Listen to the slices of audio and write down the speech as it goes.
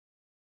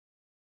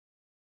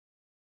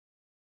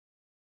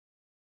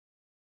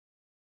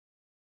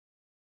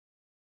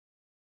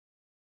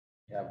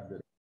have the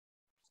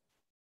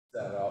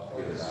set up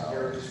here now.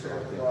 I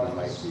think we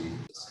might be.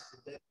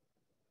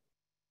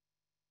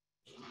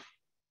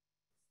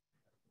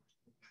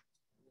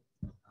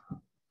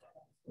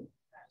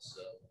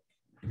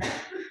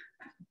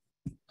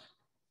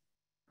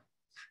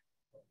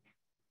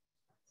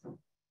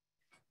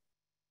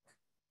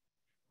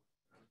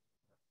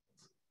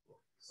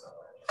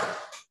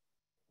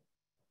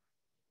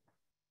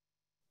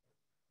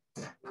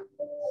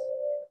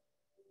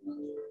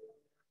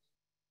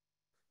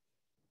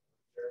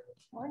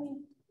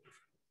 Morning.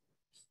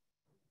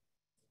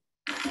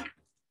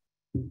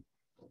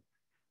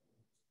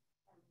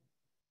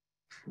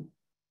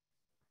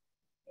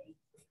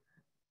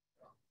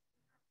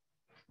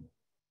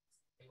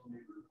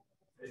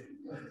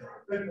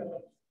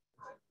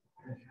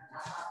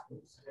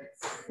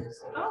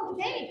 Oh,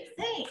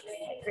 thanks.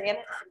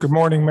 Good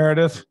morning,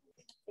 Meredith.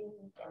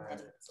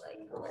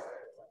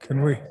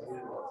 Can we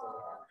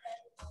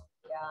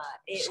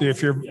see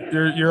if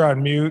you're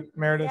on mute,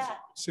 Meredith? Yeah.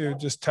 See,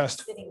 just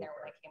test. Sitting there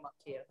when I came up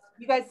to you.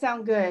 You guys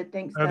sound good.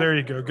 Thanks. Oh, there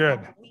you go. Good.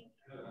 We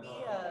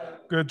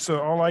Good.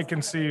 So all I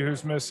can see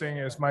who's missing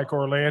is Mike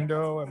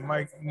Orlando and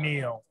Mike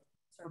Neal.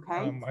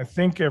 Okay. I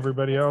think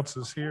everybody else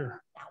is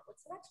here.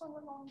 what's the next one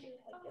we're going to do?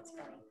 It's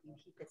funny. You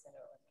keep this in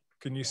early.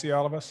 Can you see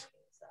all of us?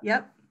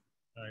 Yep.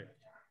 All right.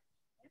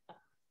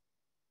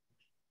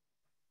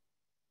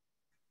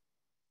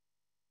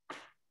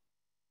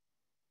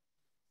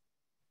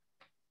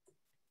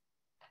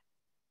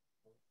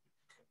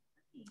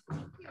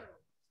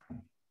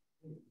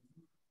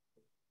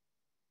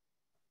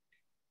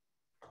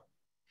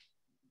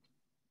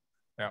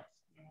 Yeah,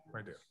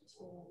 right there.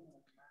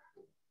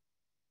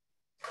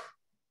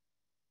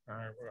 All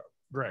right, what up?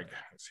 Greg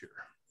is here.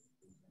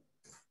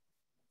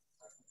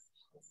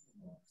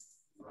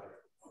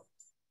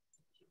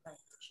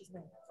 She's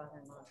been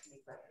father-in-law to me,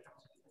 but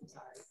I'm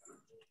sorry.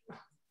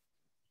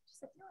 She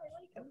said, no, I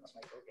like him. I'm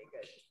like, okay,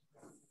 good.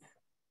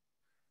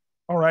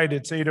 All right,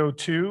 it's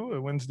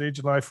 8:02, Wednesday,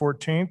 July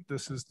 14th.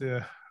 This is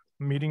the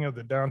meeting of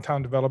the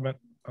Downtown Development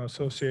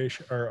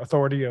Association or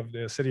Authority of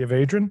the City of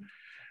Adrian,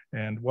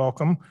 and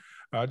welcome.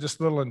 Just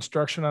a little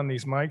instruction on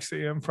these mics that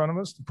you have in front of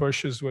us. The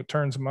push is what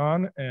turns them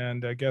on,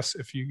 and I guess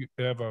if you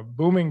have a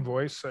booming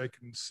voice, I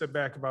can sit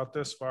back about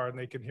this far and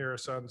they can hear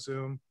us on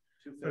Zoom.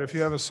 But if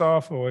you have a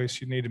soft voice,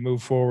 you need to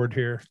move forward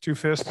here. 2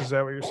 fists, is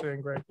that what you're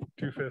saying, Greg?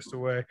 2 fists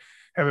away.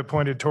 Have it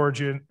pointed towards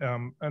you,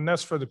 and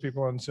that's for the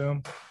people on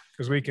Zoom,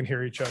 because we can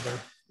hear each other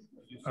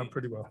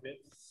pretty well.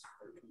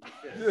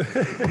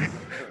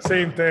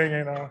 Same thing,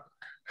 you know.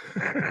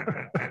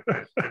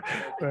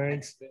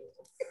 Thanks.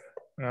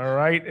 All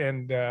right,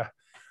 and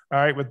all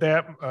right, with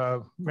that,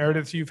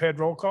 Meredith, you've had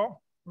roll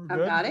call? I've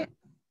got it.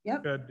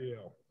 Yep. Good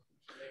deal.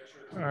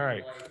 All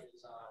right.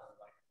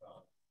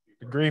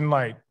 The green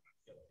light.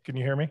 Can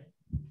you hear me?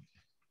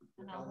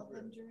 All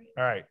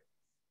right.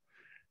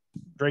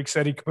 Drake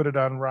said he could put it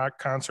on rock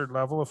concert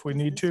level if we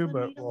need to,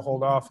 but we'll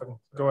hold off and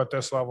go at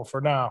this level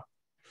for now.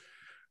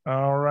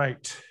 All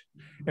right.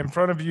 In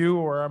front of you,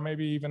 or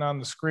maybe even on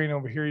the screen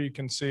over here, you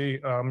can see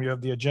you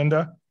have the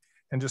agenda.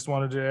 And just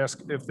wanted to ask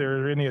if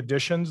there are any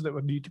additions that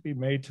would need to be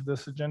made to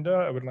this agenda.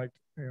 I would like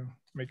to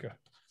make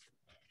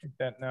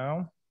that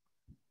now.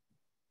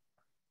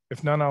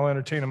 If none, I'll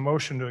entertain a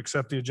motion to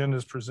accept the agenda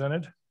as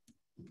presented.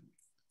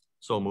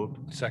 So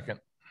moved.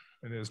 Second.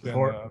 It has been,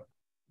 oh,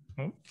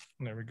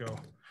 there we go.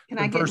 Can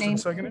I get first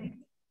names? and seconded?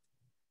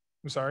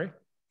 I'm sorry?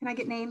 Can I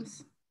get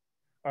names?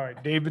 All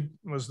right, David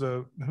was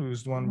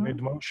who's the one who made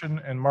the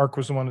motion, and Mark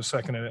was the one who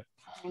seconded it.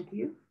 Thank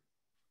you.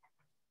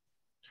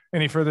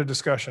 Any further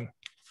discussion?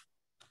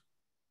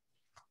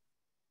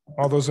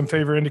 All those in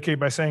favor indicate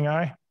by saying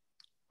aye.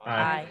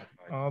 Aye.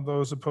 All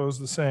those opposed,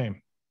 the same.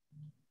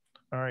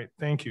 All right,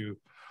 thank you.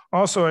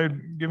 Also,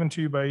 I've given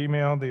to you by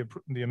email the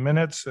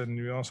minutes, and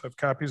you also have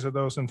copies of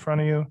those in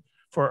front of you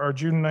for our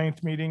June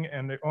 9th meeting.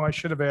 And I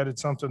should have added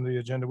something to the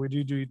agenda. We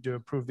do need to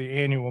approve the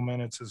annual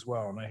minutes as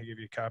well, and I give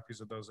you copies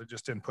of those. I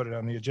just didn't put it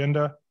on the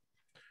agenda.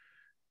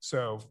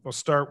 So we'll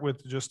start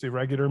with just the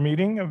regular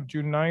meeting of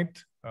June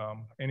 9th.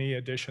 Any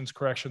additions,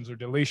 corrections, or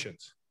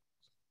deletions?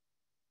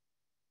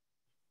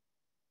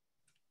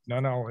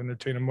 None. I'll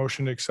entertain a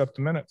motion to accept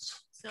the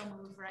minutes. So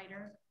move,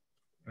 Ryder.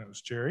 That was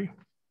Jerry.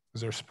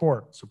 Is there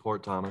support?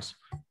 Support Thomas.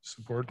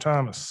 Support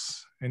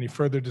Thomas. Any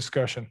further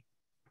discussion?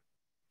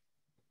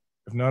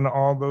 If none,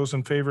 all those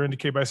in favor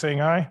indicate by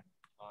saying aye.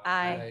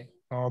 Aye.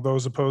 All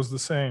those opposed, the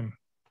same.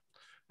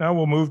 Now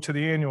we'll move to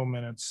the annual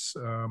minutes.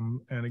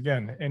 And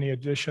again, any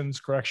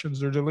additions,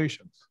 corrections, or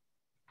deletions?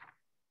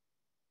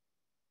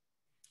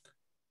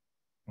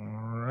 All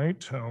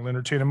right, I'll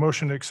entertain a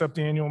motion to accept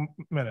the annual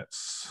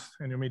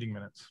meeting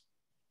minutes.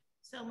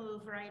 So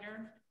move,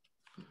 Ryder.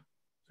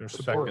 There's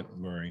Second,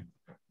 Murray.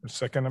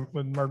 Second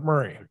with Mark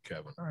Murray.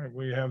 Kevin. All right,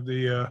 we have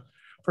the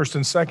first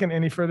and second.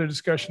 Any further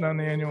discussion on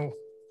the annual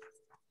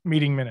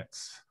meeting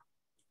minutes?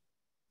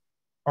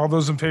 All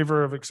those in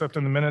favor of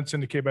accepting the minutes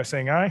indicate by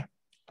saying aye.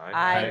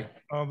 Aye.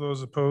 All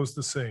those opposed,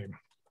 the same.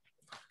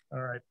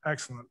 All right,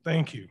 excellent.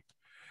 Thank you.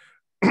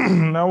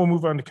 Now we'll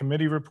move on to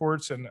committee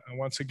reports. And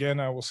once again,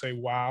 I will say,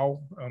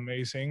 wow,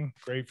 amazing,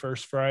 great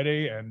First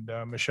Friday. And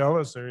Michelle,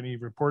 is there any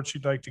reports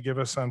you'd like to give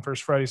us on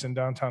First Fridays and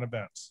downtown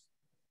events?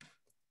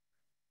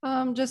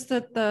 Just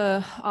that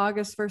the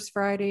August 1st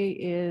Friday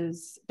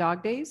is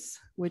Dog Days,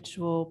 which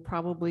will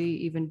probably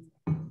even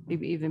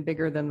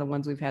bigger than the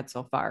ones we've had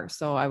so far.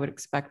 So I would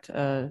expect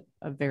a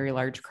very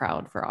large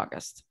crowd for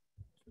August.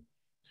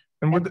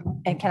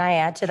 And can I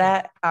add to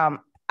that?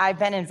 I've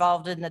been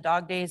involved in the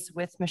Dog Days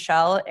with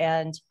Michelle,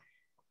 and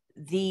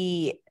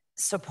the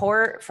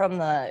support from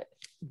the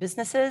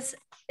businesses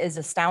is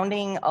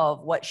astounding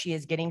of what she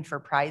is getting for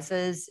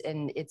prizes.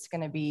 And it's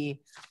going to be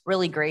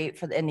really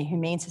great and the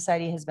Humane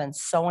Society has been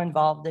so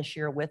involved this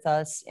year with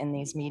us in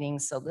these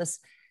meetings. So this,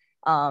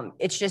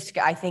 it's just,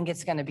 I think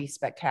it's going to be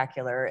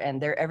spectacular,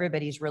 and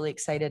everybody's really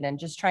excited and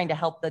just trying to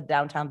help the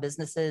downtown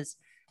businesses.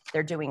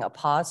 They're doing a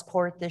pause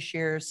port this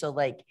year. So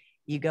like,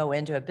 you go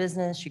into a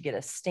business, you get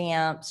a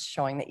stamp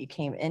showing that you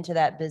came into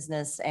that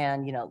business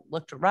and, you know,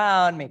 looked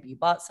around, maybe you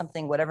bought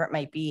something, whatever it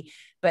might be.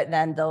 But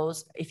then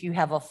if you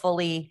have a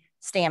fully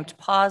stamped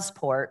pause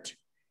port,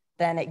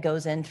 then it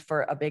goes in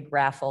for a big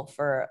raffle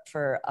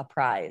for a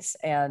prize.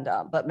 And,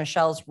 but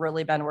Michelle's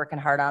really been working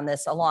hard on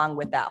this along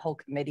with that whole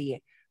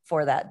committee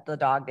for the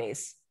Dog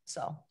Days.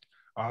 So.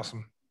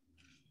 Awesome.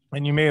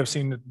 And you may have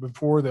seen that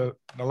before the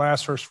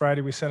last First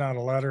Friday, we sent out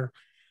a letter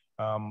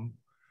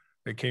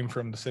that came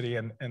from the city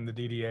and the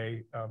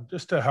DDA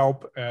just to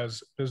help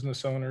as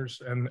business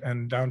owners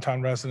and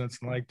downtown residents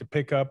and like to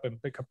pick up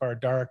our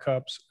Dara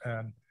cups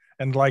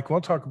and like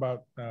we'll talk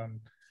about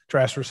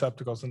trash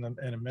receptacles in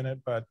a minute,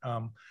 but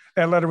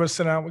that letter was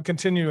sent out. We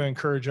continue to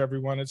encourage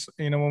everyone. It's,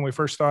 you know, when we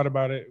first thought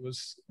about it, it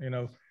was, you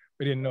know,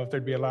 we didn't know if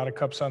there'd be a lot of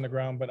cups on the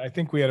ground, but I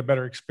think we had a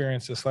better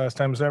experience this last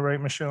time. Is that right,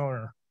 Michelle?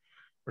 Or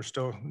we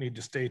still need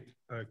to stay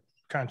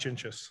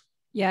conscientious?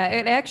 Yeah,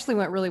 it actually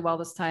went really well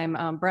this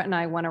time. Brett and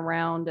I went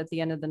around at the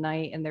end of the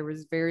night and there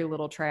was very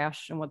little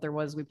trash, and what there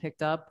was we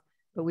picked up,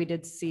 but we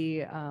did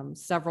see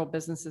several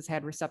businesses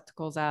had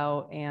receptacles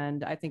out,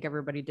 and I think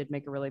everybody did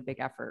make a really big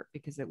effort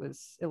because it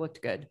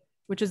looked good,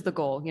 which is the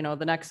goal. You know,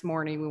 the next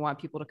morning we want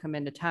people to come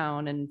into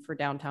town and for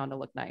downtown to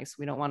look nice.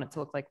 We don't want it to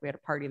look like we had a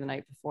party the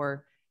night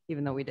before,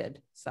 even though we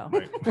did. So.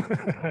 Right.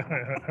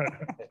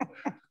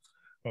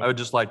 I would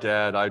just like to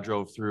add, I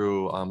drove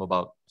through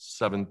about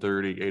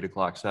 7:30, 8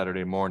 o'clock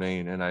Saturday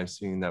morning, and I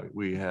seen that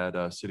we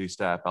had city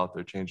staff out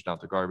there changing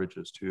out the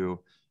garbages too,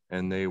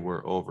 and they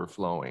were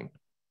overflowing.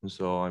 And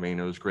so, I mean,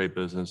 it was great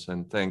business,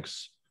 and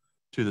thanks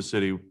to the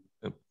city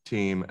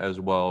team as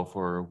well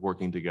for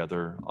working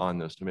together on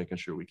this to making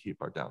sure we keep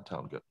our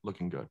downtown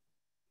looking good.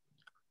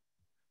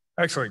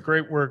 Excellent.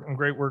 Great work, and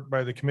great work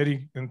by the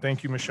committee. And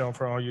thank you, Michelle,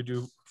 for all you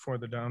do for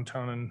the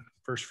downtown and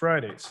First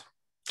Fridays.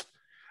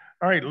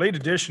 All right, late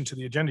addition to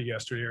the agenda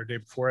yesterday or day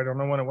before. I don't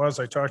know when it was.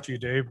 I talked to you,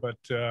 Dave, but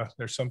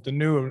there's something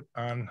new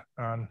on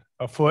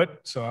afoot,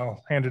 so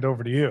I'll hand it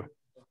over to you.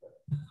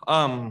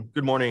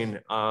 Good morning.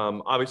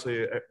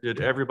 Obviously,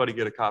 did everybody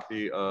get a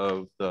copy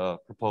of the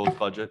proposed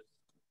budget?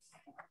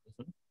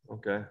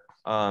 Okay.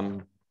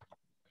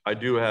 I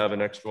do have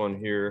an extra one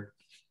here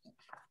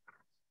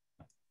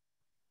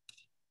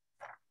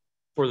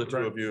for the two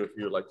of you if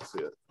you would like to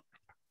see it.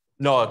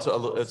 No,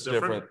 it's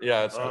different.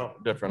 Yeah, it's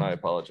different. I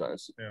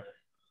apologize. Yeah.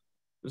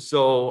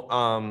 So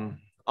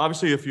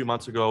obviously a few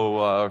months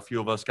ago, a few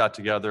of us got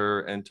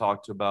together and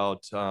talked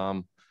about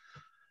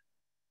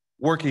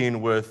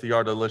working with the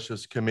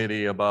Artalicious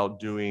committee about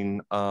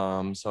doing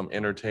some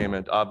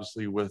entertainment,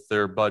 obviously with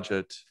their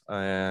budget,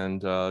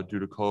 and due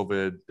to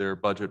COVID, their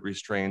budget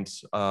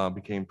restraints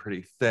became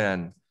pretty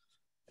thin.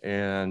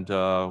 And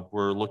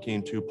we're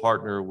looking to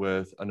partner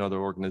with another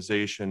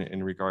organization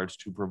in regards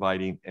to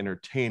providing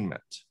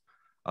entertainment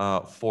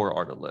for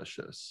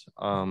Artalicious.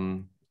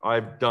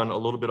 I've done a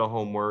little bit of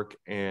homework,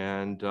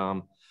 and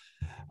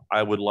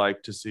I would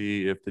like to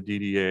see if the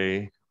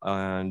DDA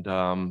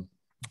and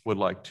would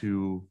like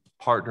to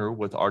partner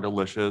with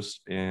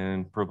Artalicious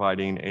in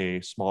providing a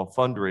small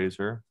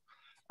fundraiser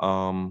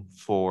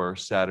for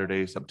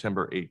Saturday,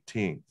 September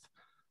 18th.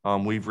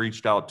 We've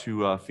reached out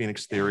to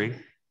Phoenix Theory,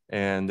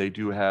 and they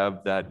do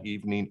have that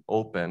evening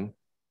open,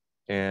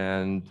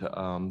 and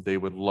they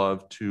would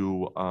love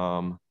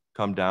to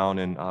come down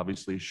and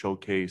obviously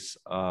showcase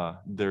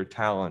their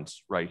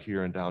talents right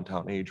here in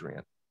downtown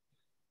Adrian.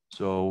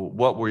 So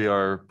what we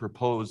are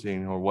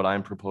proposing, or what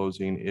I'm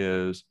proposing,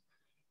 is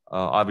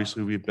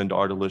obviously we've been to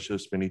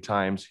Artalicious many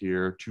times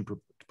here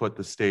to put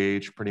the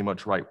stage pretty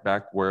much right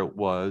back where it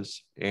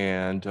was,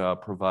 and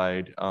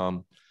provide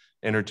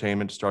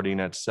entertainment starting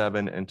at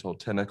 7 until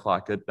 10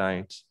 o'clock at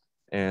night.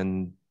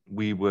 And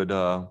we would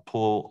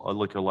pull a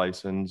liquor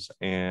license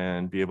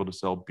and be able to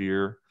sell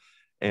beer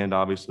and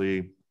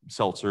obviously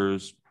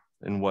seltzers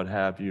and what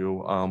have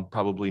you,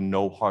 probably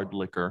no hard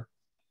liquor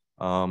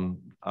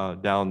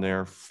down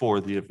there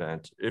for the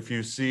event. If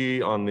you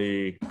see on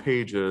the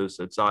pages,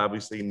 it's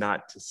obviously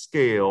not to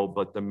scale,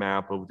 but the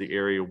map of the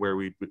area where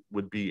we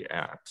would be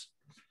at.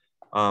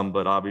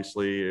 But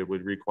obviously it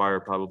would require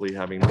probably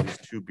having at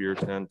least 2 beer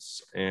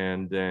tents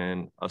and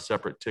then a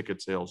separate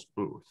ticket sales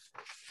booth.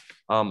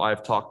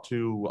 I've talked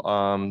to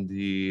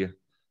the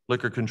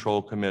Liquor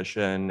Control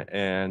Commission,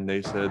 and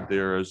they said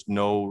there is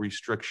no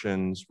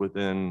restrictions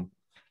within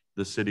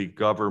the city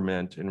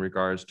government in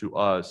regards to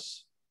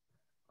us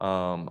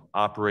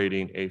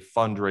operating a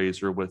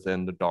fundraiser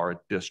within the Dara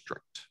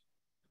district.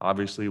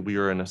 Obviously, we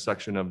are in a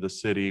section of the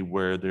city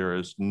where there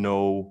is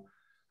no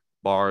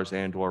bars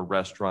and or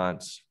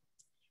restaurants,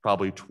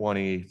 probably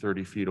 20,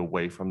 30 feet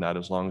away from that,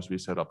 as long as we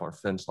set up our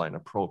fence line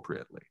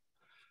appropriately.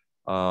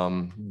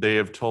 They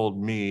have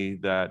told me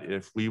that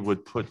if we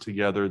would put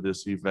together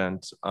this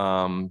event,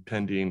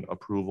 pending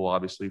approval,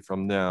 obviously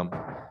from them,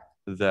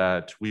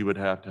 that we would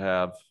have to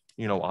have,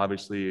 you know,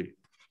 obviously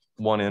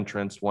one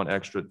entrance, one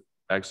extra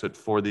exit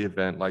for the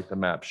event, like the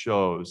map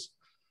shows.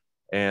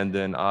 And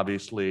then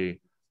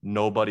obviously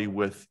nobody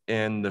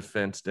within the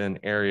fenced in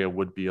area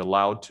would be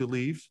allowed to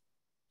leave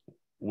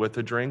with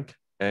a drink.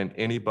 And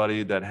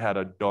anybody that had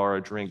a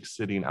Dara drink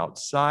sitting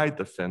outside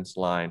the fence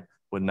line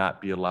would not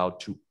be allowed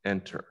to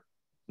enter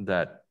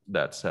that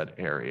said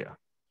area.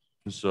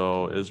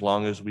 So as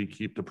long as we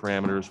keep the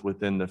parameters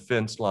within the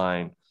fence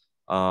line,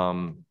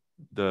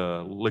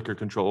 the liquor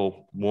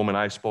control woman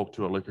I spoke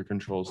to at liquor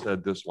control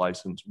said this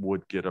license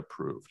would get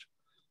approved.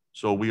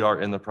 So we are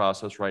in the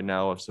process right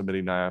now of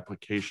submitting our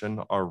application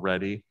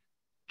already,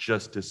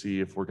 just to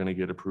see if we're going to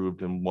get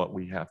approved and what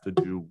we have to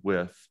do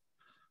with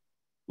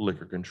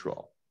liquor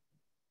control.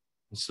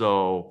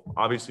 So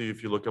obviously,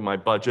 if you look at my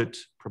budget,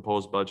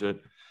 proposed budget,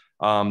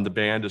 the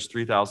band is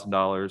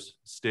 $3,000,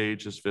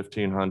 stage is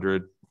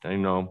 $1,500. I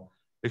know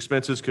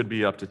expenses could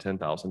be up to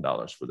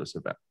 $10,000 for this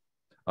event.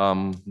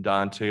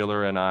 Don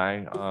Taylor and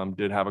I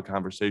did have a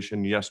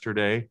conversation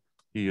yesterday.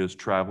 He is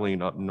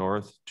traveling up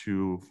north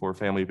for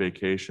family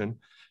vacation.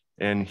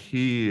 And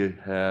he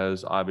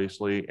has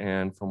obviously,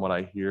 and from what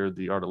I hear,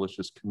 the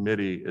Artalicious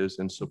Committee is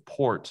in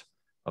support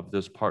of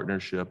this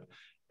partnership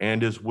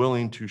and is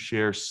willing to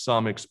share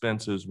some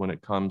expenses when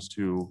it comes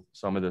to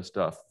some of this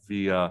stuff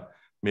via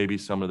maybe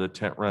some of the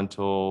tent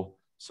rental,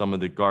 some of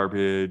the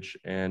garbage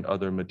and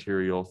other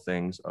material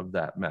things of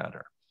that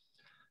matter.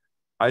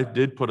 I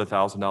did put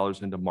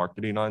 $1,000 into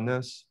marketing on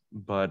this,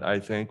 but I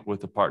think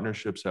with the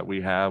partnerships that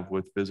we have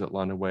with Visit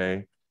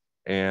Lunaway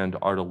and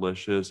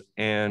Artalicious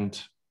and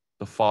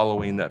the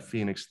following that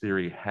Phoenix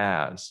Theory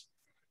has,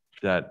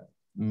 that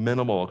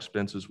minimal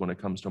expenses when it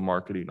comes to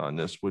marketing on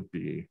this would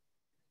be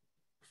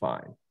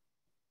fine.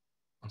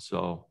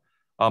 So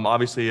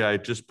obviously I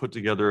just put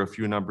together a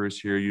few numbers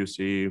here. You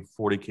see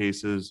 40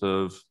 cases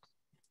of,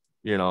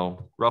 you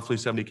know, roughly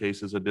 70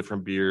 cases of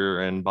different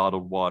beer and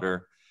bottled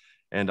water.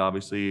 And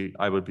obviously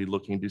I would be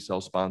looking to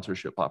sell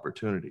sponsorship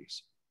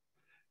opportunities.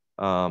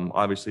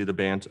 Obviously the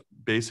band,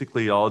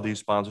 basically all of these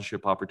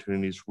sponsorship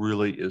opportunities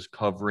really is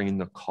covering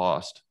the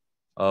cost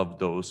of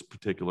those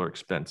particular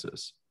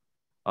expenses.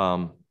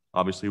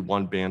 Obviously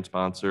one band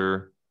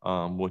sponsor,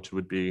 which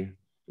would be,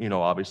 you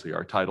know, obviously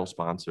our title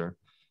sponsor,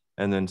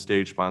 and then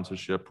stage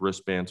sponsorship,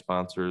 wristband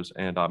sponsors,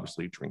 and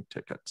obviously drink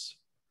tickets.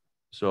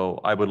 So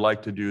I would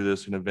like to do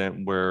this an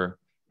event where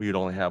we'd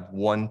only have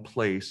one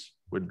place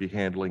would be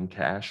handling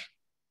cash.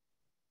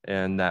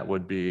 And that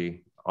would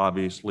be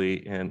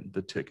obviously in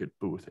the ticket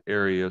booth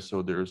area.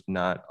 So there's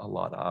not a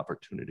lot of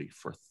opportunity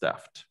for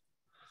theft.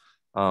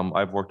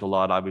 I've worked a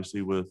lot,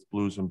 obviously, with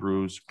Blues and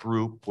Brews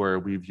group, where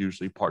we've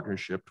usually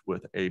partnershiped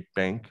with a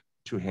bank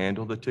to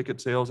handle the ticket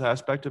sales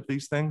aspect of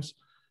these things.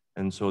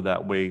 And so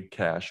that way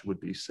cash would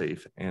be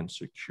safe and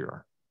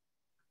secure.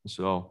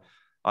 So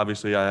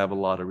obviously I have a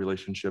lot of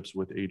relationships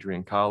with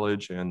Adrian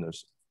College and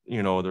there's,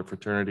 you know, their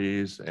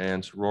fraternities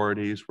and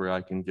sororities where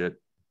I can get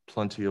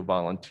plenty of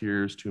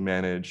volunteers to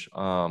manage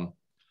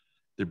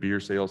the beer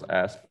sales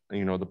aspect,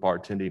 you know, the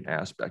bartending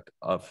aspect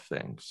of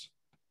things.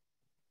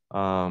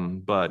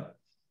 But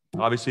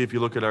obviously, if you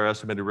look at our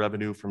estimated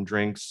revenue from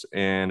drinks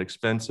and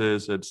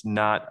expenses, it's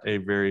not a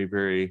very,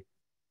 very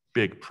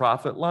big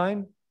profit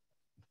line,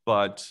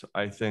 but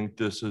I think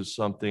this is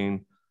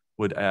something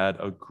would add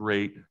a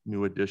great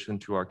new addition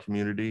to our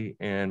community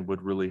and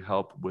would really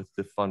help with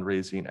the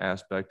fundraising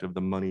aspect of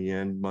the money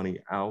in, money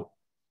out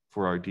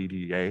for our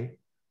DDA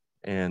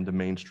and the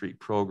Main Street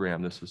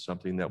program. This is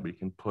something that we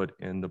can put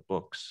in the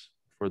books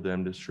for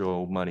them to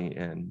show money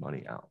in,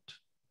 money out.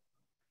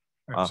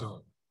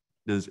 Excellent.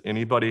 Does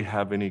anybody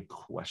have any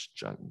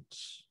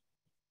questions?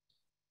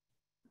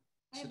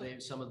 So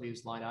Dave, some of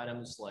these line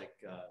items like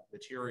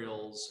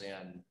materials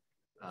and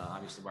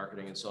obviously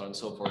marketing and so on and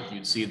so forth,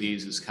 you'd see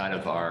these as kind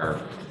of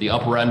the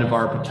upper end of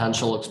our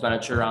potential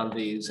expenditure on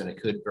these, and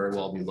it could very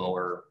well be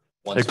lower.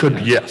 It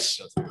could,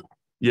 yes.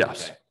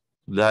 Yes. Okay.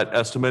 That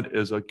estimate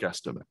is a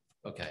guesstimate.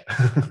 Okay.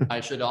 I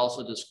should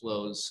also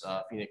disclose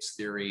Phoenix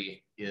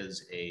Theory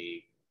is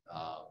a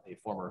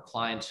former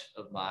client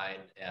of mine,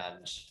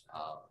 and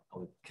I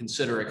would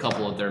consider a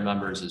couple of their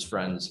members as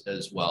friends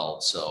as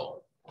well.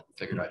 So I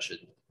figured I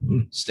should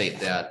state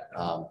that.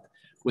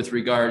 With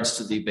regards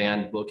to the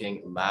band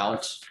booking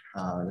amount,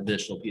 an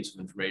additional piece of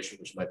information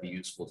which might be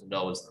useful to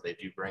know is that they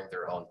do bring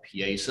their own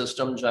PA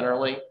system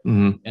generally,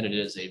 and it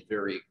is a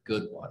very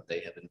good one.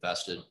 They have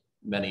invested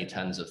many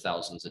tens of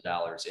thousands of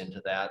dollars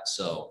into that.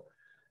 So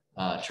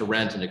to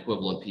rent an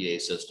equivalent PA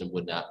system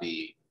would not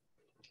be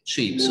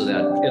cheap. So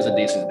that is a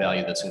decent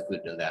value that's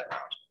included in that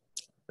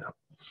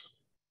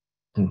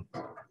round.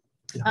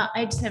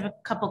 I just have a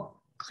couple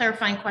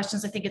clarifying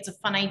questions. I think it's a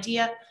fun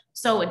idea.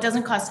 So it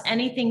doesn't cost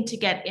anything to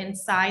get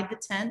inside the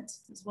tent,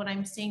 is what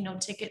I'm seeing. No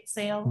ticket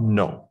sale.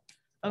 No.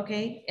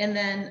 Okay, and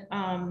then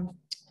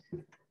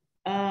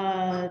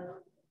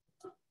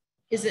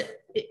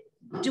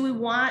do we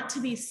want to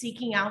be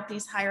seeking out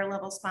these higher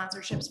level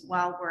sponsorships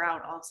while we're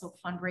out also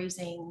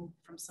fundraising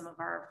from some of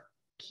our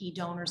key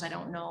donors? I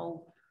don't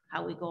know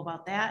how we go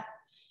about that.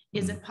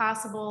 Is it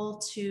possible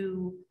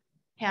to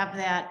have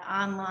that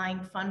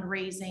online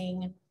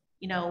fundraising,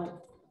 you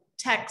know,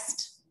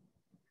 text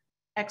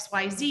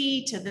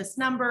XYZ to this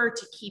number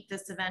to keep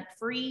this event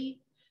free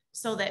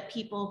so that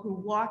people who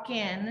walk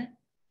in,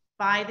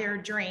 buy their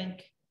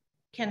drink,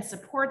 can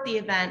support the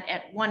event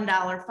at $1,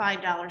 $5,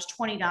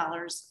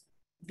 $20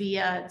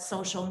 via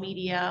social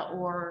media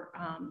or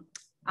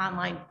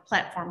online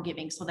platform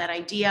giving? So that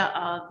idea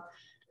of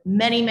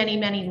many, many,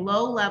 many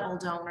low-level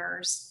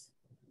donors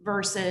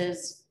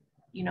versus,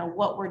 you know,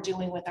 what we're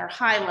doing with our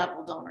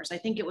high-level donors. I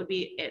think it would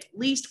be at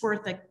least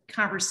worth a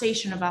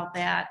conversation about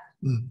that.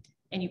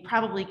 And you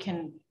probably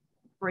can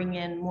bring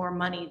in more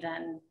money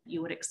than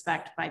you would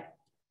expect by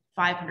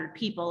 500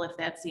 people if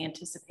that's the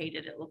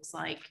anticipated, it looks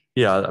like.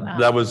 Yeah,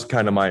 that was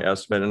kind of my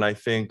estimate. And I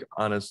think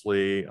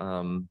honestly,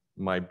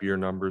 my beer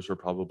numbers are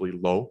probably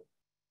low,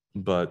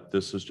 but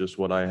this is just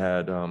what I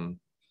had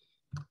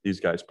these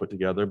guys put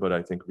together, but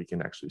I think we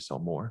can actually sell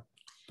more.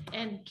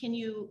 And can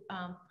you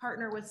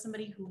partner with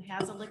somebody who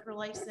has a liquor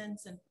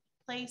license in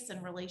place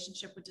and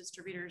relationship with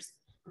distributors,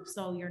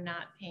 so you're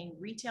not paying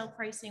retail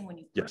pricing when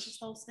you purchase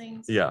those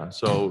things? Yeah.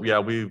 So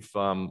yeah,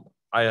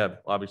 I have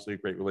obviously a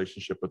great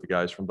relationship with the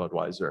guys from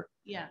Budweiser.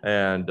 Yeah.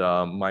 And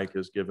Mike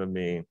has given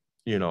me,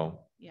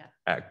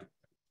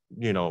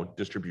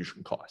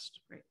 distribution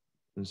cost. Great.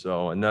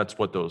 And that's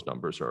what those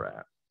numbers are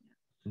at.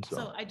 And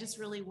so I just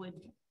really would,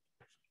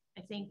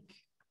 I think,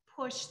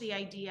 push the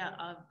idea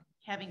of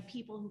having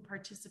people who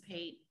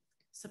participate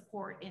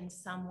support in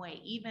some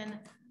way, even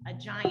a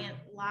giant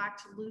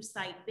locked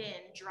lucite bin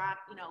drop,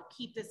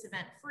 keep this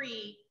event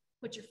free,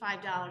 put your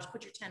 $5,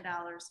 put your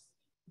 $10.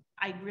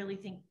 I really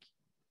think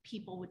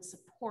people would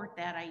support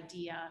that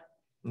idea.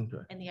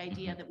 Okay. And the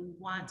idea that we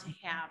want to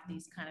have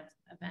these kind of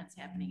events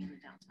happening in the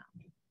downtown.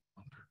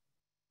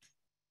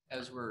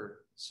 As we're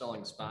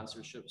selling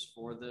sponsorships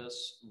for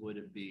this, would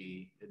it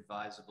be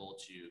advisable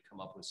to come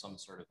up with some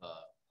sort of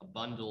a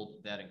bundle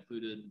that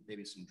included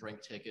maybe some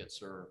drink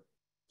tickets or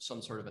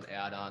some sort of an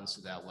add-on,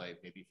 so that way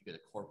maybe if you get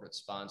a corporate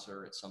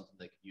sponsor, it's something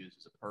they could use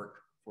as a perk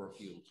for a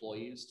few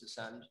employees to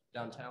send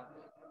downtown?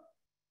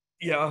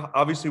 Yeah,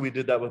 obviously we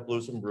did that with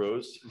Blues and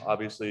Brews.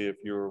 Obviously, if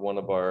you're one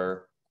of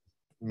our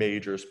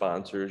major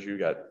sponsors, you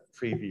got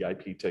free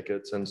VIP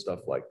tickets and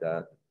stuff like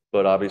that.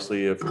 But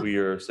obviously, if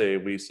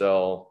we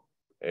sell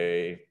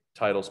a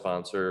title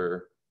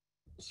sponsor,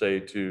 say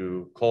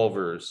to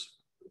Culver's,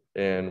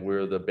 and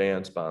we're the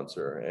band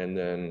sponsor, and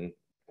then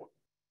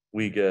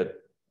we get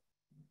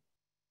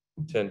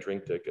 10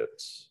 drink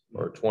tickets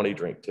or 20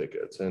 drink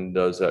tickets, and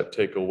does that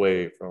take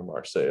away from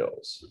our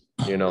sales?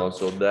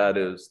 So that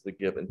is the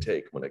give and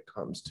take when it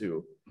comes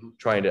to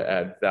trying to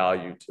add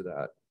value to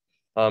that.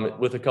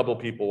 With a couple of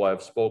people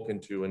I've spoken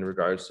to in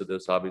regards to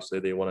this, obviously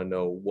they want to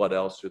know what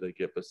else do they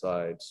get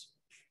besides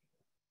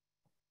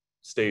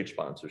stage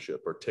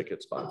sponsorship or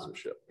ticket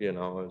sponsorship.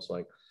 It's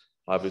like,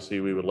 obviously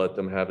we would let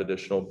them have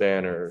additional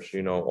banners,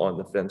 on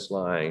the fence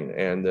line.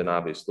 And then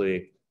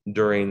obviously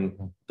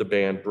during the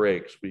band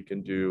breaks, we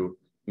can do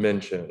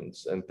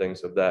mentions and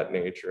things of that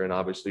nature. And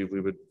obviously we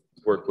would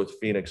work with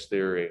Phoenix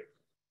Theory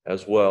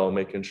as well,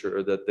 making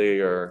sure that they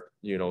are,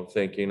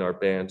 thanking our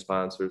band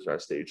sponsors, our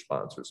stage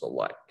sponsors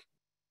alike,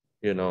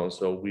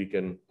 so we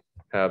can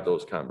have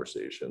those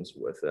conversations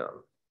with them.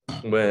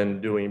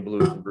 When doing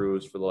Blues and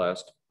Brews for the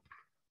last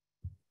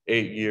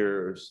 8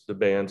 years, the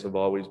bands have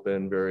always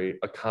been very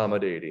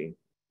accommodating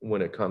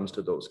when it comes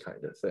to those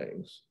kind of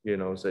things.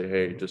 Say,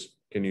 hey, just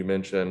can you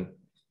mention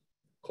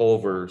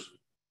Culver's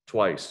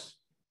twice,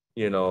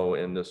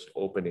 in this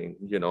opening,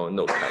 and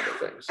those kind of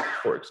things,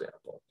 for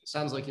example. It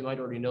sounds like you might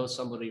already know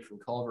somebody from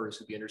Culver's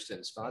who'd be interested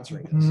in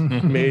sponsoring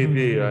this.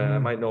 Maybe I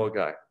might know a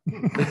guy.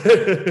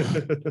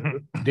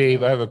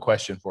 Dave, I have a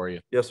question for you.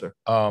 Yes, sir.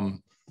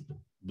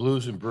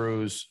 Blues and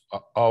Brews,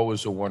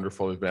 always a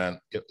wonderful event.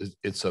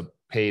 It's a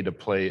pay to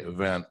play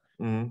event.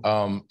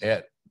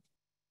 At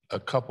a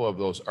couple of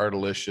those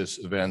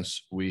Artalicious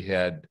events, we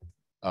had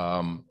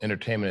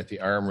entertainment at the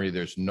Armory.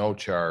 There's no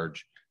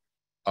charge.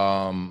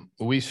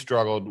 We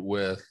struggled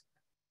with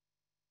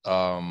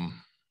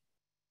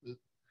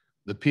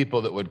the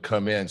people that would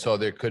come in. So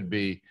there could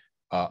be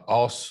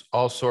all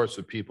sorts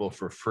of people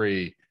for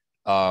free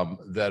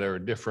that are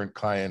different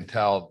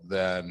clientele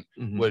than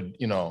would,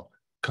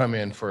 come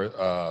in for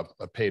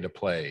a pay to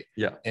play.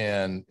 Yeah.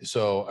 And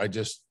so I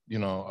just,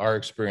 our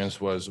experience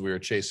was we were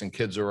chasing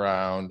kids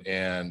around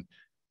and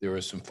there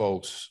were some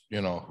folks,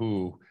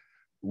 who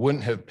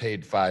wouldn't have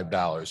paid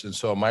 $5. And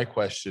so my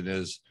question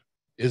is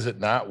it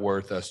not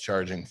worth us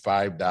charging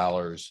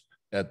 $5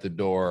 at the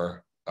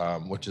door,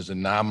 which is a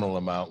nominal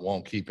amount,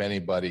 won't keep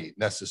anybody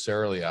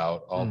necessarily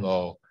out,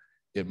 although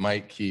it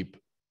might keep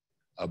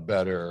a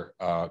better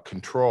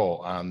control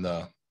on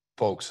the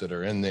folks that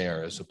are in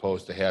there, as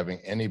opposed to having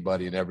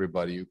anybody and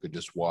everybody who could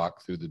just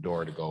walk through the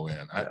door to go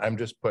in. I'm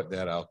just putting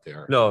that out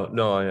there. No.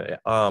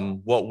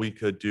 What we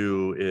could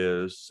do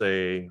is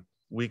say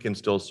we can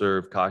still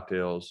serve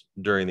cocktails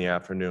during the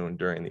afternoon,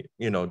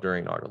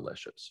 during our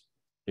delicious.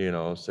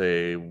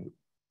 Say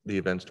the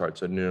event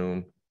starts at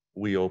noon,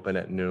 we open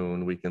at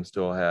noon, we can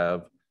still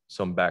have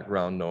some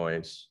background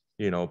noise,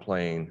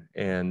 playing,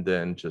 and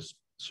then just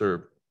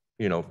serve,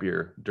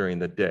 beer during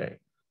the day,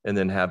 and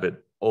then have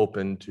it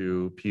open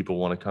to people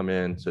want to come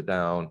in, sit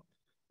down,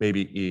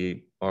 maybe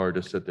eat, or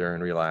just sit there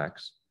and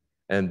relax.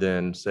 And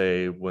then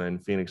say when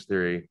Phoenix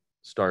Theory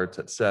starts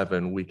at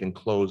 7, we can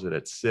close it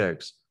at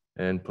 6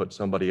 and put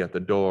somebody at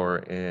the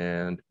door,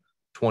 and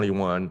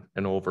 21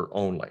 and over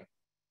only,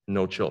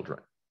 no children.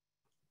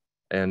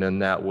 And then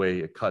that way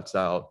it cuts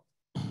out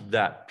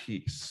that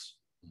piece,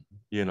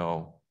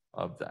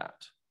 of that.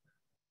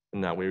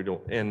 And that way we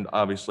don't, and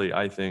obviously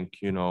I think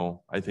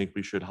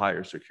we should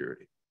hire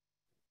security.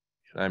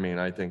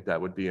 I think that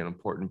would be an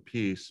important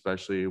piece,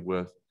 especially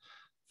with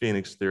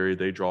Phoenix Theory.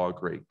 They draw a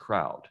great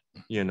crowd.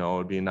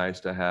 It'd be nice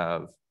to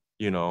have,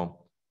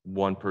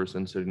 one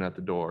person sitting at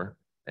the door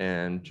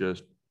and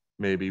just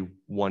maybe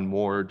one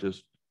more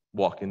just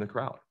walking the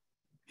crowd.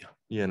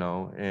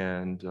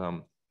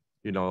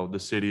 The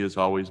city has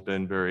always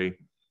been very,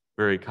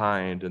 very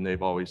kind, and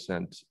they've always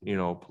sent,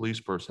 police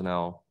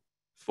personnel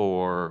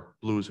for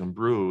Blues and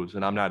Brews.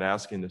 And I'm not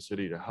asking the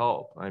city to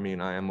help. I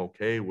am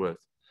okay with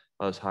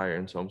us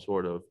hiring some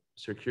sort of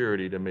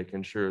security to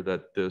making sure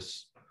that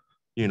this,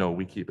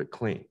 we keep it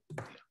clean,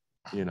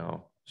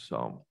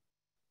 so.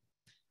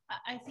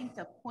 I think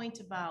the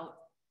point about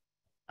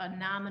a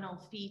nominal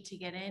fee to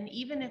get in,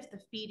 even if the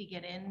fee to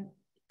get in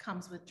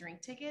comes with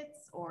drink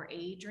tickets or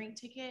a drink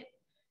ticket,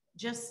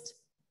 just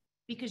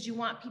because you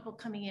want people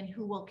coming in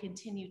who will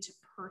continue to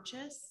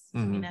purchase.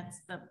 That's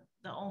the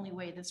only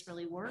way this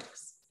really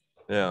works.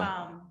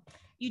 Yeah.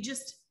 You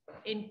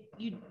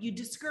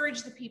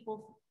discourage the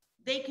people.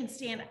 They can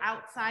stand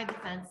outside the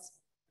fence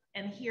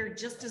and hear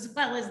just as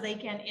well as they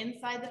can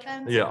inside the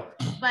fence. Yeah.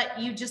 But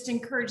you just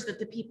encourage that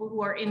the people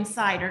who are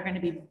inside are going to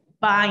be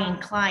buying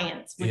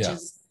clients, which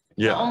is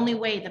the only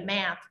way the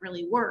math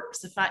really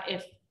works. If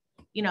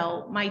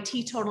my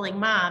teetotaling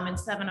mom and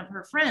 7 of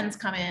her friends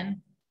come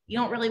in, you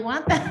don't really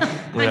want them.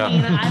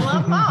 I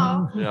love them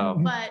all,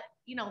 but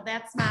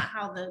that's not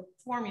how the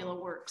formula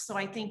works. So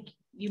I think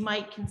you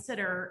might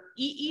consider,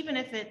 even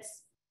if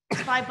it's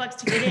 $5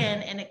 to get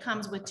in and it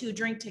comes with 2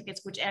 drink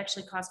tickets, which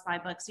actually cost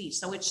 $5 each.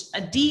 So it's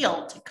a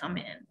deal to come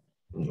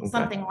in,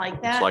 something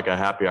like that. It's like a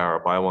happy hour,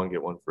 buy one,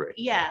 get one free.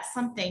 Yeah,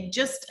 something.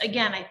 Just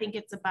again, I think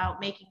it's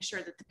about making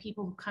sure that the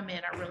people who come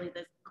in are really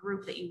the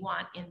group that you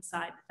want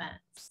inside the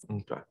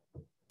fence. Okay.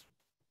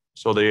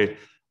 So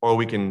or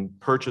we can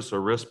purchase a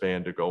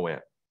wristband to go in.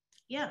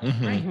 Yeah,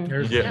 Mm-hmm. right.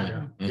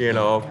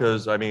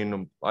 Because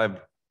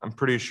I'm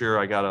pretty sure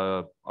I got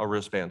a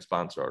wristband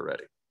sponsor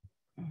already.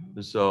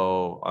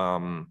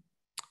 So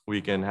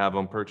we can have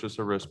them purchase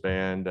a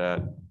wristband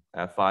at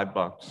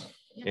 $5,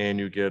 and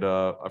you get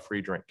a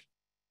free drink.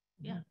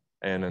 Yeah.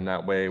 And in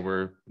that way,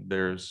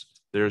 there's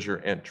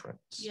your entrance.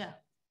 Yeah.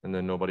 And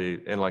then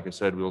and like I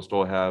said, we'll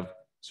still have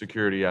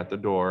security at the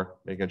door,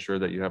 making sure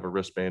that you have a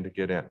wristband to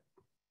get in.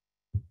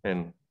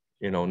 And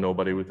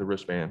nobody with a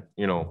wristband,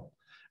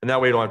 and that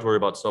way you don't have to worry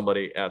about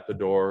somebody at the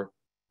door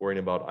worrying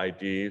about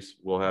IDs.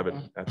 We'll have it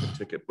at the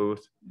ticket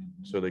booth.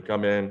 So they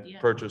come in,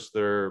 purchase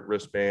their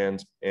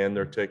wristbands and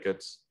their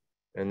tickets,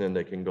 and then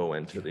they can go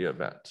into the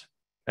event.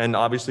 And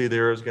obviously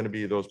there is going to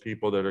be those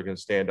people that are going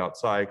to stand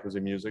outside, because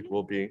the music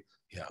will be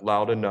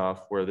loud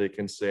enough where they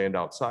can stand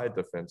outside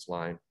the fence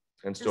line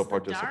and still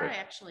participate. Does the DAR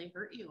actually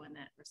hurt you in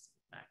that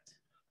respect?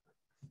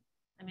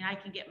 I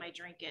can get my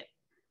drink at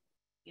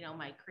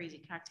my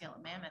crazy cocktail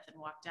at Mammoth and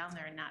walk down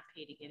there and not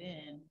pay to get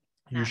in.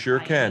 You sure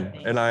can.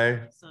 Anything.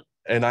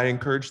 And I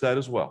encourage that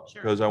as well,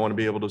 because I want to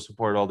be able to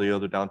support all the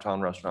other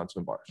downtown restaurants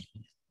and bars,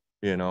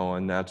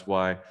 and that's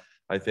why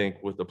I think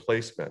with the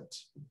placement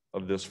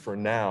of this for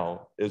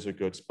now is a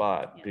good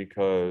spot,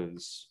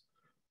 because,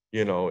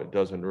 it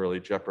doesn't really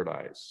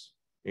jeopardize,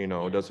 it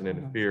doesn't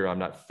interfere. I'm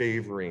not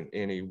favoring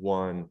any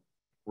one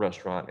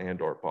restaurant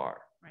and or bar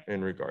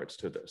in regards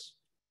to this.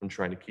 I'm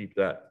trying to keep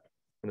that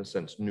in a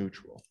sense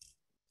neutral.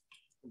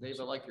 Dave,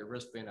 I like your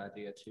wristband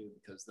idea too,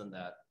 because then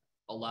that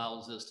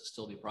allows this to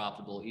still be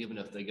profitable, even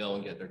if they go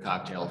and get their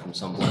cocktail from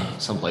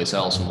someplace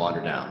else and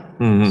wander down.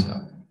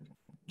 So.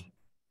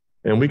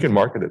 And we can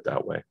market it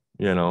that way,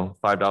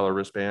 $5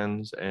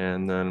 wristbands,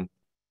 and then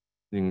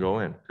you can go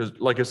in. Because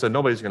like I said,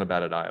 nobody's going to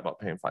bat an eye about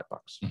paying $5.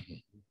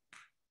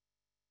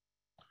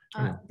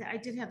 I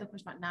did have the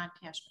question about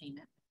non-cash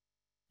payment.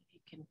 If you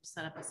can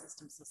set up a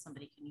system so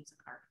somebody can use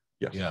a card.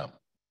 Yes. Yeah.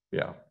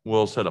 Yeah.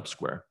 We'll set up a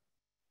Square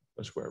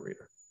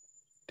reader.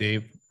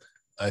 Dave,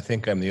 I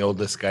think I'm the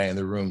oldest guy in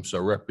the room, so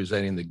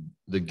representing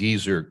the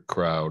geezer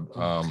crowd,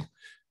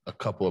 a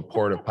couple of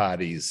porta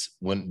potties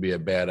wouldn't be a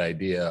bad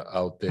idea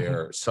out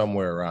there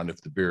somewhere around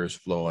if the beer is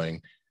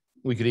flowing.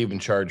 We could even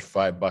charge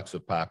 $5 a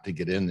pop to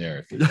get in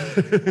there.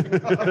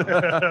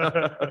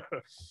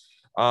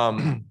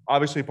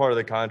 Obviously part of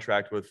the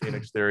contract with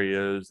Phoenix Theory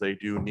is they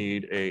do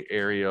need a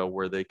area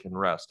where they can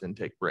rest and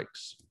take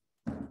breaks.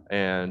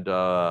 And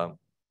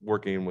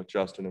working with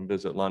Justin and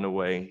Visit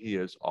Lunaway, he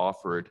has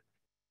offered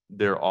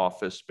their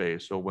office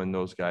space. So when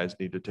those guys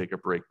need to take a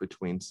break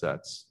between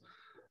sets,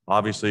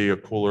 obviously a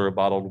cooler of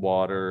bottled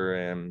water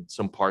and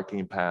some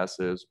parking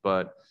passes,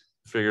 but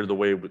figure the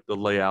way with the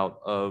layout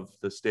of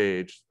the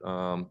stage,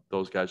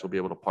 those guys will be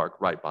able to park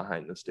right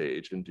behind the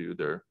stage and do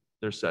their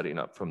setting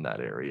up from that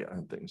area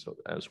and things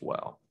as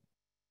well.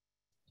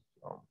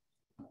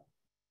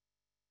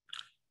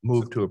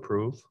 Move to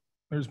approve.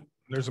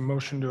 There's a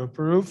motion to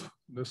approve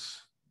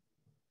this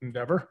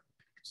endeavor.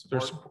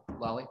 There's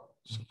Lally?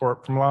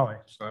 support from Lally.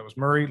 So that was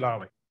Murray,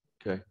 Lally.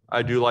 Okay,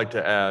 I do like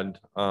to add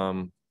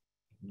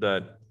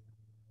that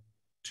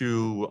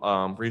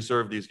to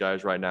reserve these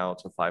guys right now,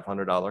 it's a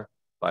 $500,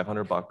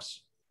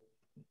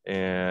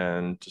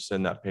 and to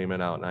send that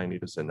payment out, and I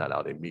need to send that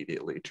out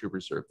immediately to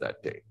reserve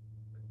that date.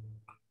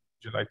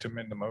 Would you like to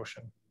amend the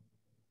motion?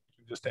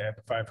 Just to add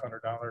the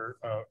 $500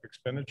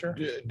 expenditure?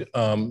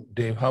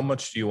 Dave, how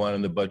much do you want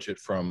in the budget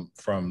from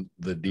the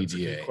That's a good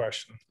DDA?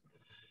 question.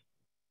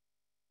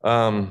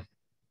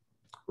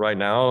 Right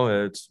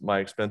now, my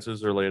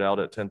expenses are laid out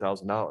at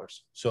 $10,000.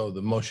 So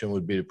the motion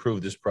would be to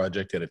approve this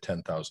project at a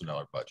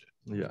 $10,000 budget.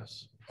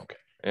 Yes. Okay.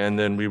 And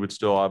then we would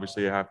still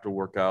obviously have to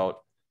work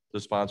out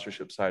the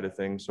sponsorship side of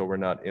things, so we're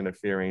not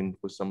interfering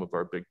with some of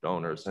our big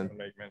donors. And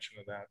make mention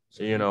of that.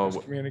 So you know,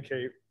 just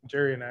communicate.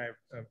 Jerry and I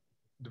have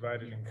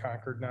divided and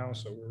conquered now,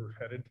 so we're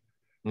headed.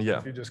 yeah.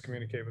 If you just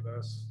communicate with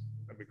us,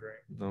 that'd be great.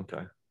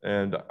 Okay.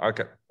 And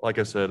okay, like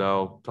I said,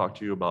 I'll talk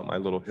to you about my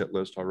little hit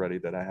list already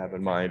that I have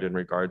in mind in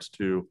regards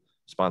to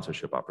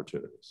sponsorship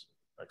opportunities.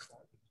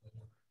 Excellent.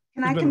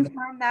 Can I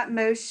confirm that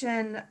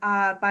motion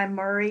by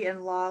Murray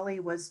and Lawley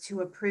was to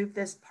approve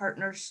this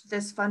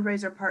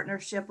fundraiser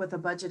partnership with a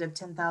budget of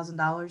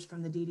 $10,000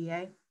 from the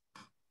DDA?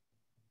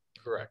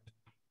 Correct.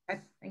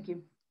 Okay, thank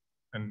you.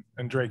 And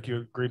Drake, you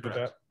agreed with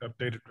that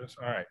updated list?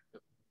 All right.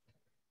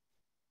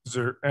 Is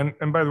there, and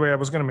by the way, I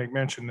was going to make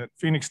mention that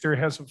Phoenix Theory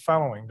has a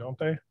following, don't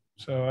they?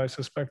 So I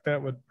suspect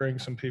that would bring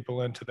some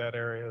people into that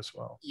area as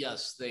well.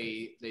 Yes,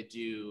 they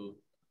do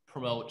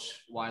promote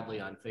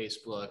widely on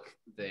Facebook.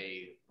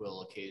 They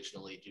will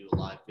occasionally do a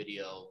live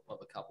video of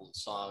a couple of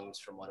songs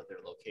from one of their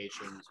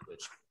locations,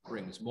 which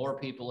brings more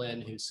people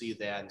in who see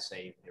that and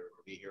say, they're going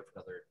to be here for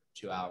another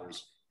 2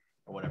 hours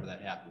or whatever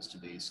that happens to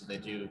be. So they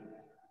do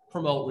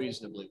promote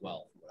reasonably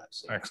well from what I've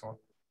seen. Excellent.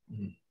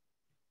 Mm-hmm.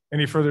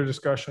 Any further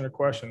discussion or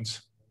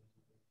questions?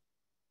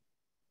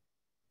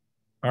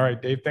 All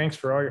right, Dave, thanks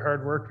for all your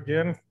hard work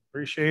again.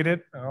 Appreciate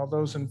it. All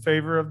those in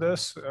favor of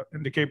this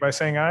indicate by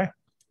saying aye.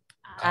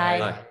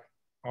 Aye.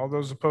 All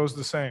those opposed,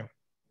 the same.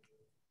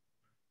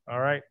 All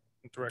right,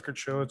 let the record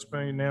show it's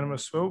been a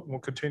unanimous vote. We'll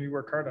continue to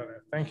work hard on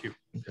it. Thank you.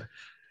 Okay.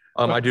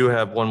 I do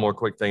have one more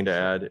quick thing to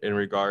add in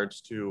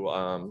regards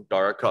to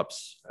Dara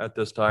Cups at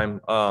this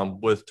time.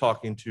 With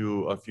talking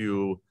to a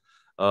few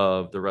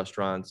of the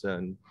restaurants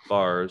and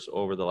bars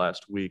over the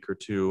last week or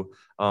two,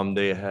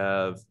 they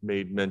have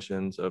made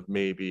mentions of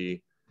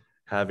maybe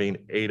having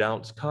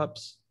 8-ounce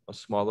cups,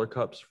 smaller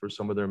cups for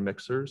some of their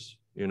mixers.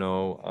 You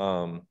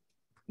know,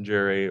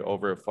 Jerry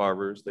over at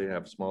Farber's, they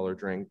have smaller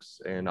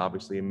drinks, and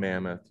obviously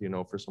Mammoth, you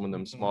know, for some of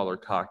them smaller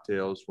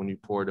cocktails, when you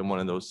pour it in one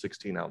of those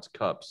 16-ounce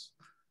cups,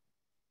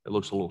 it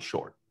looks a little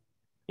short,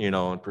 you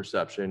know, in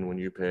perception when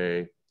you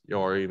pay,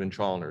 or even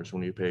Chalmers,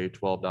 when you pay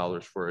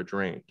 $12 for a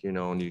drink, you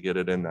know, and you get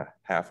it in the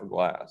half a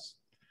glass.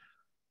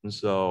 And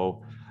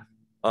so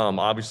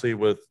obviously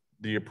with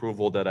the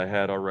approval that I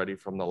had already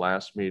from the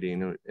last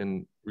meeting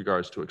in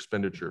regards to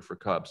expenditure for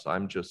cups,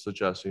 I'm just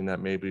suggesting that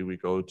maybe we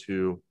go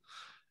to,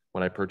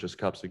 when I purchase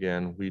cups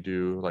again, we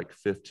do like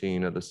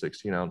 15 of the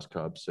 16-ounce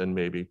cups and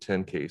maybe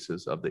 10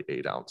 cases of the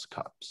 8-ounce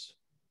cups.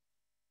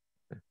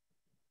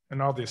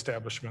 And all the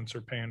establishments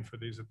are paying for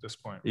these at this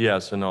point.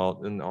 Yes, and all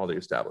the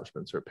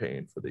establishments are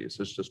paying for these.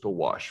 It's just a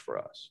wash for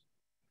us.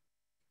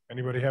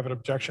 Anybody have an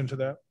objection to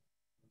that?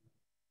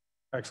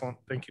 Excellent.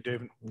 Thank you,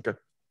 David. Okay.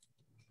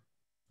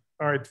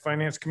 All right, the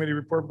Finance Committee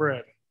report,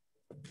 Brad.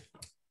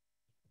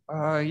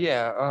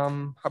 Yeah.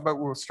 How about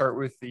we'll start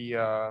with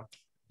the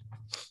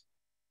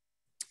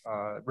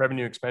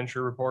revenue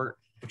expenditure report,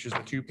 which is the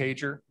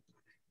 2-pager.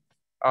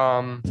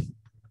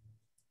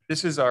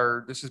 This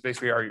is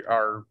basically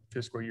our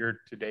fiscal year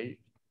to date,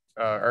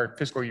 our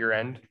fiscal year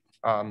end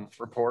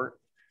report.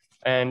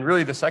 And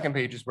really the second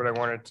page is what I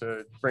wanted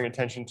to bring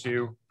attention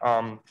to.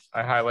 I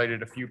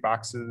highlighted a few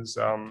boxes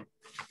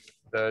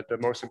The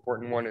most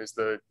important one is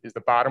the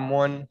bottom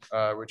one,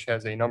 which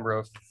has a number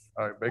of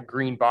a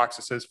green box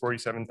that says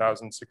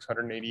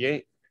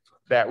 47,688.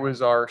 That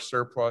was our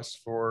surplus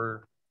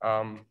for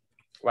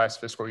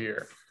last fiscal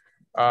year.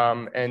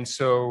 And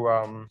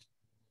so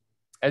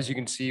as you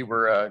can see,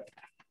 we're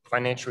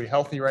financially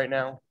healthy right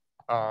now.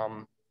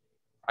 I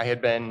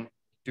had been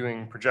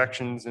doing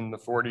projections in the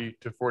 40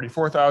 to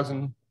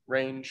 44,000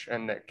 range,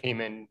 and that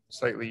came in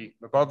slightly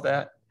above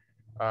that.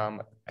 I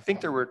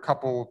think there were a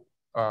couple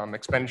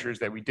expenditures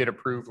that we did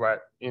approve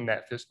in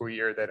that fiscal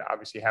year that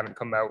obviously haven't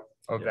come out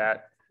of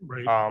that.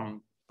 Right.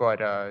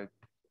 But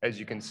as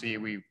you can see,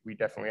 we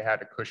definitely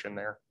had a cushion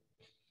there.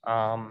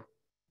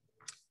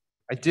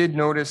 I did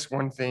notice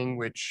one thing,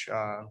 which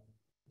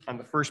on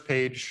the first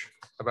page,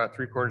 about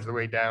 3/4 of the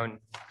way down,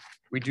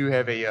 we do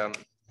have a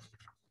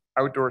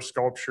outdoor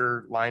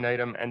sculpture line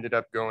item ended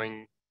up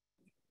going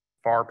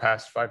far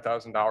past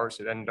 $5,000.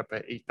 It ended up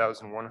at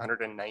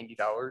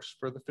 $8,190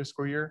 for the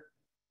fiscal year.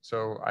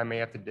 So I may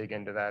have to dig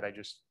into that.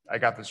 I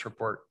got this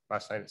report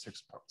last night at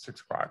 6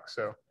 o'clock.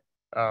 So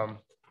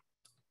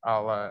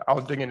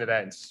I'll dig into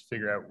that and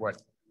figure out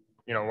what,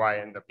 why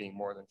it ended up being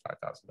more than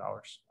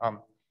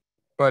 $5,000.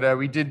 But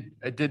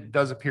it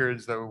does appear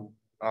as though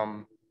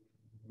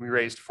we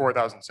raised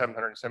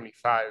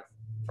 $4,775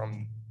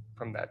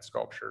 from that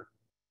sculpture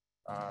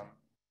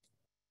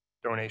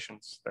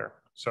donations there.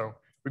 So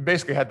we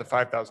basically had the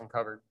 5,000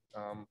 covered.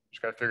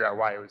 Just got to figure out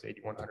why it was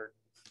 8,100.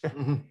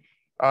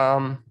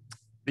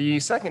 The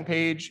second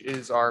page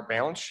is our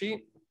balance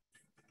sheet,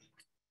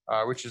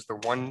 which is the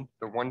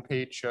one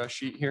page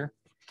sheet here.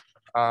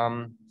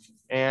 So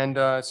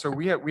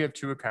we have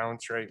two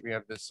accounts, right? We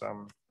have this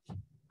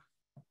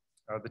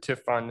the TIF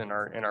fund and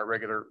our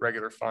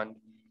regular fund.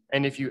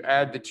 And if you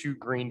add the two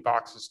green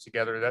boxes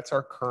together, that's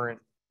our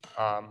current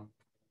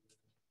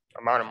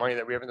amount of money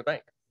that we have in the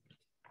bank.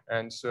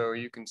 And so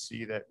you can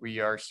see that we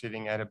are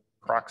sitting at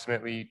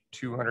approximately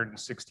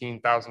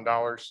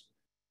 $216,000,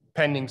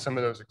 pending some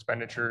of those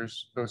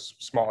expenditures, those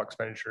small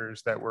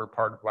expenditures that were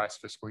part of last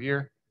fiscal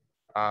year.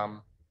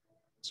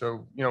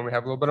 So, we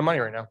have a little bit of money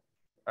right now.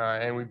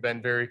 And we've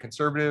been very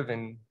conservative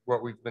in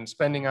what we've been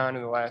spending on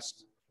in the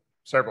last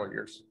several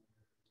years.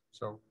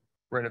 So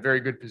we're in a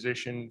very good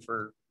position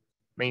for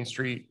Main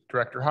Street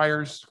director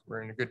hires.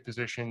 We're in a good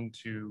position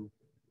to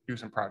do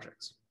some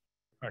projects.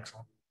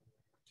 Excellent.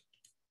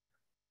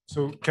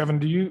 So Kevin,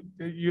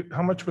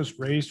 how much was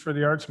raised for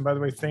the arts? And by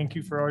the way, thank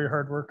you for all your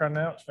hard work on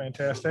that. It's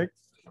fantastic.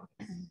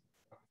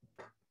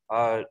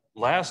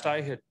 Last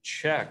I had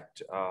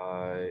checked,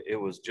 it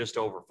was just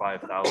over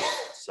 5,000.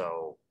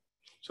 So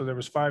there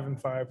was 5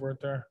 and 5, weren't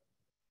there?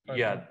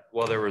 Yeah,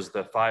 well, there was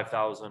the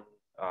 5,000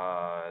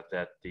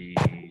 that the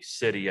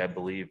city, I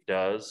believe,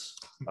 does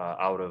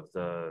out of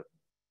the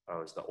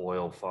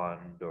oil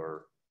fund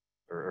or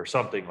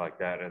something like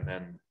that, and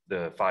then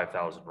the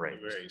 5,000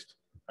 raised.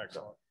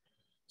 Excellent.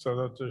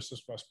 So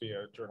this must be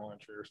a journal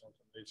entry or something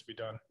that needs to be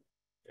done.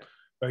 Yeah.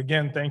 But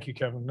again, thank you,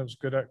 Kevin. That was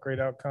great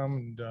outcome.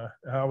 And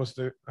how was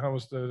the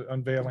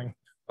unveiling?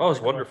 Oh, it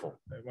was wonderful.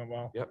 It went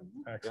well. Yep.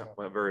 Excellent. Yep,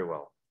 went very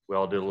well. We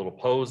all did a little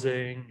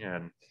posing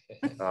and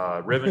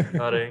ribbon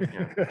cutting.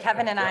 And,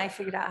 Kevin and I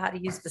figured out how to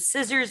use the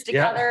scissors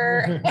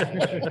together.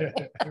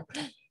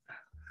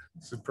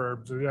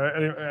 Superb. So,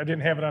 I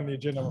didn't have it on the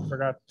agenda. I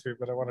forgot to,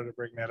 but I wanted to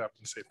bring that up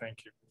and say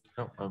thank you.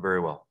 oh,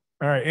 very well.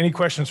 All right. Any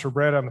questions for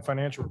Brad on the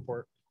financial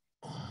report?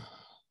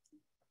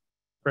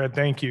 Brad,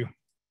 thank you.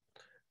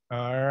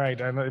 All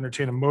right. I'm going to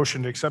entertain a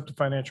motion to accept the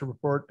financial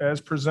report as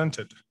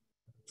presented.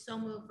 So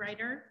move,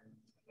 Ryder.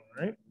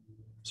 All right.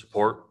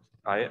 Support.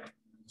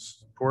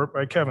 Support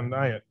by Kevin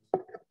Nyatt.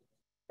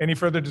 Any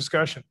further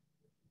discussion?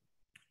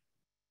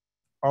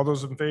 All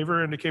those in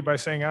favor indicate by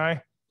saying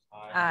aye.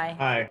 Aye.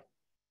 Aye.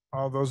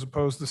 All those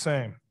opposed, the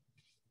same.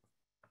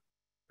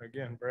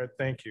 Again, Brad,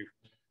 thank you.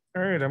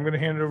 All right, I'm going to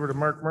hand it over to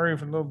Mark Murray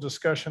for a little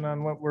discussion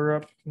on what we're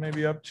up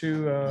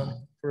to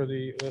for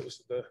the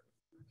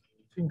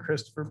King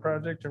Christopher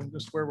project, or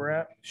just where we're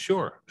at.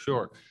 Sure.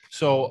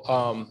 So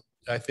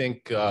I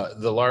think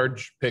the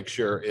large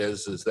picture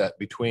is that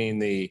between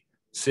the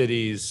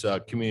city's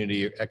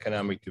community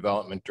economic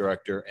development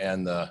director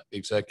and the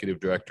executive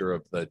director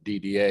of the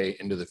DDA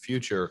into the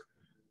future,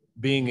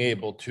 being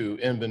able to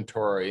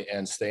inventory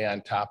and stay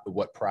on top of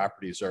what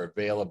properties are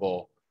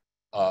available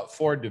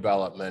for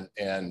development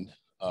and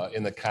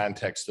in the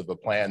context of a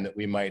plan that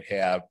we might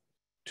have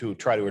to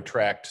try to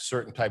attract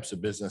certain types of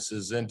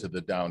businesses into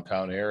the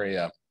downtown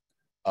area.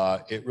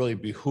 It really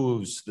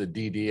behooves the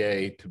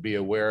DDA to be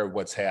aware of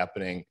what's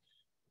happening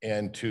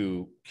and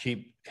to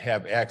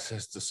have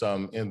access to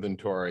some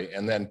inventory,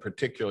 and then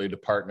particularly to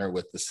partner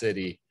with the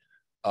city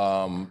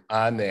on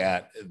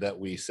that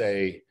we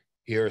say,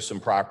 here are some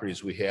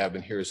properties we have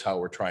and here's how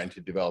we're trying to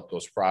develop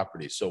those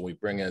properties. So we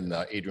bring in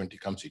the Adrian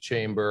Tecumseh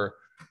Chamber,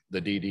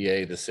 the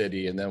DDA, the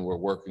city, and then we're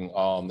working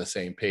all on the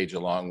same page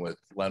along with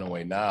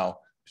Lenawee Now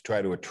to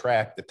try to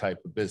attract the type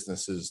of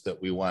businesses that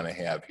we want to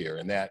have here.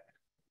 And that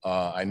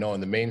I know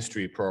in the Main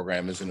Street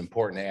program is an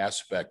important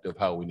aspect of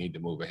how we need to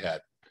move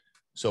ahead.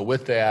 So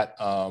with that,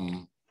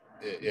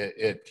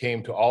 it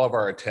came to all of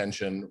our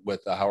attention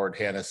with the Howard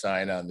Hanna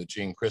sign on the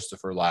Gene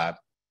Christopher lot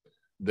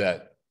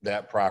that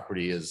that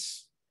property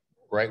is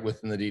right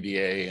within the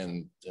DDA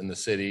and in the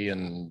city,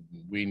 and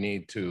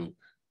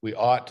we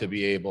ought to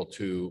be able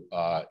to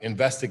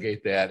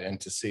investigate that and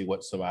to see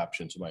what some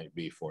options might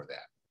be for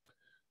that.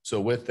 So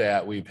with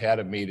that, we've had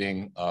a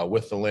meeting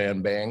with the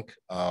land bank,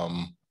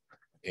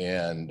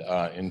 and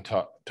in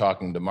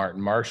talking to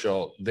Martin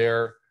Marshall,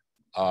 they're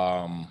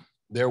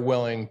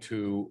willing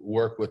to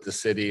work with the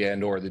city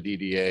and or the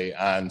DDA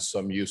on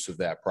some use of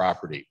that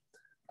property.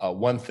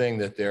 One thing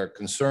that they're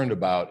concerned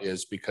about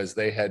is because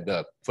they had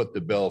to foot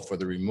the bill for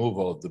the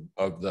removal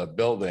of the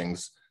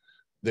buildings,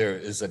 there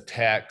is a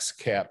tax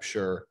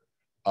capture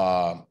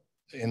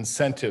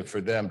incentive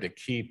for them to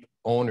keep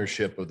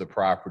ownership of the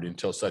property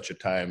until such a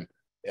time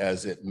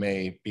as it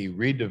may be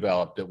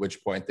redeveloped, at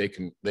which point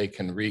they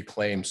can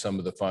reclaim some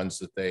of the funds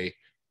that they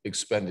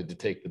expended to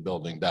take the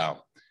building down.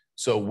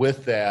 So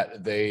with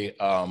that, they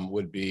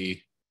would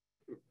be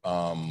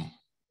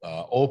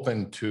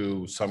open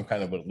to some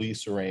kind of a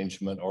lease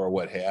arrangement or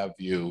what have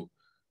you.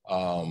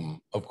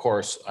 Of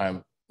course,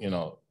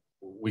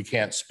 we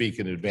can't speak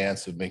in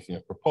advance of making a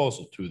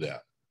proposal to them.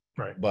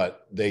 Right.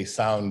 But they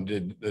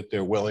sounded that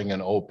they're willing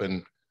and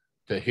open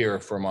to hear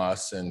from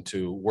us and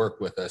to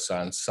work with us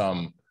on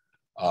some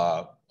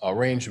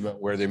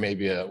arrangement where there may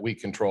be we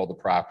control the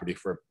property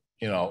for,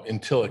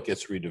 until it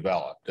gets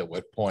redeveloped, at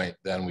what point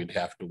then we'd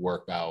have to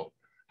work out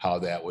how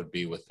that would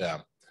be with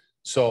them.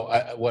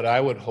 So what I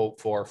would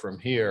hope for from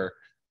here,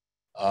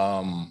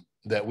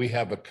 that we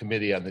have a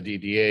committee on the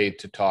DDA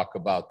to talk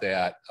about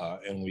that,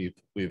 and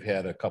we've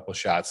had a couple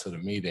shots at a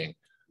meeting.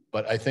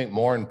 But I think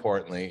more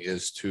importantly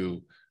is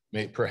to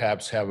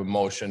perhaps have a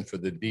motion for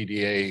the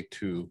DDA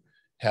to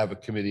have a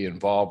committee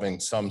involving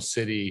some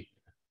city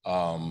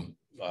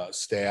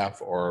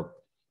staff or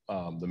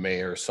the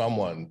mayor,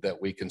 someone that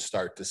we can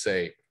start to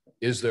say,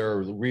 is there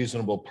a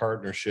reasonable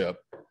partnership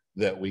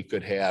that we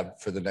could have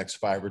for the next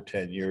 5 or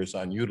 10 years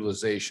on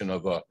utilization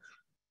of a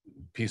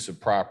piece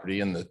of property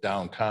in the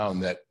downtown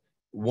that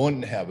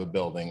wouldn't have a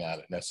building on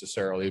it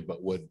necessarily,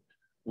 but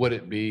would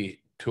it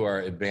be to our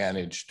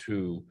advantage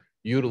to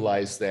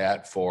utilize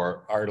that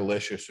for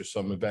Artelicious or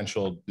some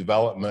eventual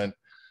development?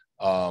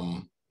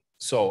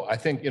 So I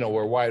think,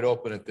 we're wide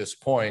open at this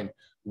point.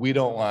 We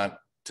don't want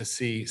to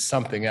see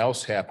something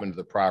else happen to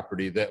the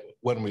property that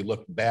when we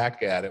look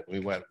back at it,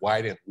 we went,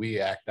 why didn't we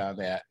act on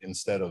that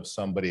instead of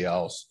somebody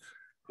else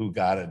who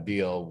got a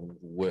deal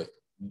with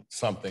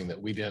something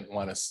that we didn't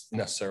want to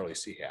necessarily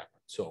see happen.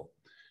 So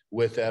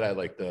with that, I'd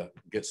like to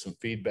get some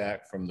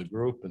feedback from the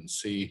group and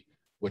see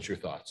what your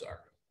thoughts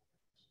are.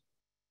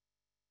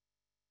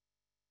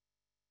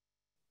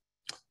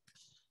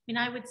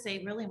 I would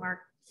say really, Mark,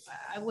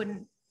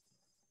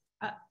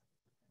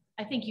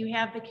 I think you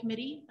have the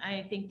committee.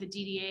 I think the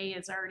DDA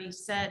has already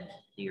said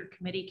your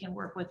committee can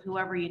work with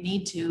whoever you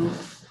need to.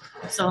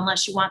 So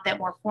unless you want that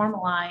more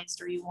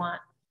formalized or you want,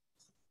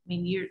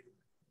 you're.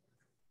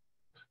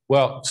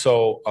 Well,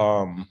 so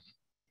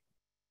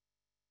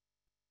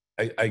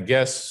I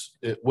guess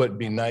it would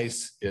be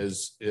nice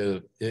is,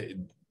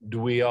 do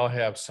we all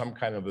have some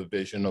kind of a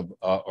vision of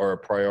or a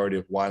priority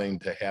of wanting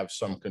to have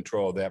some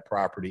control of that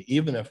property,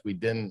 even if we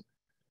didn't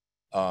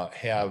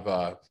have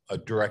a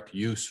direct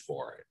use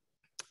for it?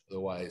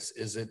 Otherwise,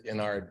 is it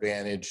in our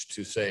advantage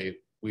to say,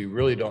 we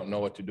really don't know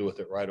what to do with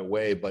it right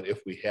away, but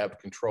if we have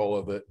control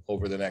of it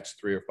over the next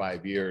 3 or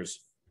 5 years,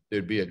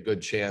 there'd be a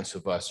good chance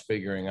of us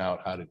figuring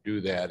out how to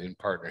do that in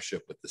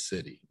partnership with the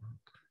city.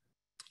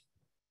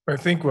 I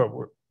think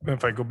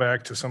if I go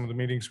back to some of the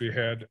meetings we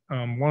had,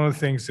 one of the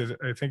things that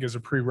I think is a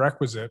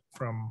prerequisite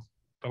from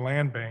the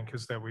land bank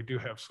is that we do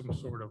have some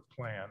sort of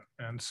plan.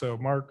 And so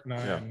Mark and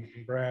I and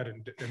Brad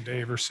and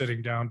Dave are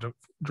sitting down to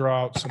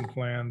draw out some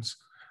plans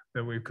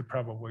that we could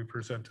probably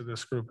present to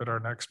this group at our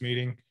next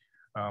meeting,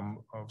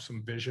 of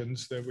some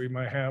visions that we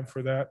might have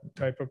for that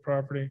type of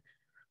property.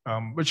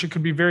 Which it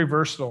could be very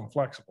versatile and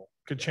flexible.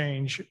 Could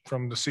change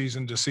from the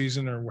season to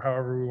season or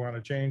however we want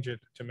to change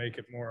it to make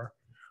it more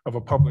of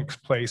a public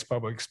place,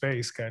 public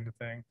space kind of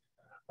thing.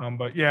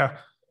 But yeah,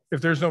 if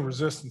there's no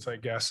resistance, I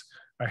guess,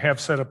 I have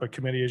set up a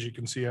committee, as you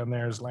can see on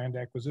there, is Land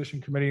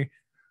Acquisition Committee.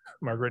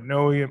 Margaret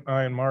Noe,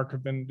 I and Mark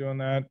have been doing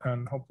that,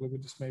 and hopefully we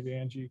just maybe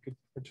Angie, you could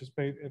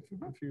participate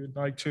if you would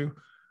like to.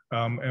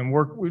 And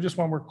we just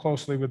want to work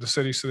closely with the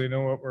city so they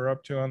know what we're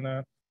up to on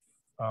that.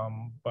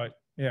 But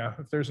yeah,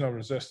 if there's no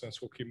resistance,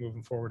 we'll keep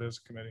moving forward as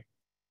a committee.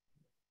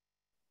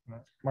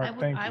 Mark,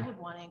 thank you. I would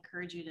want to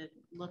encourage you to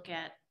look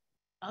at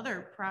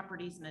other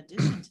properties in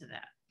addition to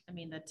that.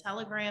 The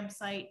Telegram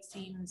site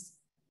seems,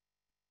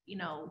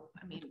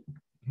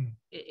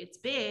 it's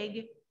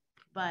big,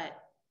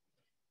 but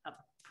a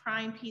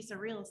prime piece of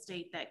real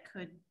estate that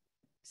could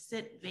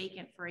sit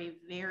vacant for a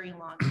very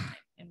long time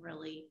and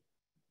really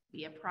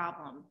be a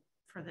problem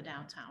for the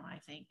downtown, I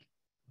think.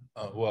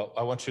 Well,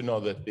 I want you to know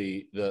that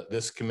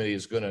this committee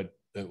is going to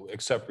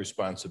accept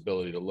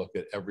responsibility to look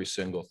at every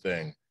single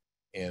thing,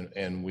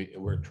 and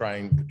we're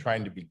trying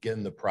to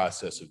begin the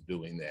process of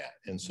doing that.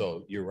 And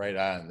so you're right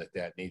on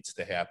that needs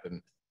to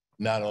happen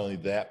not only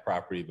that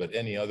property, but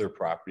any other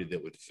property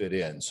that would fit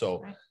in.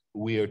 So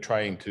we are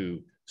trying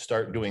to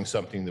start doing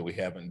something that we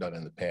haven't done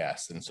in the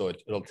past. And so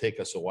it'll take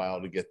us a while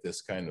to get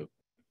this kind of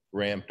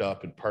ramped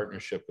up in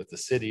partnership with the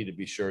city to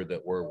be sure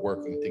that we're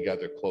working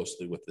together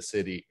closely with the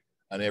city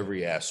on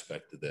every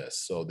aspect of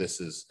this. So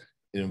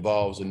it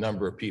involves a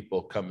number of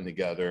people coming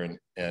together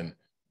and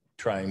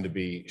trying to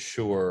be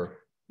sure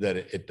that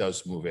it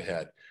does move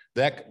ahead.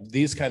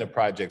 These kind of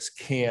projects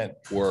can't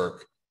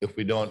work if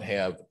we don't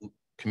have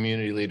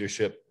community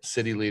leadership,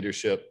 city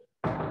leadership,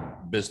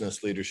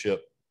 business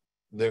leadership.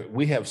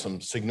 We have some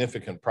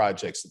significant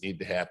projects that need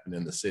to happen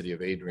in the city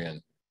of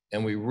Adrian.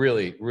 And we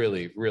really,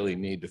 really, really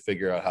need to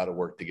figure out how to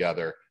work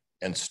together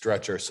and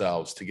stretch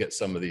ourselves to get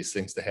some of these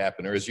things to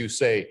happen. Or as you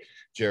say,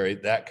 Jerry,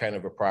 that kind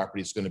of a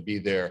property is going to be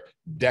there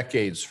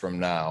decades from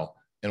now,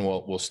 and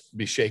we'll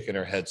be shaking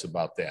our heads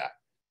about that.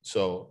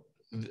 So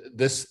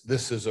this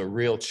is a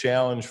real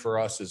challenge for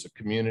us as a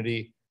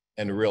community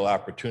and a real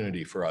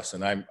opportunity for us.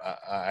 And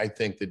I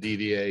think the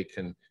DDA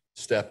can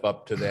step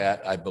up to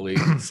that. I believe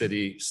the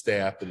city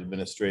staff and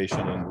administration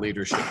and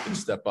leadership can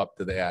step up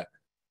to that.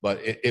 But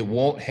it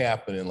won't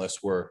happen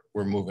unless we're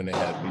moving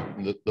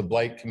ahead. The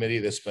Blight Committee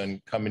that's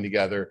been coming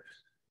together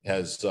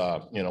has,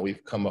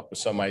 we've come up with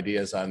some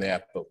ideas on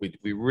that, but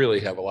we really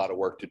have a lot of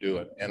work to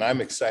do. And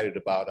I'm excited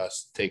about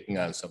us taking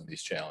on some of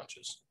these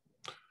challenges.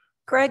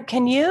 Greg,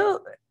 can you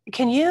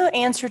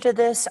answer to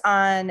this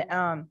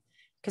on,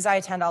 because I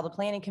attend all the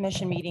planning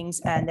commission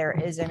meetings, and there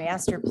is a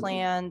master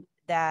plan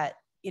that,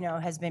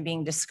 has been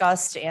being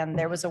discussed, and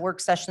there was a work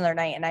session the other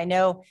night. And I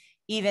know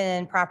even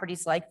in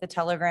properties like the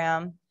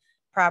Telegram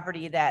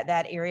property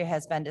that area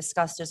has been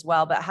discussed as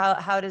well, but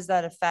how does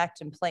that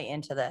affect and play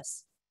into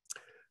this?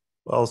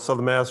 Well, so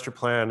the master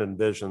plan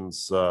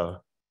envisions,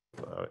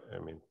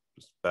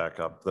 just back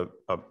up,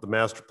 the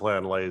master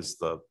plan lays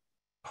the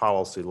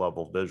policy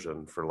level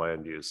vision for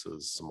land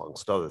uses,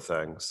 amongst other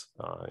things,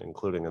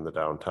 including in the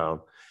downtown.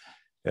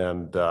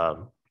 And,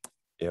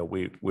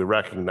 we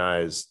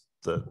recognize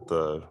that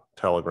the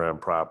Telegram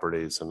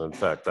properties, and in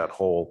fact, that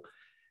whole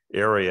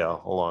area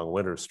along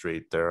Winter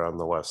Street there on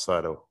the west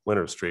side of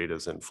Winter Street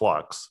is in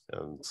flux,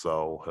 and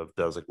so have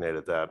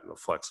designated that in a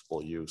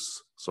flexible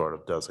use sort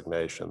of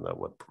designation that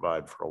would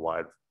provide for a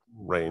wide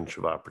range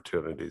of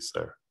opportunities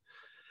there.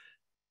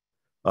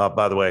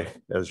 By the way,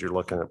 as you're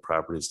looking at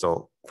properties,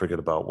 don't forget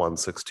about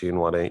 116,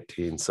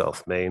 118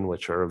 South Main,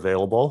 which are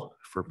available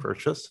for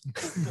purchase.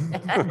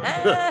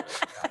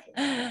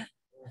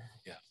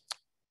 Yeah.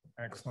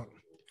 Excellent.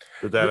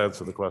 Did that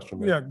answer the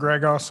question? Yeah,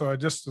 Greg, also,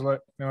 just to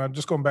I'm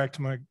just going back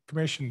to my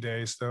commission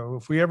days, though.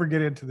 If we ever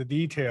get into the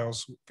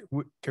details,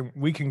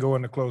 we can go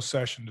into closed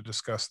session to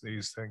discuss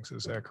these things.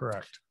 Is that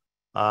correct?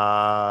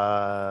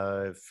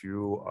 If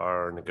you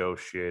are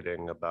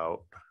negotiating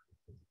about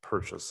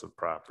purchase of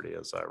property,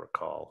 as I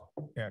recall.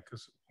 Yeah,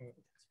 because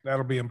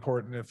that'll be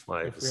important if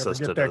my we ever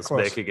assistant get that is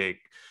close. making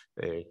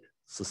a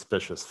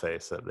suspicious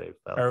face at me.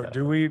 Are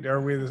we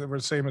the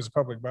same as a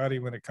public body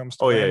when it comes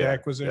to land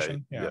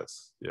acquisition? Yeah.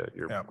 Yes. Yeah.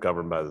 You're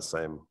governed by the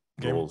same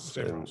rules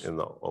in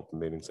the Open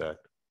Meetings Act.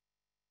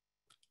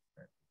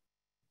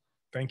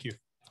 Thank you.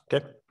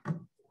 Okay.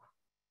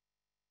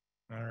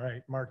 All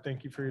right, Mark,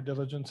 thank you for your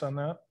diligence on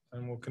that,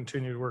 and we'll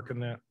continue to work in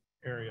that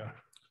area.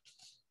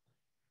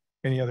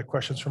 Any other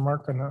questions for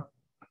Mark on that?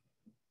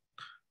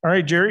 All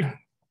right, Jerry,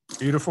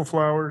 beautiful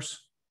flowers.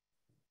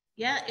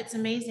 Yeah, it's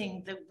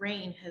amazing. The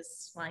rain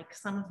has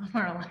some of them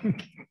are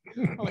like,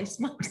 holy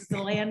smokes, the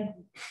land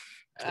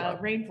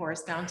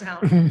rainforest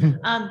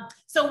downtown.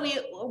 So we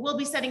will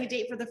be setting a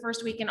date for the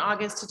first week in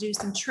August to do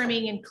some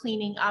trimming and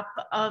cleaning up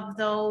of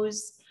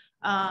those.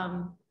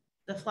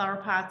 The flower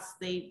pots,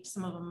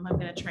 some of them I'm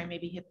going to try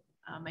maybe hit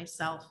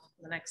myself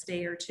the next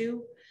day or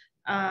two.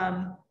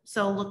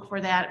 So look for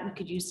that. We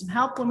could use some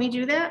help when we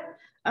do that.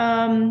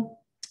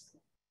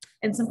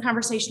 And some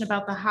conversation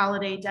about the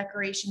holiday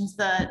decorations.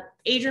 The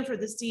Adrian for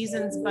the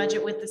season's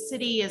budget with the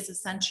city is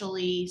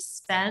essentially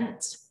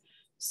spent.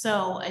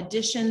 So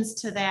additions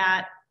to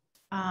that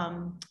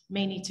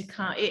may need to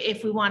come.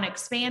 If we want to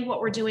expand what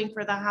we're doing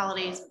for the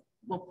holidays,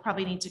 we'll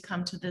probably need to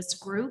come to this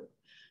group.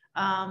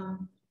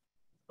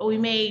 But we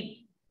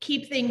may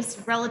keep things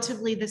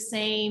relatively the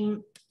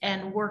same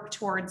and work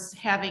towards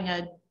having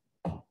a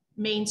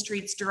Main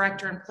Streets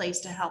director in place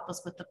to help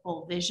us with the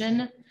full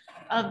vision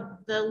of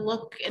the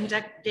look and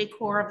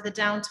decor of the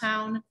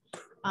downtown.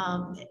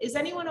 Is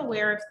anyone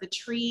aware if the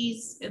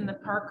trees in the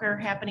park are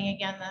happening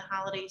again the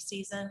holiday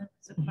season?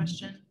 Is a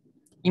question.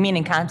 You mean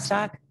in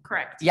Comstock?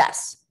 Correct.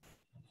 Yes.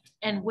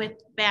 And with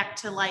back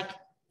to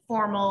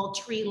formal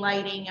tree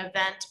lighting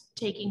event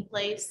taking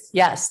place?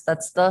 Yes,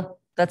 that's the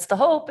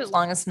hope, as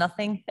long as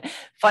nothing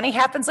funny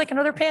happens like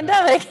another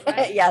pandemic.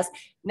 Right. Yes.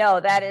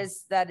 No, that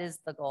is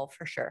the goal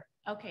for sure.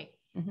 Okay,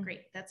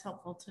 great. That's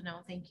helpful to know.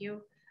 Thank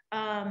you.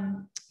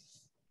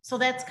 So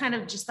that's kind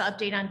of just the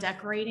update on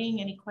decorating.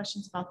 Any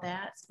questions about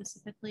that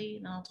specifically?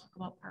 And I'll talk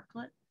about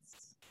parklets.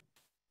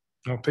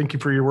 No, thank you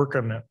for your work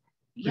on that.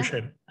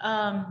 Appreciate it.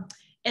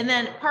 And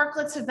then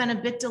parklets have been a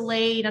bit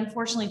delayed,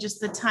 unfortunately,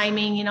 just the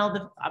timing, you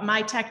know,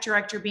 my tech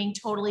director being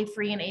totally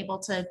free and able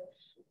to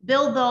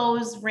build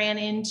those ran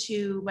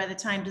into, by the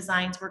time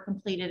designs were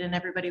completed and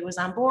everybody was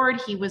on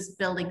board, he was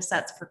building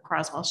sets for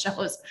Croswell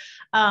shows.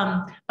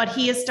 But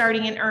he is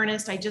starting in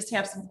earnest. I just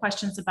have some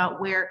questions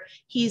about where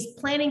he's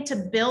planning to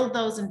build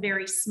those in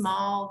very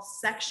small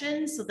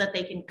sections so that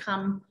they can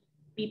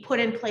be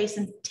put in place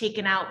and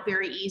taken out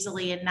very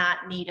easily and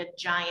not need a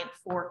giant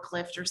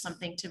forklift or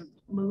something to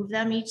move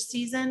them each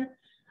season.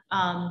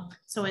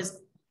 So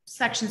as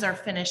sections are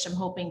finished, I'm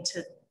hoping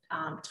to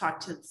talk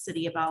to the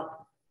city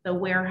about the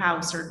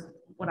warehouse, or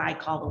what I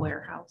call the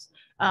warehouse,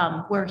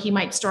 where he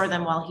might store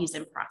them while he's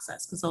in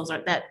process, because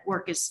that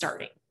work is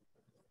starting.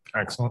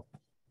 Excellent.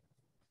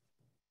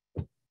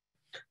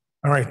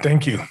 All right,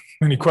 thank you.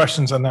 Any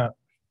questions on that?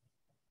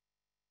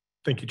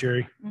 Thank you,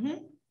 Jerry. Mm-hmm.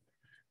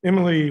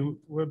 Emily,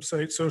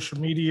 website, social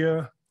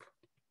media.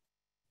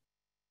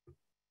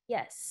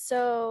 Yes,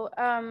 so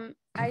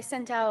I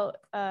sent out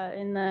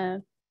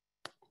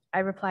I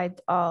replied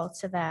all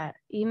to that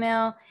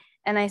email,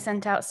 and I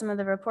sent out some of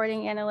the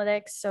reporting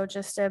analytics. So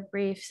just a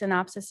brief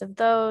synopsis of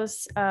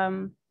those.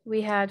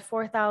 We had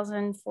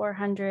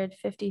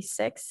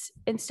 4,456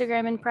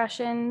 Instagram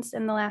impressions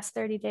in the last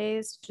 30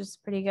 days, which is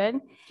pretty good.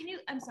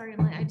 I'm sorry,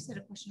 Emily, I just had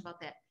a question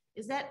about that.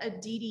 Is that a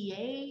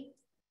DDA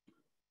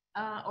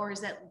or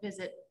is that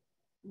Visit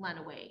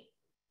Lenawee?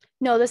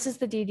 No, this is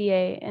the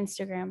DDA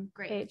Instagram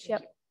page.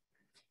 Yep.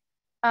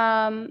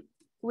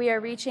 We are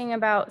reaching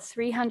about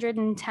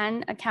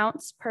 310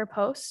 accounts per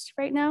post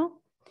right now.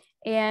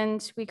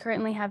 And we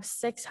currently have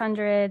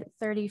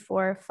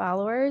 634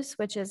 followers,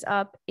 which is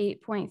up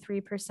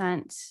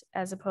 8.3%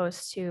 as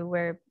opposed to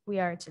where we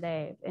are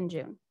today in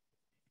June.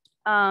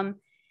 On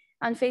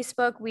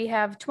Facebook, we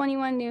have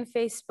 21 new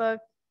Facebook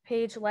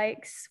page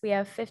likes. We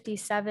have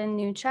 57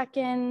 new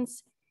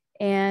check-ins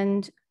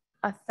and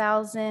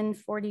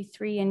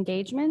 1,043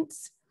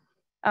 engagements.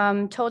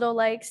 Total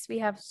likes, we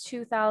have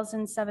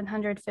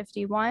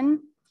 2,751.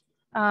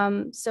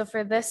 So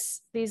for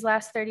these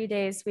last 30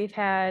 days, we've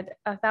had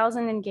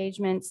 1,000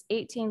 engagements,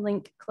 18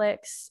 link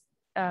clicks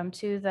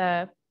to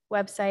the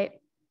website,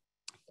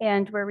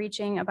 and we're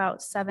reaching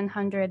about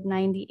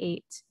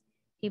 798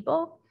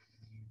 people.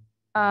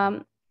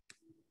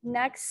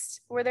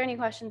 Next, were there any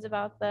questions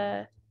about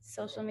the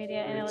social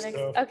media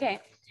analytics? Okay.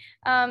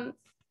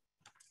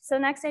 So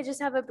next, I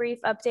just have a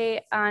brief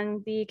update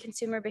on the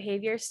consumer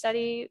behavior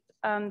study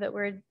that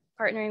we're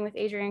partnering with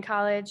Adrian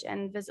College,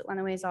 and Visit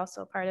Lenawee is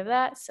also part of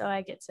that. So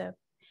I get to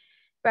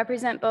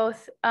represent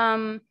both.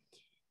 I'm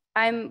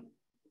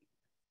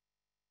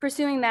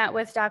pursuing that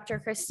with Dr.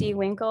 Christy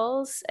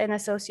Winkles, an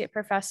associate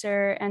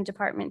professor and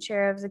department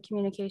chair of the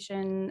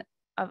communication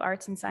of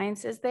arts and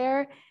sciences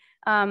there.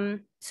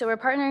 So we're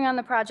partnering on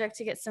the project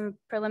to get some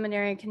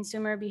preliminary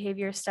consumer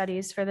behavior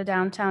studies for the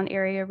downtown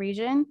area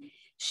region.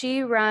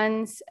 She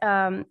runs,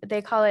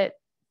 they call it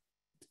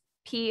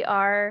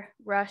PR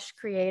Rush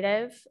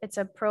Creative. It's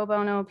a pro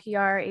bono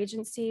PR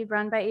agency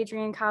run by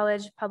Adrian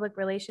College public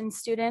relations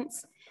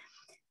students.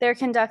 They're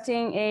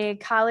conducting a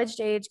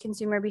college-age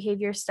consumer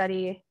behavior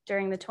study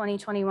during the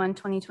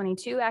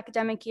 2021-2022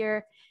 academic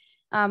year.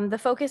 The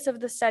focus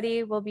of the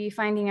study will be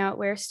finding out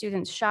where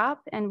students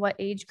shop and what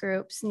age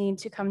groups need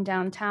to come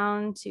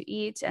downtown to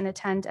eat and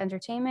attend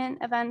entertainment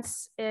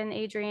events in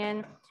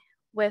Adrian,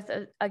 with,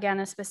 again,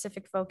 a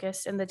specific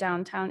focus in the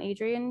downtown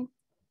Adrian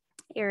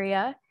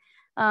area.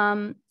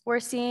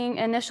 We're seeing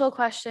initial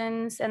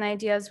questions and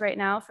ideas right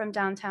now from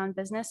downtown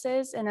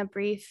businesses, and a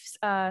brief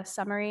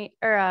summary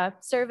or a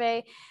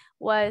survey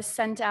was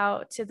sent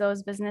out to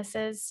those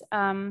businesses.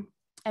 And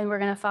we're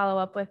going to follow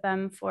up with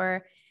them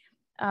for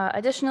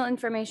additional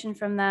information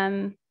from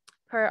them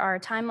per our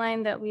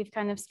timeline that we've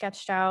kind of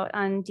sketched out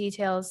on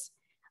details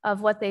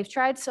of what they've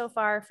tried so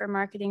far for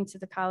marketing to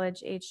the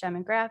college age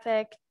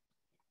demographic.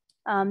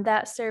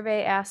 That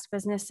survey asked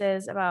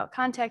businesses about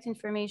contact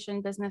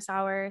information, business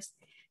hours,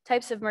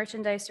 types of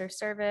merchandise or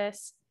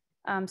service,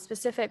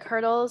 specific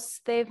hurdles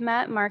they've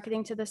met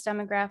marketing to this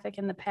demographic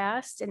in the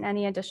past, and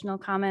any additional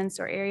comments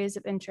or areas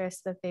of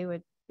interest that they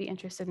would be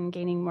interested in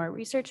gaining more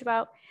research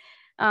about.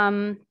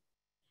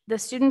 The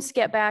students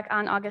get back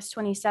on August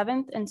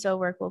 27th, and so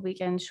work will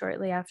begin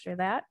shortly after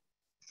that.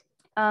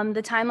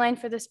 The timeline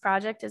for this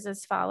project is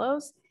as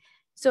follows.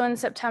 So in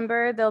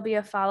September, there'll be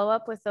a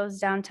follow-up with those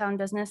downtown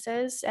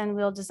businesses, and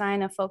we'll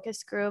design a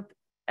focus group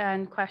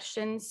and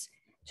questions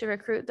to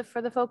recruit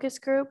for the focus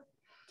group.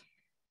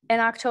 In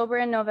October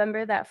and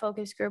November, that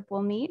focus group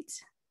will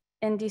meet.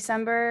 In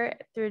December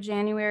through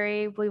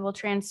January, we will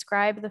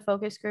transcribe the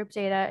focus group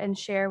data and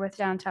share with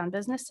downtown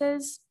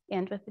businesses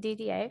and with the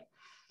DDA.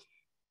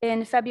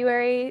 In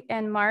February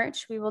and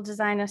March, we will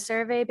design a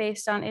survey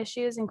based on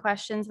issues and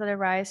questions that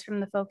arise from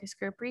the focus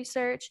group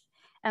research,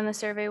 and the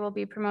survey will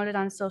be promoted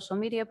on social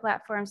media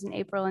platforms in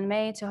April and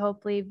May to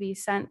hopefully be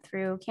sent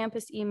through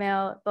campus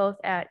email, both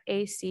at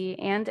AC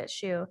and at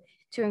SHU,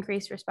 to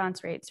increase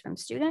response rates from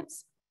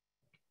students.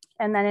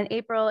 And then in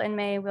April and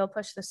May, we'll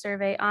push the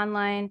survey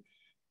online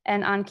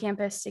and on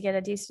campus to get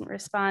a decent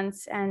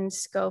response, and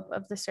scope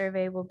of the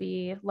survey will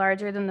be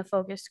larger than the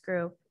focus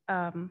group,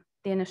 the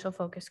initial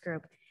focus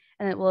group,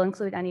 and it will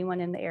include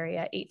anyone in the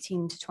area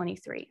 18 to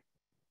 23.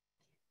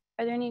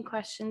 Are there any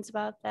questions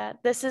about that?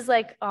 This is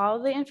like all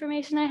the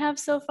information I have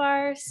so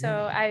far, so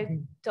I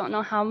don't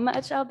know how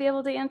much I'll be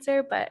able to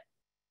answer, but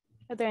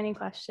are there any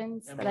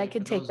questions that I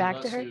could take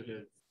back to her?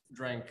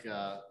 Drank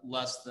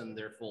less than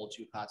their full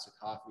 2 pots of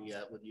coffee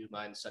yet, would you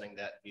mind sending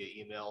that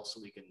via email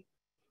so we can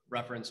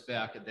reference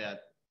back at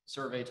that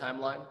survey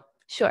timeline?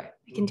 Sure,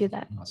 I can do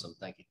that. Awesome,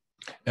 thank you.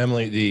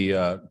 Emily,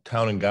 the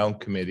Town and Gown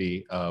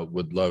Committee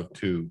would love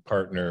to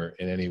partner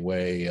in any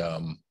way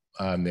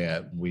on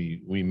that.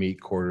 We meet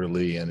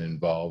quarterly and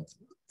involve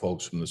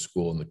folks from the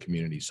school and the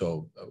community.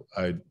 So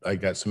I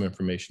got some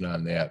information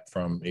on that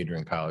from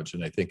Adrian College,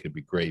 and I think it'd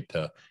be great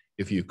to,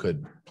 if you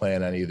could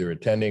plan on either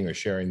attending or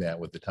sharing that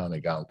with the Town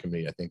and Gown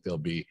Committee. I think they'll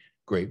be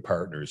great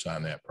partners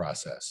on that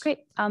process.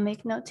 Great, I'll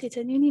make note to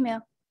send you an email.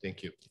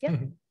 Thank you. Yep.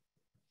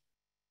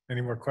 Any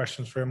more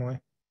questions for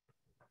Emily?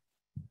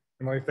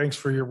 Emily, thanks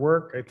for your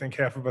work. I think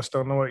half of us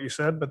don't know what you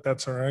said, but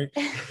that's all right.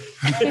 We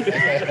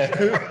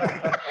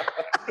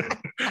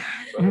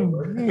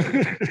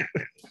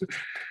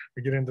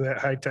get into that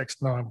high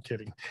text. No, I'm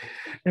kidding.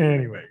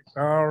 Anyway,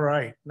 all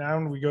right. Now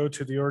we go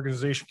to the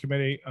organization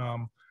committee.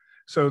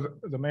 So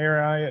the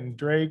mayor, I, and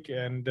Drake,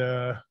 and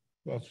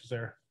who else was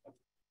there?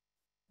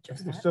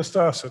 It's just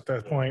us at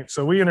that point.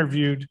 So we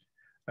interviewed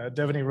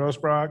Devaney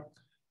Rosebrock,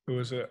 who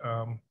was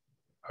a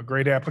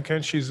great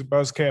applicant. She's a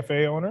Buzz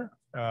Cafe owner.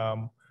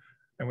 And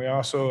we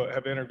also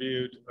have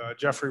interviewed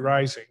Jeffrey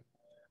Rising,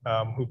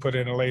 who put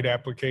in a late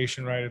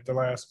application right at the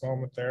last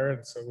moment there.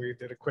 And so we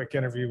did a quick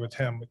interview with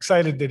him.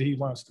 Excited that he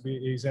wants to be,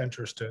 he's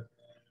interested.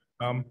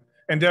 And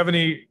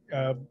Devaney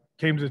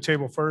came to the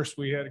table first.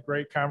 We had a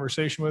great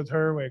conversation with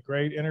her. We had a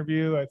great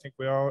interview. I think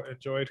we all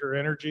enjoyed her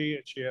energy,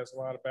 and she has a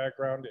lot of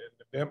background in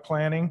event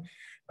planning.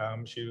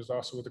 She was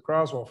also with the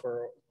Croswell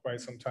for quite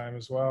some time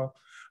as well.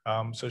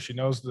 So she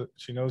knows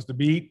the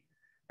beat.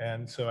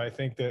 And so I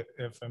think that,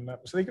 if I'm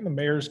not mistaken, the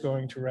mayor's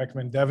going to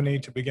recommend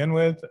Devaney to begin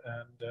with,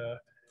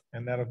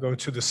 and that'll go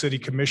to the city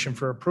commission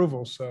for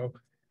approval. So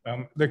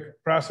the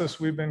process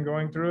we've been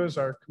going through is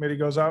our committee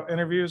goes out,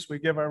 interviews, we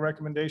give our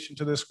recommendation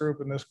to this group,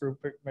 and this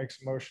group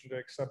makes a motion to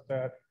accept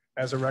that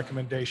as a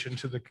recommendation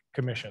to the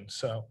commission.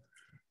 So.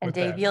 And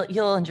Dave,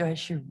 you'll enjoy.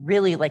 She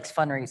really likes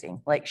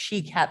fundraising. Like,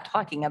 she kept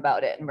talking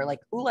about it, and we're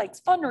like, who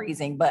likes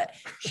fundraising? But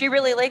she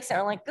really likes it.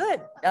 We're like, good.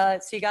 So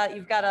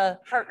you've got a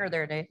partner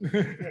there, Dave.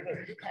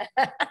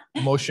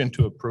 Motion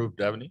to approve,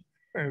 Devaney.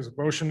 There's a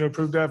motion to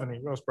approve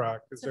Devaney Rosebrock.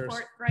 Is there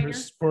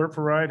support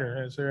for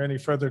Ryder? Is there any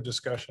further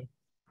discussion?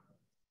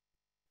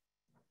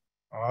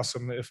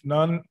 Awesome. If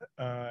none,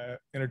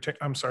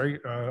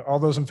 all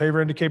those in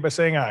favor indicate by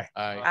saying aye.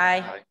 Aye.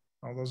 Aye.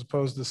 All those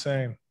opposed, the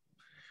same.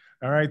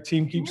 All right,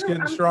 team keeps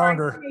getting I'm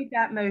stronger. sorry, who made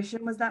that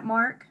motion? Was that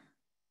Mark?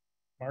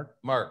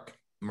 Mark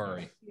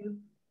Murray.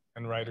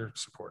 And Ryder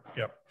support.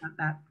 Yep. Got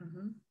that.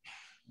 Mm-hmm.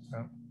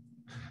 Yep.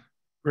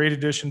 Great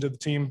addition to the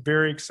team.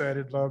 Very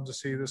excited. Love to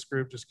see this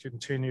group just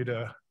continue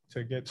to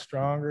get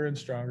stronger and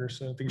stronger.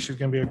 So I think she's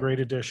going to be a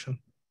great addition.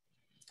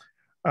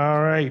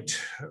 All right,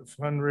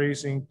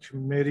 fundraising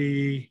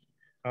committee.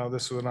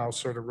 This is what I'll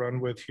sort of run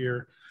with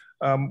here.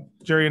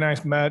 Jerry and I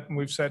met, and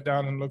we've sat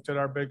down and looked at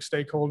our big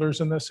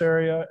stakeholders in this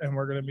area, and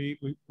we're going to meet.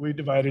 We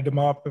divided them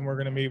up, and we're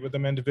going to meet with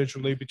them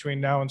individually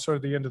between now and sort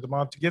of the end of the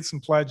month to get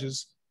some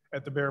pledges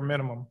at the bare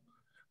minimum.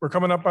 We're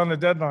coming up on the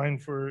deadline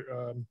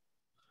for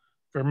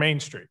Main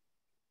Street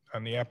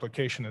on the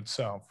application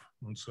itself,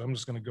 and so I'm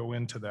just going to go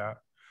into that.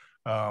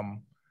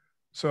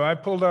 So I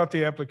pulled out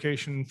the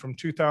application from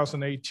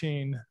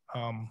 2018,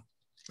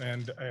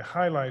 and I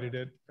highlighted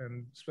it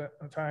and spent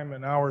time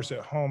and hours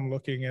at home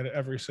looking at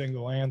every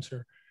single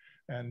answer.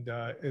 And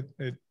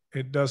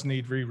it does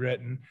need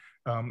rewritten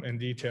in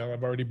detail.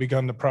 I've already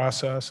begun the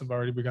process. I've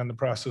already begun the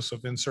process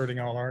of inserting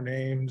all our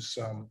names.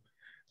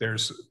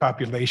 There's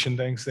population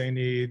things they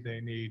need.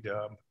 They need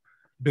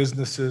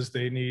businesses.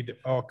 They need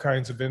all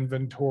kinds of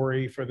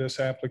inventory for this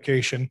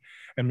application.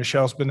 And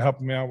Michelle's been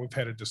helping me out. We've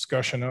had a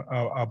discussion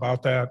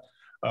about that.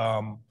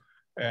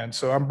 And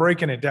so I'm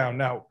breaking it down.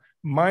 Now,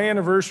 my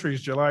anniversary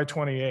is July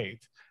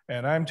 28th,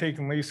 and I'm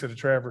taking Lisa to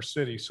Traverse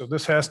City. So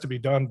this has to be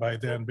done by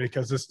then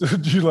because it's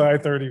July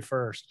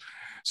 31st.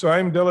 So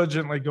I'm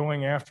diligently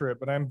going after it,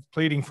 but I'm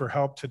pleading for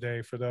help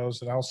today for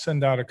those, and I'll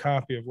send out a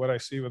copy of what I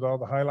see with all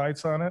the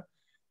highlights on it.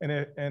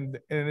 And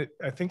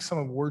I think some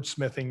of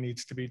wordsmithing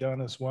needs to be done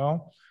as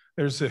well.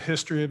 There's a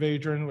history of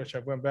Adrian, which I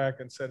went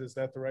back and said, is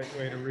that the right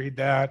way to read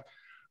that?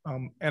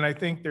 And I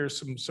think there's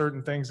some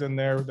certain things in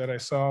there that I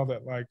saw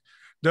that, like,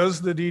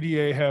 does the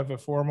DDA have a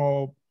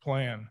formal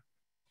plan?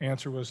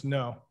 Answer was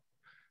no,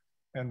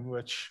 and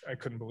which I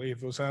couldn't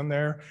believe was on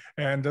there.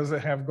 And does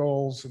it have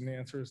goals? And the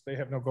answer is they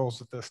have no goals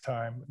at this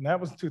time. And that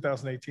was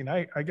 2018.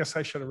 I guess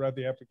I should have read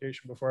the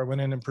application before I went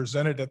in and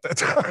presented at that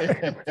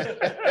time.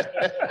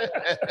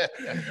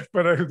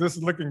 But this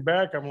is looking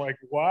back, I'm like,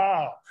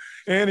 wow.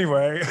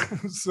 Anyway,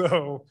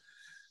 so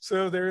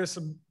there is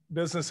some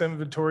business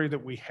inventory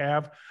that we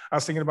have. I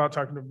was thinking about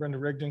talking to Brenda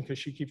Rigdon because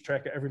she keeps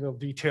track of every little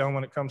detail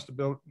when it comes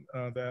to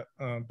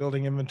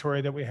building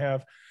inventory that we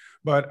have.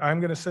 But I'm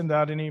going to send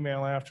out an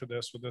email after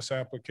this with this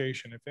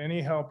application. If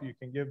any help you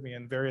can give me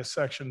in various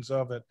sections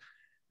of it,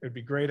 it'd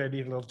be great. I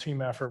need a little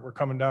team effort. We're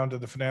coming down to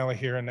the finale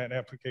here, and that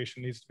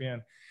application needs to be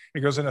in.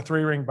 It goes in a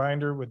 3-ring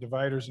binder with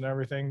dividers and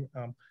everything.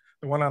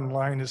 The one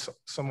online is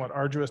somewhat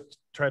arduous to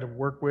try to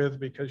work with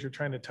because you're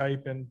trying to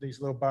type in these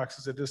little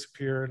boxes that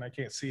disappear and I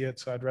can't see it.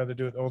 So I'd rather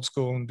do it old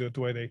school and do it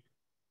the way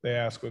they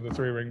ask with a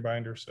 3-ring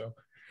binder. So,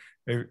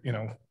 you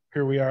know,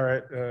 here we are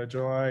at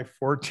July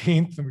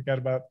 14th and we got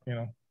about,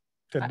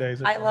 10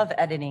 days. I love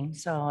editing,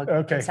 so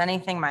okay. It's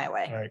anything my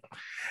way. All right.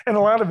 And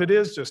a lot of it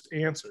is just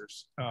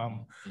answers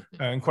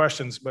and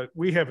questions, but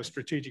we have a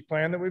strategic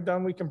plan that we've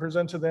done. We can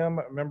present to them.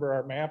 Remember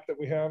our map that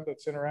we have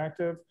that's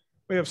interactive.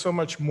 We have so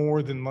much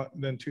more than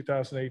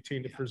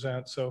 2018 to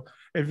present. So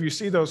if you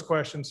see those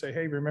questions, say,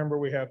 hey, remember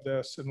we have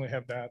this and we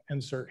have that,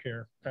 insert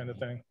here kind of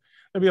thing.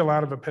 There'll be a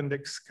lot of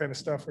appendix kind of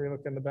stuff where you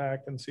look in the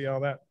back and see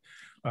all that.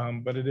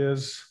 But it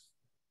is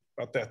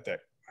about that thick.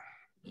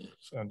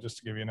 So just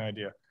to give you an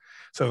idea.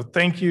 So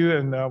thank you.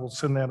 And we'll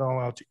send that all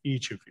out to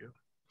each of you.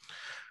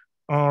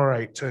 All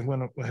right, I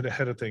went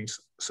ahead of things.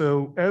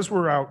 So as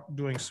we're out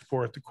doing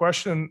support, the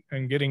question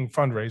and getting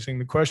fundraising,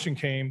 the question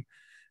came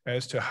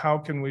as to how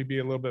can we be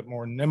a little bit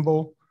more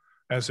nimble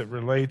as it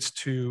relates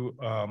to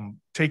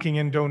taking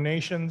in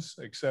donations,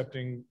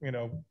 accepting,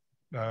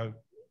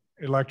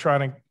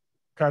 electronic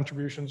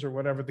contributions or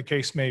whatever the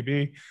case may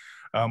be.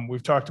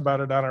 We've talked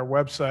about it on our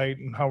website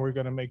and how we're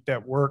going to make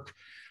that work.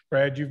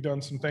 Brad, you've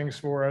done some things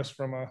for us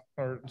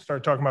or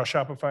start talking about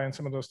Shopify and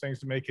some of those things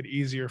to make it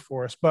easier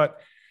for us. But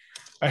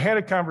I had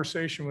a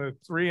conversation with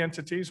 3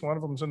 entities. One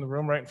of them's in the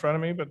room right in front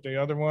of me, but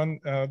the other one,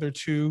 they're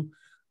 2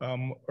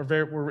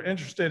 were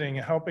interested in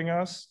helping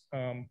us.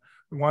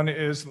 One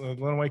is the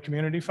Lenawee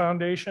Community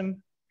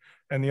Foundation,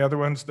 and the other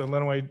one's the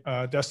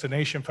Lenawee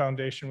Destination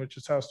Foundation, which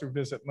is House Through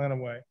Visit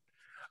Lenawee.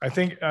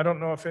 I don't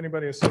know if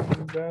anybody has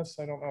seen this.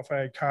 I don't know if I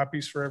had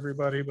copies for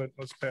everybody, but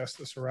let's pass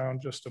this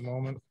around just a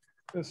moment.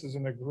 This is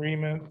an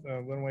agreement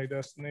Lenawee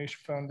Destination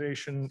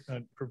Foundation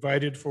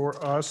provided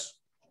for us.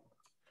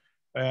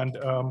 And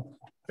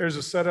there's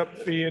a setup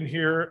fee in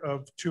here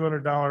of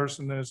 $200,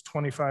 and there's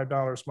 $25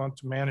 a month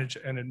to manage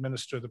and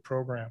administer the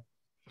program.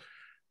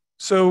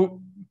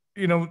 So,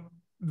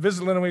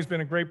 Visit Lenawee has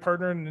been a great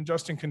partner, and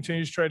Justin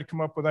continues to try to come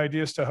up with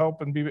ideas to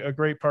help and be a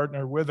great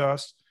partner with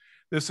us.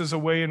 This is a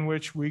way in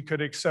which we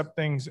could accept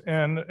things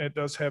in. It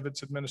does have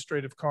its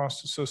administrative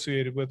costs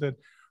associated with it,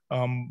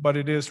 but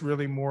it is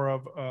really more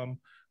of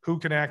who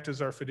can act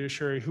as our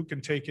fiduciary, who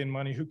can take in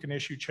money, who can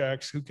issue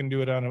checks, who can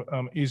do it on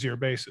an easier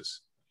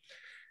basis.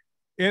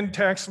 In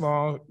tax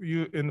law,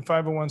 in the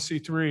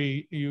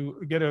 501c3,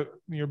 you get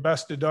your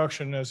best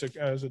deduction as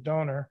a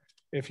donor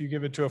if you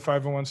give it to a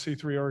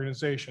 501c3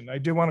 organization. I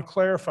do want to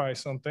clarify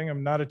something.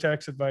 I'm not a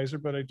tax advisor,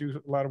 but I do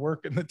a lot of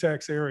work in the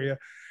tax area.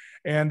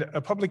 And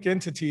a public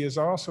entity is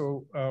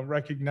also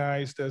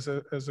recognized as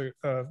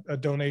a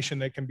donation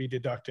that can be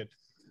deducted,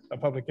 a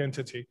public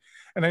entity.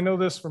 And I know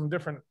this from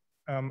different,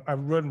 I've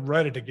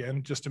read it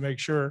again just to make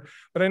sure,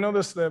 but I know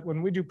this, that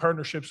when we do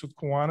partnerships with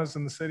Kiwanis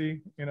in the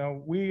city,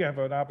 we have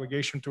an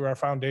obligation through our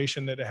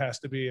foundation that it has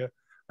to be a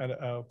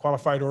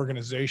qualified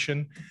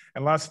organization.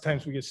 And lots of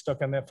times we get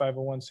stuck on that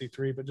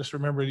 501c3, but just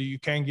remember that you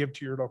can give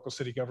to your local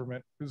city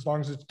government as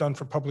long as it's done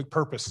for public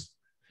purpose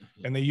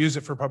and they use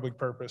it for public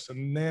purpose.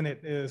 And then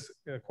it is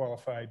a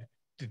qualified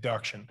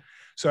deduction.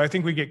 So I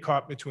think we get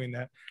caught between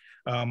that.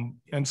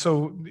 And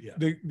so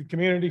the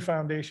community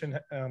foundation,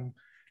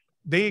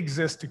 they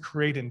exist to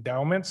create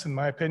endowments, in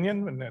my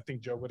opinion, and I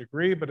think Joe would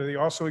agree, but they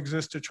also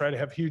exist to try to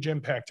have huge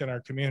impact in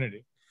our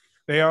community.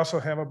 They also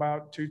have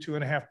about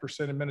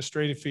 2.5%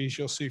 administrative fees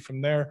you'll see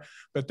from there,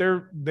 but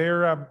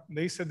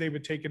they said they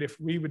would take it if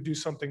we would do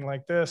something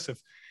like this.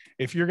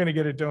 If you're going to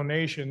get a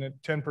donation,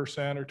 that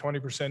 10% or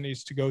 20%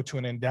 needs to go to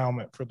an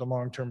endowment for the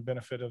long-term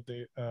benefit of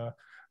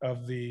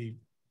the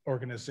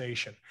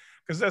organization,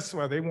 because that's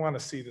why they want to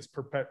see this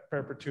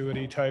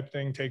perpetuity type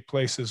thing take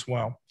place as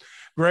well.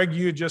 Greg,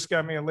 you just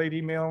got me a late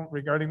email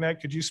regarding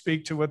that. Could you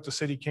speak to what the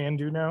city can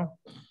do now?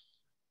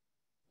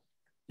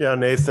 Yeah,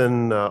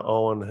 Nathan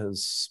Owen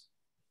has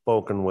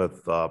spoken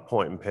with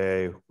Point and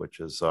Pay, which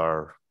is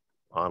our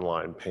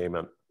online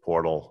payment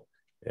portal,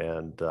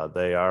 and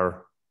they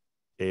are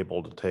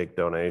able to take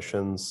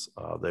donations.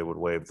 They would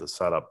waive the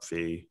setup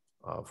fee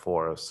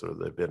for us, or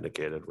they've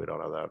indicated. We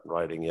don't have that in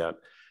writing yet.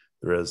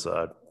 There is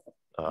a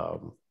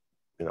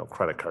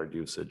credit card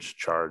usage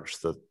charge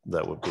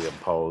that would be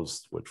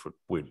imposed, which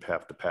we'd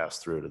have to pass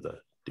through to the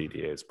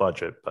DDA's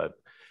budget, but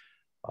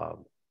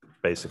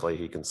basically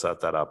he can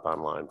set that up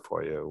online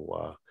for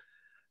you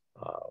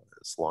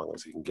as long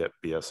as you can get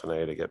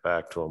BSNA to get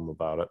back to him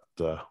about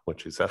it,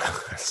 which he said,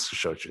 I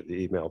showed you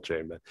the email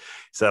chain, but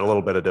he's had a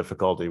little bit of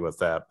difficulty with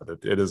that, but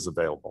it is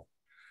available.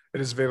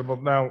 It is available.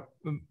 Now,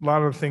 a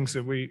lot of the things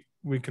that we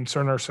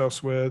concern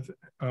ourselves with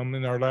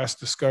in our last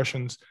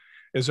discussions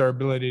is our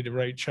ability to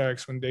write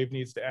checks when Dave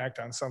needs to act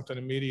on something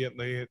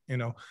immediately. You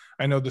know,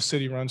 I know the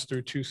city runs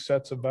through 2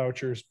 sets of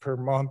vouchers per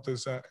month.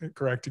 Is that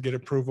correct, to get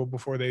approval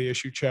before they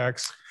issue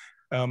checks?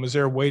 Is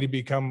there a way to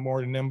become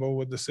more nimble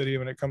with the city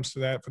when it comes to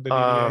that for the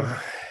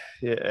DDA?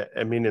 Yeah,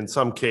 I mean, in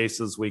some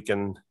cases we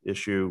can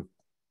issue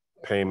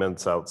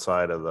payments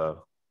outside of the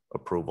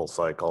approval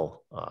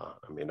cycle.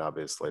 I mean,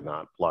 obviously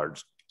not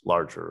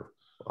larger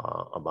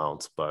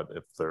amounts, but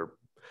if they're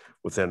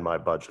within my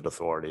budget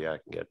authority, I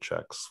can get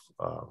checks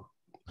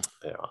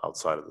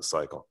outside of the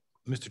cycle.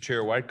 Mr.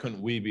 Chair, why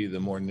couldn't we be the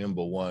more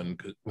nimble one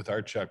with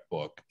our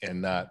checkbook and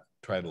not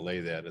try to lay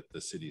that at the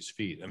city's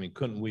feet? I mean,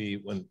 couldn't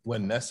we,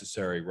 when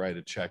necessary, write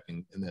a check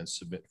and then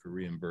submit for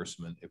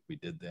reimbursement if we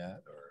did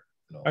that? Or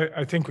no?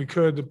 I think we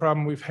could. The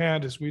problem we've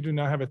had is we do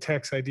not have a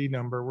tax ID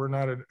number. We're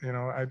not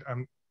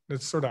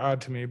it's sort of odd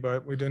to me,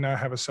 but we do not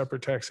have a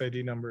separate tax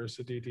ID number as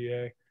the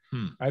DDA.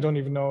 I don't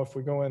even know if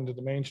we go into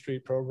the Main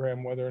Street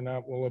program, whether or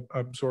not we'll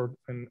absorb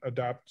and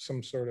adopt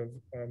some sort of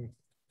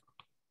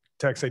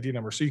tax ID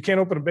number. So you can't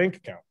open a bank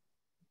account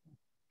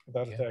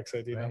without a tax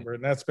ID number.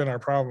 And that's been our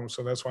problem.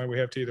 So that's why we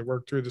have to either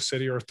work through the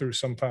city or through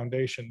some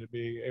foundation to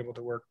be able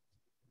to work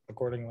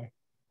accordingly.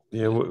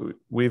 Yeah,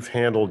 we've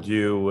handled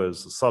you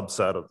as a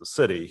subset of the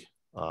city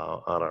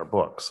on our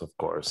books, of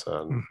course,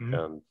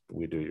 and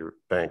we do your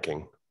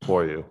banking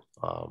for you.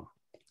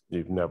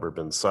 You've never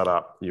been set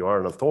up. You are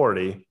an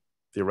authority.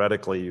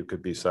 Theoretically, you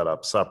could be set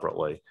up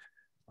separately.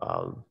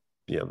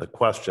 The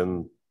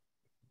question,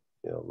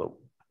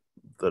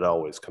 that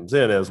always comes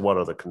in is, what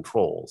are the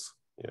controls?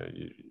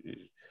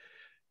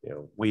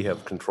 We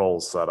have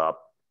controls set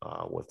up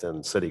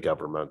within city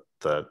government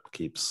that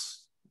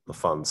keeps the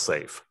funds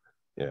safe.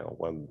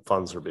 When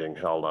funds are being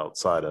held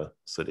outside of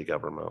city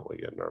government, we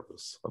get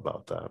nervous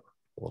about that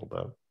a little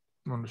bit.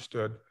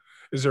 Understood.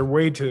 Is there a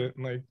way to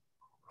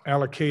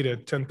allocate a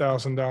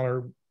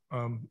 $10,000?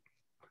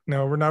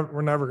 No, we're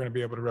never going to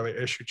be able to really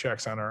issue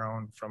checks on our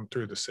own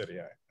through the city.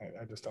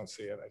 I just don't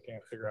see it. I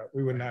can't figure out.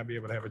 We would not be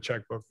able to have a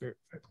checkbook and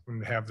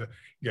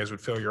you guys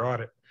would fill your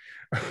audit.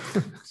 I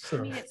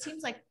mean, it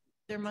seems like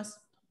there must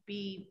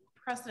be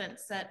precedent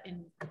set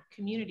in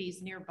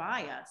communities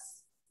nearby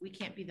us. We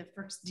can't be the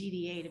first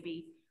DDA to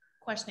be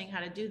questioning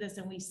how to do this.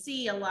 And we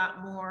see a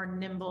lot more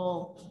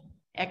nimble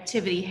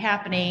activity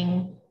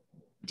happening,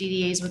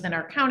 DDAs within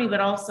our county, but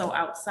also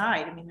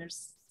outside. I mean,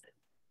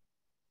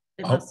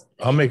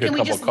 I'll make a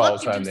couple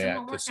calls on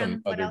that to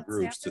some other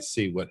groups to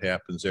see what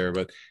happens there.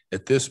 But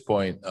at this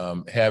point,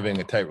 having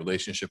a tight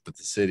relationship with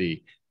the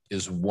city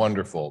is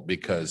wonderful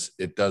because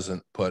it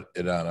doesn't put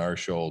it on our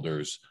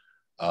shoulders.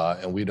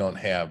 And we don't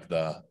have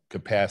the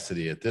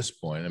capacity at this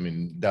point. I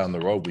mean, down the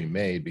road, we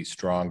may be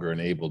stronger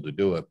and able to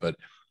do it, but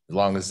as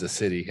long as the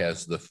city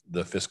has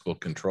the fiscal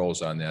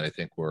controls on that, I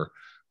think we're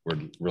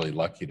really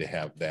lucky to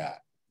have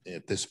that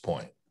at this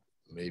point.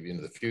 Maybe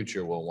in the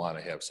future, we'll want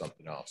to have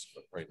something else,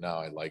 but right now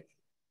I like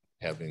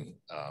having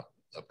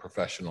a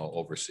professional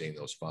overseeing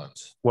those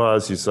funds. Well,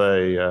 as you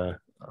say,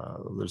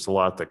 there's a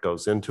lot that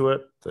goes into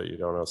it that you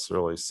don't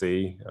necessarily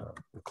see,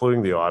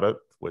 including the audit,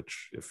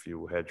 which if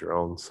you had your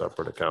own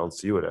separate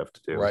accounts, you would have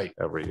to do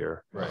every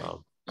year. Right.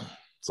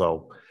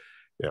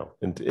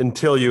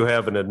 Until you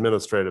have an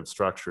administrative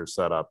structure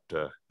set up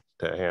to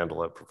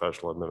handle it,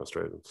 professional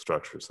administrative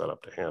structure set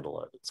up to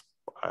handle it,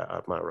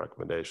 my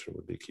recommendation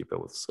would be keep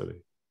it with the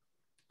city.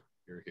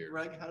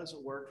 Greg, how does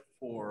it work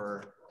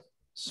for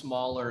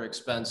smaller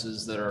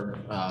expenses that are,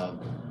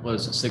 what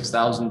is it,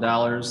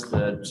 $6,000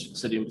 that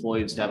city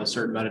employees have a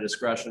certain amount of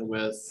discretion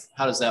with?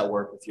 How does that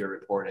work with your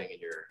reporting and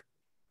your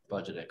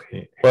budgeting?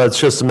 Well, it's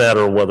just a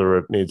matter of whether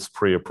it needs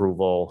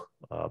pre-approval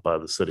by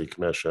the city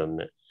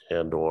commission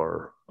and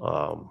or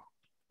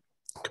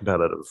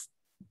competitive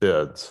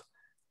bids.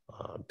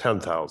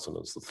 10,000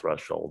 is the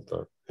threshold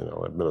that,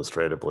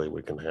 administratively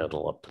we can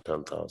handle up to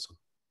 10,000.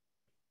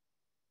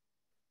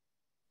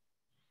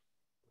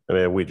 I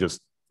mean, we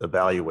just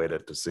evaluate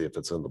it to see if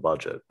it's in the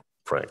budget,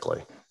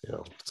 frankly.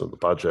 If it's in the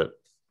budget,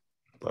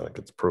 then it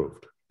gets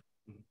approved.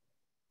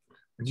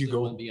 There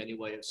wouldn't be any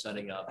way of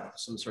setting up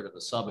some sort of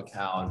a sub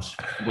account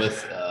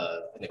with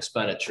an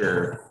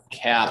expenditure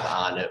cap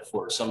on it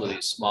for some of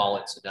these small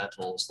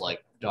incidentals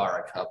like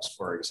Dara cups,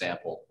 for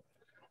example,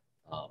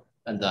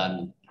 and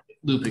then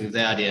looping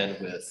that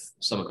in with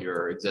some of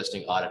your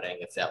existing auditing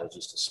if that was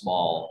just a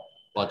small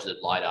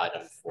budgeted line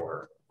item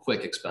for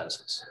quick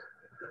expenses.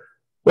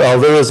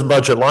 Well, there is a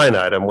budget line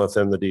item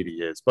within the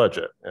DDA's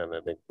budget, and I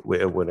think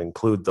it would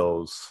include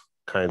those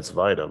kinds of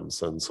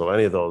items. And so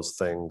any of those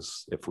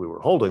things, if we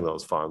were holding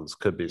those funds,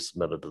 could be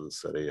submitted to the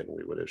city and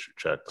we would issue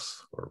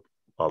checks or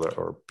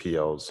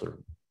POs or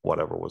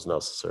whatever was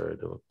necessary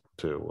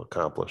to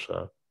accomplish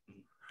that.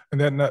 And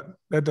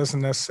that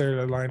doesn't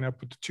necessarily line up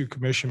with the 2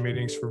 commission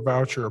meetings for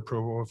voucher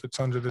approval. If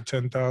it's under the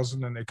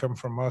 10,000 and they come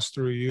from us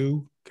through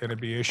you, can it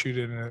be issued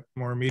in a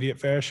more immediate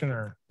fashion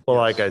or? Well,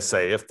 like I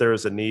say, if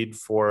there's a need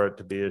for it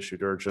to be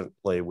issued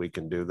urgently, we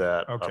can do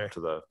that. Okay.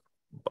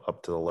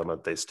 up to the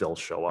limit. They still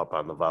show up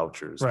on the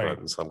vouchers, right. But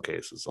in some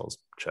cases, those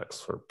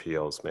checks or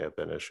POs may have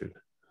been issued.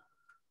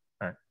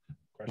 All right.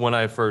 When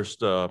I first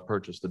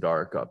purchased the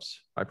Dara cups,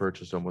 I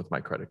purchased them with my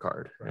credit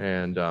card,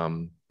 and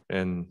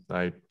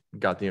I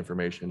got the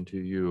information to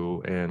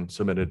you and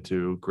submitted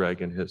to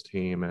Greg and his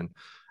team, and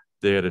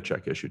they had a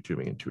check issued to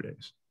me in 2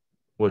 days,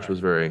 which was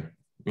very,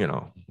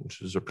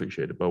 which is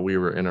appreciated. But we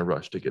were in a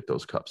rush to get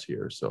those cups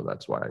here, so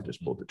that's why I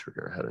just pulled the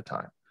trigger ahead of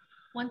time.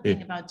 One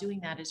thing about doing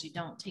that is you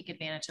don't take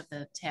advantage of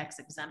the tax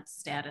exempt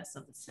status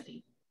of the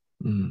city.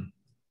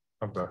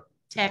 Okay.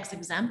 Tax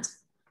exempt.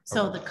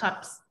 So the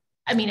cups,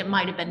 I mean, it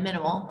might have been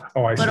minimal,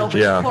 Oh, I see. but over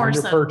the course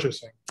of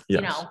purchasing,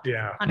 you know,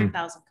 yeah,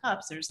 100,000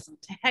 cups, there's some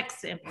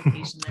tax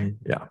implication there.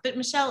 Yeah. But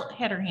Michelle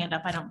had her hand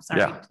up. I don't,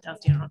 sorry, Yeah.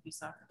 Dusty, I don't know if you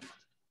saw her.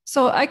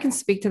 So I can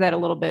speak to that a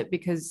little bit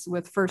because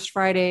with First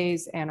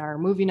Fridays and our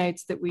movie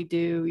nights that we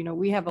do,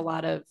 we have a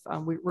lot of,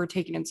 we're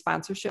taking in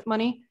sponsorship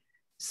money.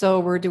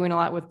 So we're doing a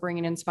lot with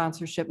bringing in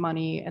sponsorship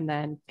money and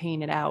then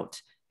paying it out.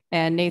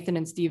 And Nathan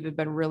and Steve have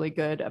been really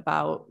good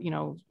about,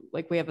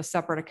 like we have a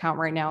separate account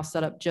right now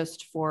set up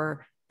just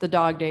for the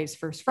Dog Days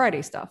First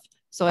Friday stuff.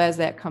 So as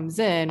that comes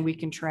in, we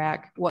can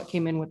track what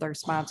came in with our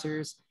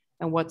sponsors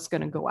and what's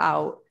going to go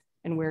out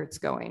and where it's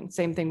going.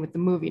 Same thing with the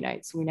movie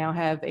nights. We now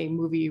have a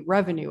movie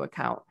revenue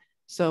account.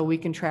 So we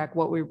can track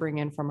what we bring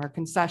in from our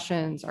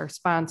concessions, our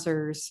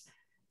sponsors,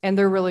 and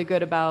they're really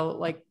good about,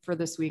 like for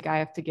this week, I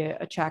have to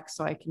get a check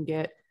so I can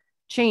get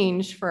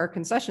change for our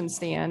concession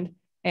stand.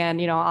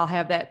 And, I'll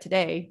have that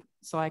today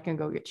so I can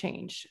go get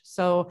change.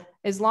 So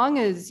as long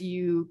as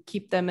you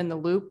keep them in the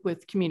loop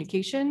with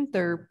communication,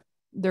 they're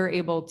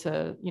able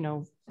to,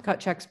 cut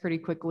checks pretty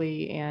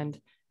quickly and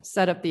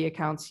set up the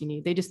accounts you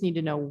need. They just need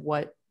to know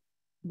what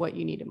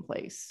you need in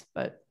place,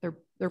 but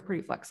they're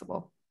pretty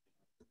flexible.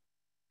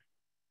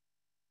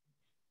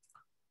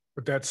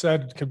 With that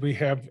said, could we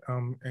have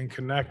and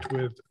connect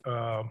with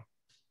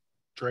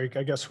Drake?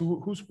 I guess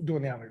who's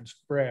doing the honors?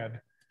 Brad,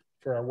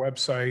 for our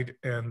website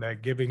and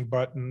that giving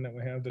button that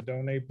we have, the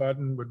donate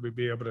button. Would we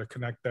be able to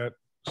connect that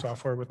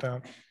software with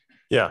that?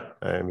 Yeah,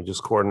 I mean,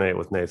 just coordinate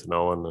with Nathan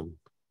Owen,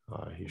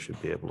 and he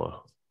should be able to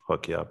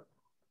hook you up.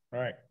 All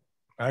right,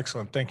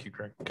 excellent. Thank you,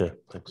 Greg. Okay,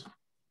 thanks.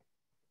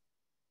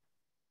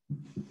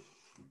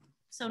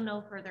 So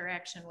no further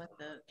action with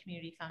the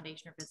Community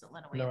Foundation or Visit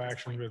Lenawee? No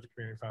action with the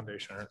Community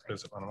Foundation or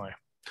Visit Lenawee.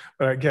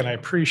 But again, I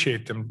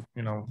appreciate them.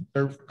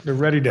 They're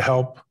ready to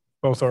help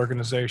both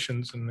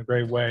organizations in a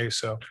great way.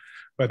 So,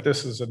 but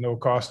this is a no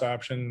cost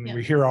option. Yeah.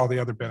 We hear all the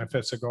other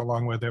benefits that go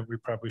along with it. We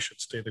probably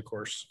should stay the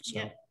course. So,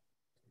 yeah.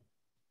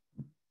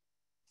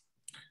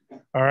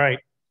 All right.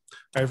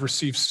 I've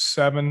received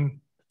 7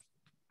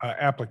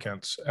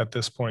 applicants at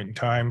this point in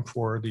time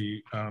for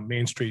the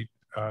Main Street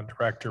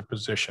director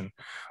position.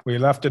 We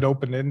left it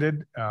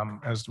open-ended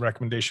as the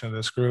recommendation of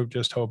this group,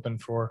 just hoping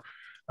for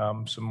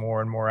some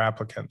more and more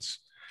applicants.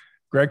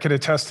 Greg could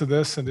attest to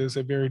this. It is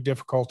a very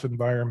difficult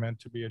environment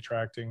to be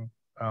attracting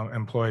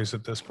employees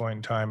at this point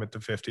in time at the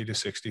 50 to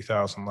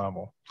 60,000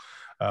 level.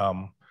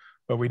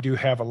 But we do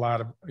have a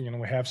lot of,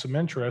 we have some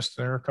interest.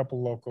 There are a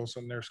couple locals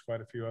and there's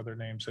quite a few other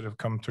names that have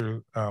come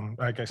through.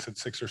 Like I said,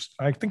 6 or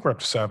I think we're up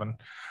to 7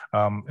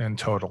 in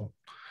total.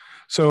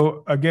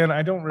 So again,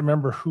 I don't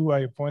remember who I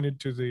appointed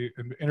to the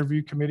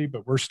interview committee,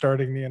 but we're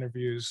starting the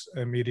interviews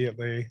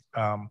immediately.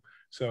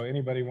 So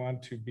anybody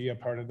want to be a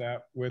part of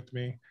that with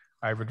me,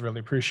 I would really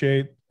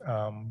appreciate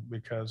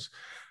because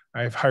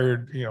I've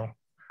hired,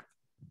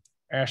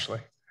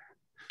 Ashley.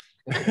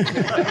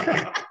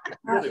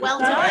 Well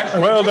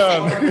done. Well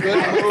done.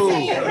 Good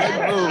move.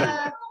 Good move.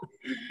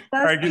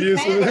 I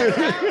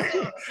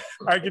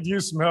could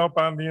use some help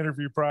on the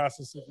interview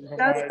process. If you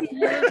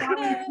don't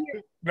mind.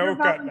 No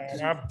cut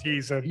down. I'm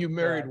teasing. You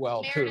married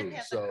well too.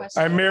 So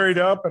I'm married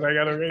up and I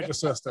got a great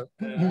assistant.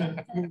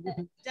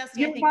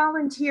 Your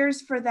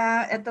volunteers for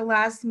that at the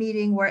last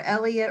meeting were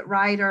Elliot,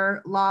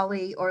 Ryder,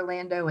 Lolly,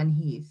 Orlando, and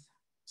Heath.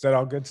 Is that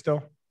all good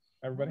still?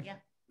 Everybody? Yeah.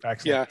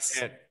 Excellent.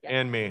 Yes.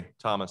 And me,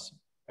 Thomas.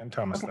 And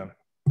Thomas then.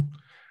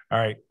 All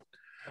right.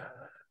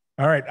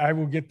 All right, I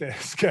will get that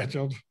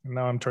scheduled.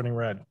 Now I'm turning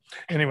red.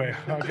 Anyway,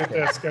 I'll get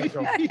that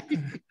scheduled.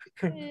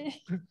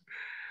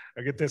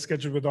 I'll get that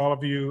scheduled with all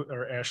of you,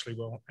 or Ashley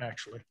will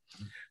actually.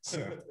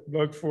 So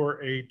look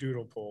for a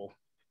doodle poll.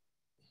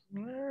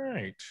 All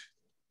right.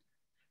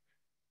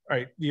 All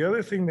right, the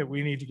other thing that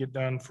we need to get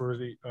done for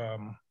the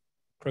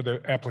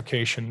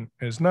application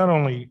is not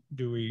only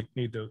do we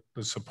need the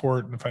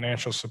support and the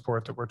financial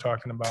support that we're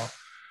talking about,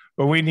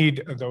 but we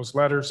need those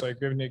letters. I've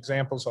given you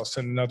examples. I'll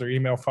send another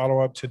email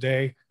follow-up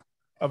today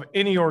of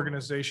any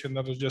organization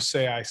that'll just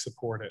say, I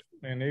support it.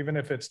 And even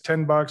if it's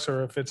 $10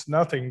 or if it's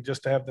nothing,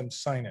 just to have them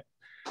sign it.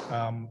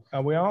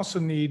 We also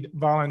need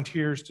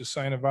volunteers to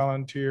sign a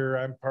volunteer.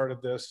 I'm part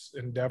of this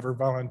endeavor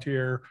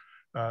volunteer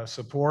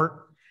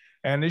support.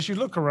 And as you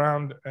look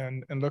around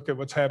and look at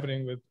what's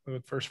happening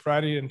with First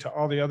Friday and to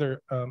all the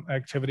other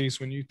activities,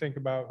 when you think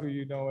about who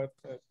you know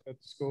at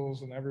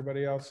schools and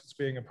everybody else that's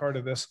being a part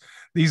of this,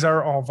 these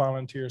are all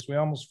volunteers. We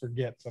almost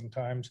forget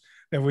sometimes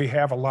that we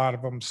have a lot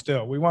of them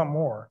still. We want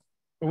more,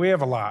 but we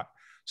have a lot.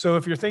 So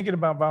if you're thinking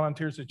about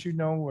volunteers that you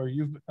know where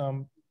you've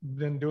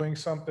been doing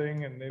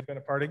something and they've been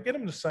a part of, get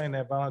them to sign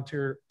that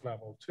volunteer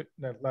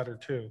letter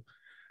too.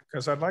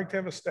 because I'd like to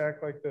have a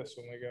stack like this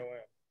when we go in.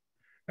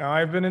 Now,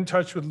 I've been in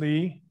touch with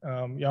Lee,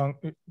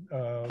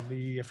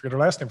 Lee, I forget her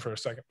last name for a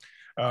second.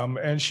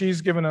 And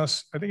she's given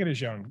us, I think it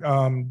is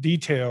Young,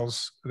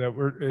 details that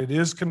it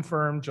is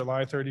confirmed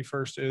July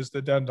 31st is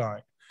the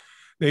deadline.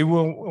 They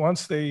will,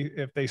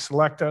 if they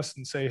select us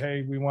and say,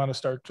 hey, we want to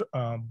start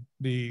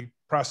the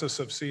process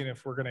of seeing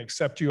if we're going to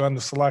accept you on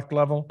the select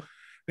level,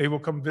 they will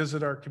come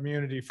visit our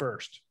community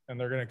first. And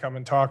they're going to come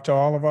and talk to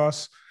all of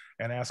us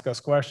and ask us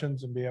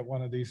questions and be at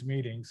one of these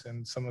meetings.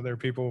 And some of their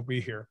people will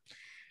be here.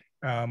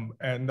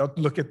 And they'll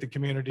look at the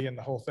community and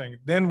the whole thing.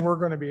 Then we're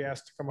going to be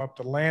asked to come up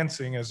to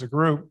Lansing as a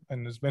group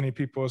and as many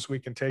people as we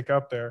can take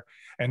up there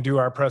and do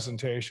our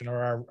presentation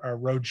or our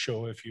road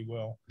show, if you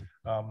will.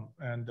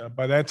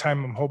 By that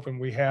time, I'm hoping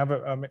we have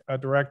a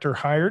director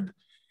hired.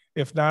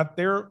 If not,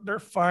 they're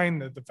fine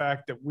with the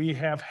fact that we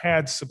have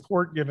had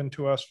support given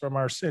to us from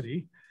our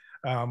city.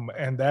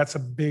 And that's a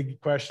big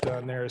question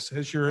on there.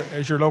 Is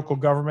your local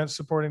government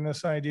supporting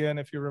this idea? And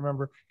if you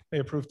remember, they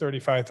approved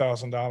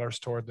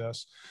 $35,000 toward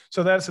this.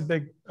 So that's a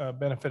big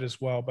benefit as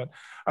well. But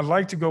I'd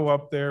like to go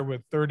up there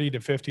with $30,000 to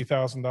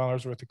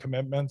 $50,000 worth of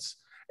commitments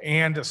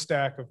and a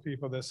stack of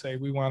people that say,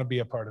 we want to be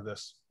a part of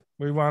this.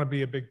 We want to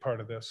be a big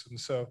part of this. And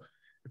so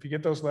if you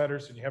get those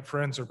letters and you have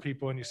friends or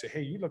people and you say,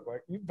 hey, you look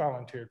like you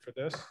volunteered for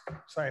this,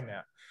 sign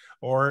that.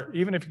 Or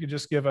even if you could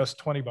just give us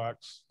 $20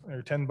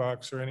 or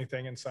 $10 or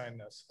anything and sign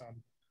this.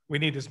 We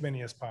need as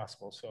many as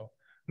possible. So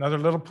another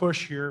little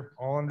push here,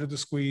 all under the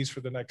squeeze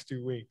for the next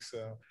 2 weeks.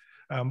 So,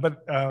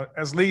 but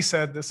as Lee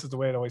said, this is the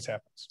way it always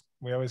happens.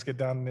 We always get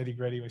down nitty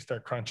gritty. We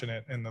start crunching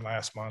it in the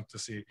last month to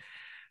see.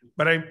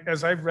 But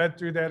as I've read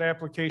through that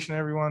application,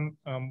 everyone,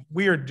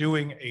 we are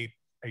doing a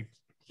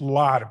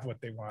lot of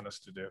what they want us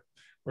to do.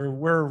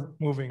 We're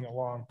moving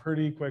along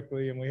pretty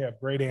quickly and we have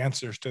great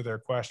answers to their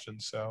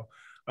questions. So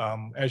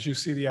as you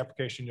see the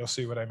application, you'll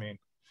see what I mean.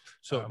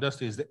 So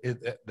Dusty,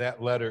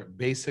 that letter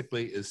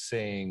basically is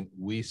saying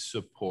we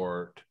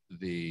support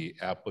the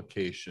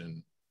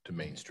application to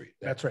Main Street.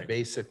 That's right.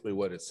 Basically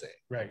what it's saying.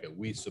 Right. Okay,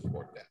 we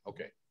support that.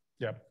 Okay.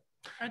 Yep.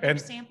 Are there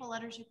sample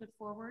letters you could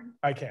forward?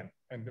 I can,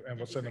 and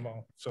we'll send them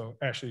all. So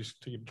Ashley's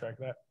to keep track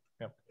of that.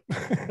 Yep.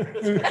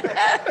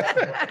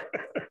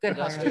 Good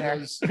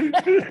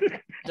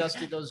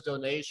Dusty, those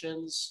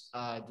donations,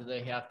 do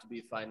they have to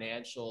be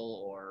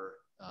financial or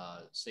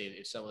say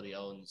if somebody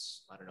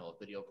owns, I don't know, a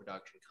video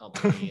production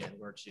company and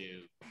were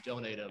to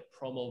donate a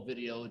promo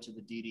video to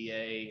the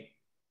DDA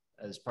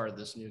as part of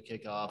this new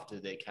kickoff, do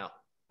they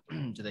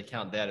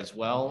count that as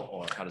well?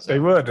 Or how does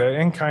that work? They would.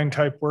 In-kind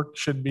type work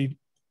should be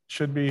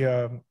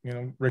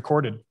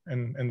recorded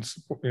and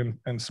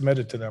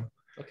submitted to them.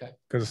 Okay.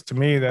 Because to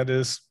me,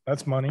 that's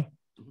money.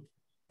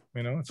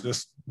 It's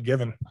just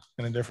given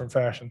in a different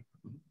fashion.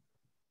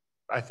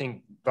 I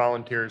think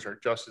volunteers are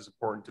just as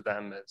important to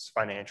them as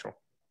financial.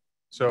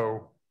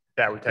 So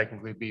that would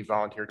technically be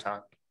volunteer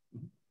time.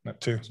 That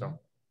too.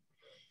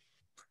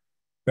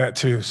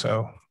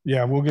 So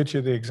yeah, we'll get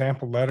you the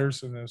example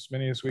letters and as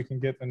many as we can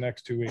get in the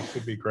next 2 weeks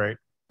would be great.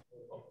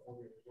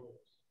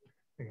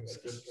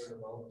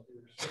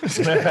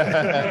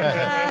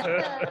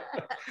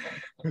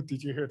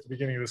 Did you hear at the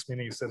beginning of this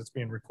meeting, you said it's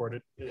being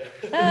recorded?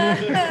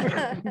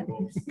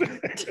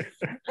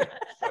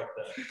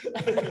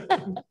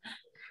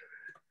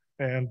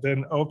 And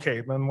then,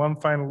 okay, then one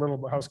final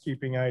little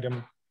housekeeping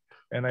item.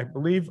 And I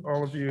believe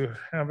all of you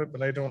have it,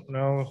 but I don't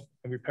know.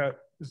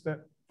 Is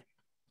that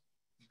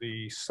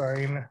the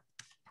sign?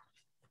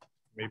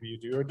 Maybe you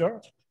do or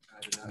don't?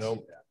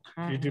 Nope.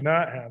 You do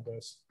not have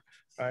this.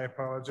 I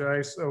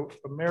apologize. So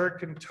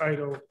American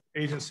Title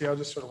Agency, I'll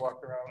just sort of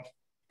walk around.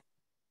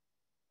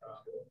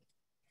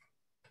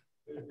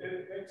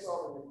 It makes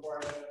all the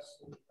requirements.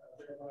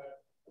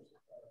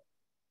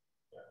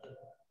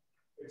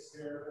 It's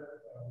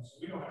there. So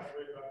we don't have to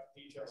worry about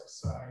the details of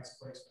size,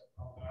 placement,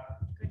 all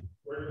that.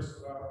 We're just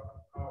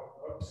about how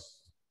it looks.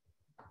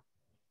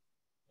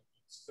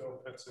 It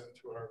still fits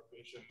into our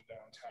vision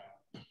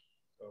downtown.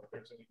 So if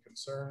there's any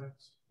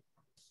concerns.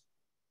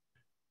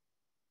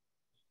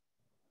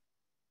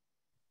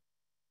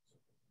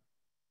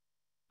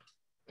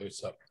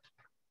 There's up.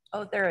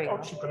 Oh, there we go.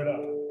 She put it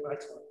up.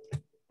 Excellent. I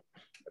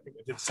think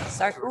I did something.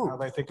 Sorry. Now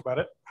that I think about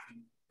it.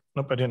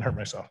 Nope, I didn't hurt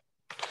myself.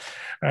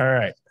 All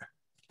right.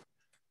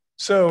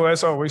 So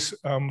as always,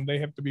 they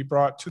have to be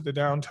brought to the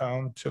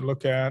downtown to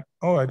look at.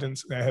 Oh, I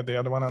had the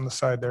other one on the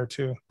side there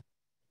too.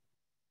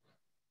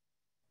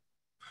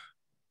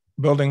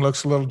 Building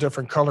looks a little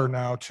different color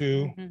now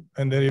too.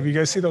 Mm-hmm. And then if you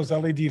guys see those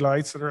LED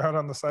lights that are out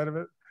on the side of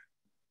it,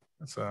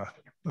 that's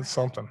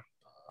something.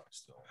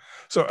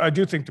 So I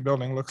do think the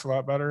building looks a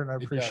lot better and I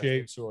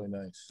appreciate it's really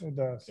nice. It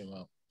does. Came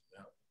out.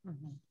 Yeah.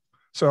 Mm-hmm.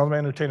 So I'll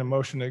entertain a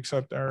motion to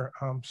accept our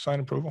sign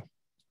approval.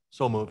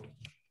 So moved.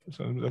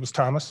 So that was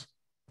Thomas.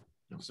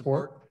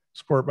 Support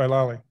by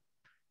Lolly.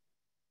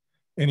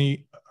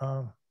 Any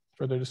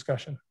further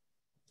discussion?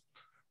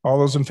 All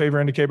those in favor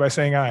indicate by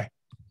saying aye.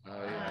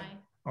 Aye.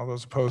 All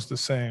those opposed, the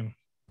same.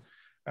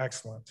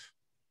 Excellent.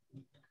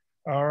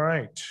 All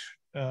right.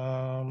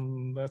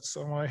 That's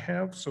all I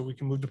have. So we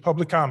can move to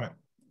public comment.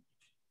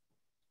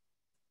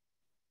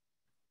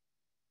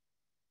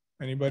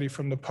 Anybody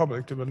from the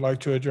public that would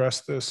like to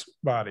address this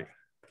body?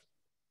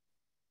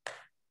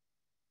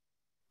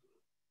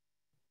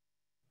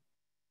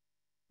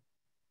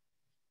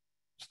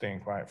 Staying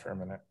quiet for a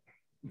minute.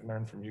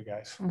 Learn from you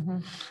guys. Mm-hmm.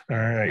 All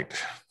right.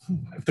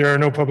 If there are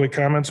no public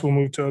comments, we'll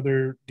move to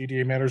other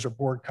DDA matters or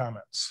board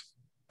comments.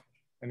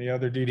 Any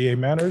other DDA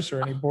matters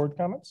or any board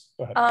comments?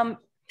 Go ahead.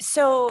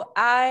 So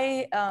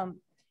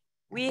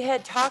we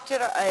had talked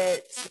at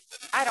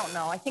I don't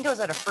know, I think it was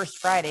at a First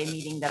Friday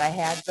meeting that I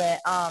had, but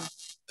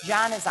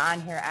John is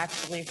on here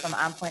actually from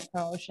On Point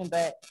Promotion,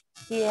 but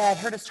he had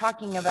heard us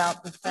talking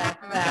about the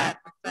fact that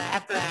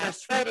after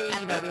First Friday,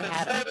 we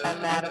had a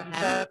lot of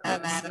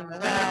clubs in the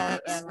around,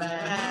 and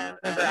then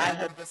remember I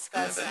had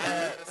discussed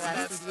at the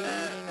last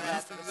DDA meeting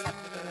about the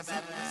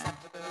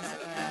receptacles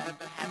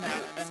and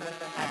what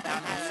they had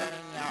down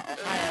in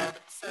Ohio.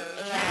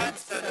 And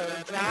so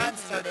John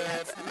started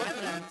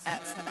looking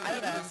at some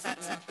items, and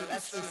he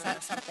actually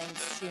sent something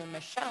to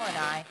Michelle and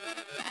I.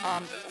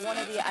 One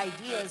of the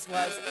ideas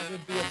was it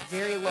would be a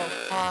very low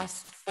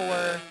cost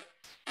for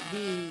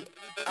the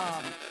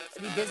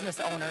business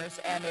owners,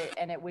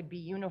 and it would be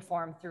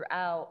uniform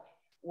throughout.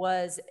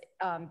 Was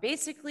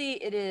basically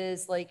it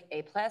is like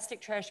a plastic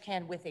trash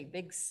can with a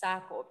big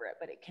sock over it,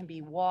 but it can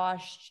be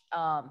washed.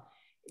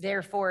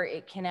 Therefore,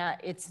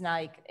 it's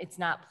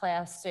not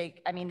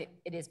plastic. I mean,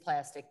 it is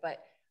plastic, but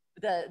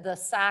the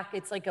sock,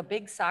 it's like a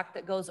big sock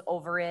that goes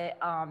over it.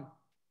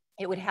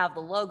 It would have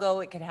the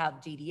logo, it could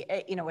have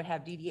DDA, it would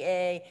have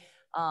DDA,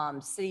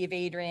 City of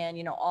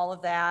Adrian, all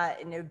of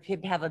that. And it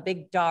would have a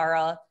big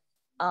Dara.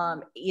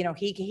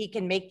 He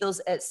can make those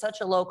at such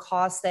a low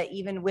cost that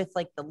even with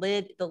like the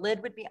lid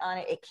would be on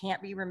it. It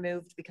can't be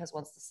removed because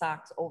once the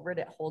sock's over it,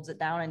 it holds it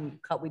down, and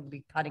we'd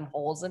be cutting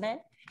holes in it.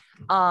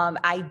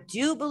 I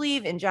do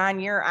believe, and John,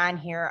 you're on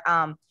here.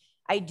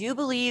 I do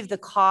believe the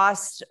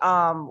cost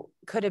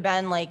could have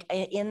been like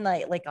in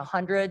the like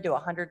 $100 to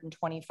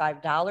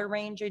 $125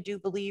 range. I do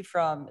believe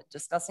from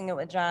discussing it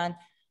with John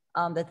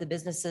that the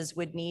businesses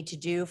would need to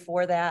do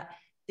for that.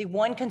 The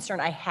one concern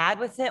I had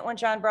with it when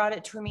John brought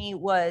it to me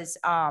was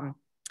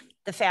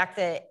the fact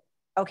that,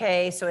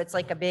 okay, so it's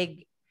like a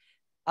big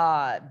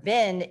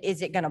bin.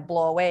 Is it going to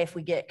blow away if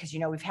we get, because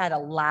we've had a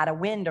lot of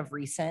wind of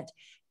recent,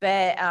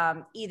 but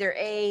either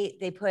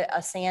they put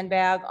a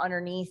sandbag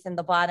underneath in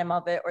the bottom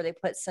of it, or they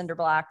put cinder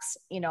blocks,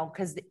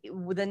 because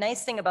the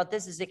nice thing about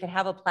this is it can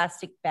have a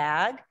plastic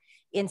bag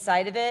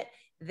inside of it.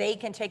 They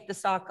can take the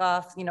sock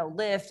off,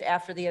 lift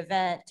after the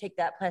event, take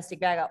that plastic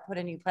bag out, put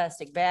a new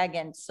plastic bag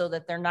in, so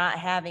that they're not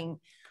having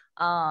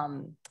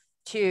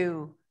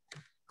to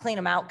clean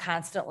them out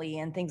constantly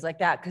and things like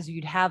that, because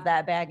you'd have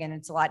that bag, and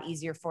it's a lot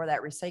easier for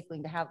that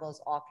recycling to have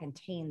those all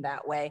contained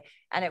that way.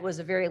 And it was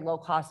a very low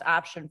cost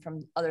option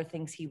from other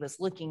things he was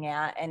looking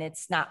at, and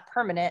it's not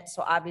permanent.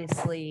 So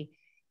obviously,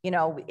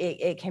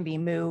 it can be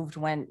moved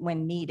when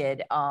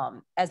needed,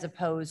 as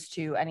opposed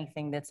to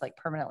anything that's like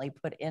permanently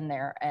put in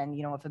there. And,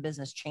 if a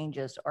business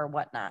changes or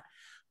whatnot.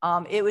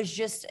 It was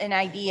just an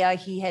idea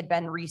he had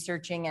been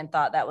researching and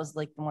thought that was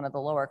like one of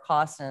the lower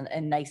costs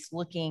and nice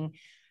looking.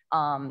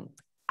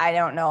 I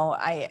don't know.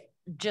 I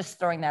just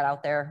throwing that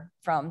out there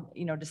from,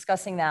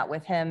 discussing that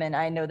with him. And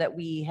I know that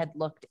we had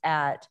looked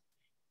at,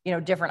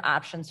 different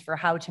options for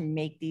how to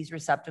make these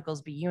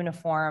receptacles be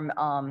uniform,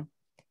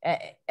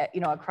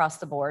 across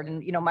the board.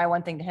 And, my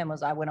one thing to him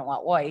was I wouldn't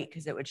want white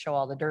because it would show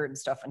all the dirt and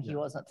stuff. And he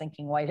wasn't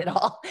thinking white at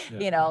all,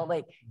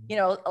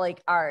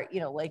 like our,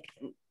 like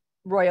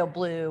royal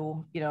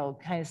blue,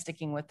 kind of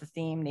sticking with the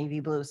theme, navy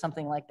blue,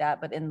 something like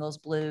that, but in those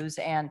blues,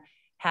 and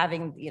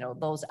having,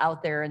 those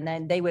out there, and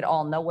then they would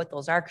all know what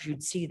those are because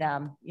you'd see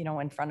them,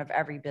 in front of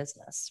every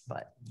business.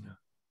 But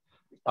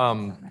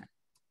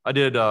I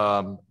did,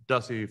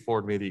 Dusty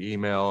forwarded me the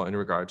email in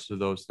regards to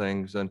those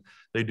things, and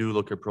they do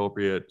look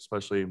appropriate,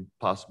 especially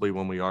possibly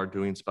when we are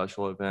doing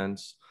special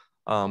events.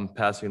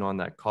 Passing on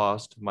that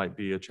cost might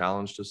be a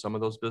challenge to some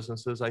of those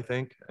businesses, I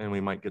think, and we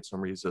might get some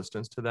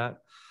resistance to that.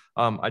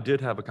 I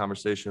did have a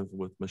conversation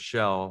with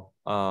Michelle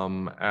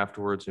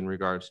afterwards in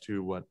regards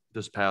to what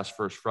this past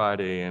First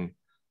Friday and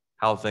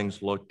how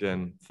things looked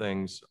and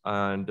things.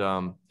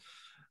 And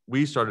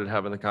we started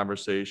having the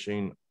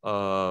conversation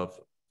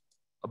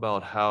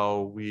about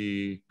how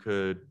we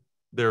could,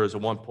 there was a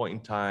one point in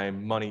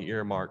time money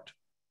earmarked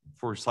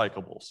for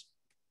recyclables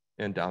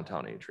in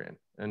downtown Adrian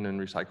and then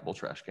recyclable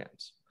trash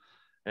cans.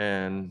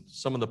 And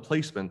some of the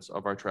placements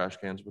of our trash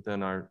cans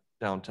within our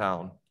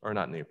downtown are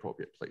not in the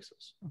appropriate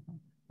places.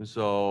 Mm-hmm.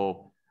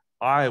 So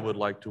I would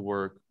like to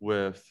work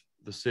with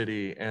the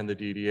city and the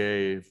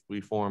DDA if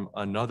we form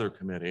another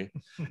committee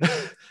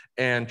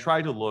and try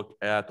to look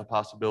at the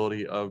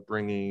possibility of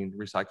bringing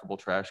recyclable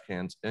trash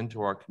cans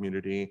into our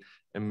community.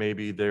 And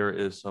maybe there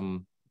is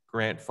some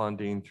grant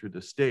funding through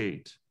the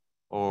state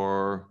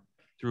or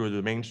through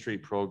the Main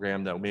Street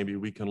program that maybe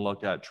we can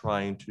look at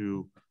trying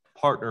to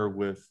partner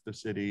with the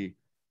city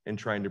and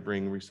trying to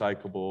bring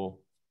recyclable,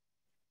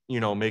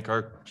 make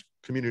our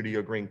community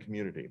a green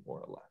community, more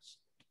or less.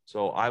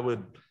 So I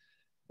would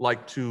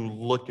like to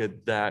look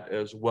at that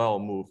as well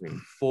moving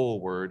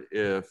forward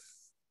if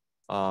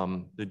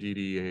the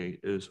DDA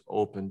is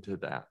open to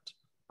that.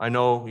 I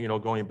know, you know,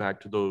 going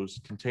back to those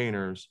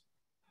containers,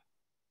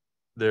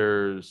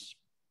 there's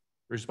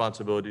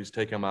responsibilities,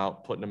 taking them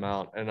out, putting them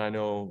out. And I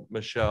know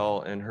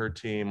Michelle and her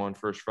team on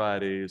First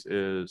Fridays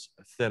is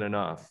thin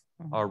enough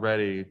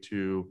already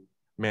to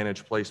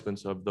manage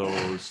placements of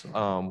those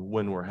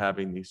when we're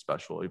having these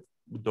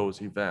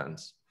those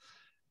events.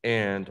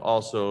 And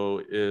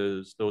also,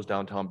 is those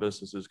downtown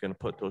businesses going to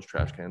put those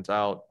trash cans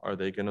out? Are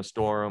they going to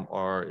store them,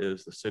 or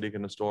is the city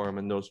going to store them?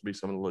 And those would be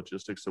some of the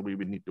logistics that we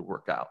would need to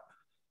work out.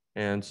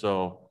 And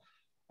so,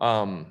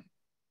 and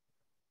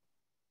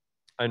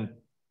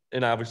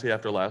obviously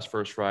after last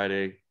First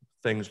Friday,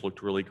 things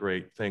looked really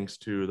great thanks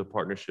to the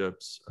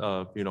partnerships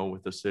of, you know,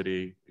 with the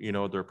city, you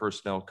know, their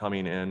personnel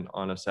coming in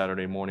on a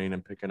Saturday morning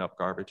and picking up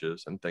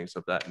garbages and things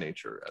of that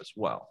nature as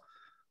well.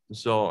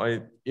 So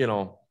you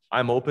know,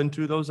 I'm open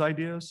to those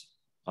ideas.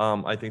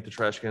 I think the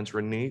trash cans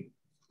were neat,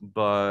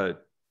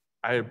 but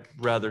I'd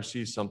rather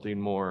see something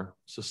more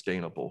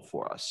sustainable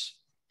for us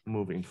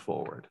moving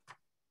forward.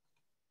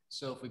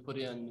 So if we put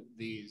in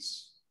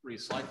these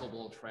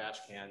recyclable trash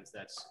cans,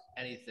 that's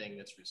anything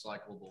that's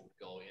recyclable would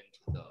go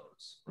into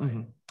those,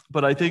 right?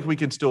 But I think we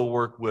can still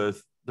work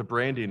with the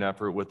branding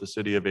effort with the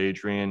city of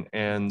Adrian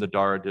and the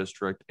Dara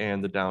district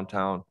and the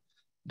downtown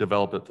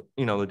develop it,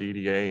 you know, the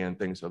DDA and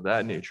things of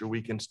that nature.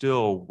 We can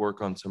still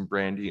work on some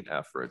branding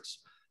efforts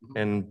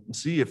and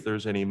see if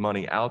there's any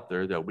money out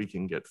there that we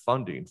can get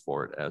funding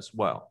for it as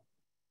well.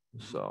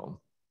 So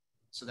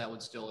that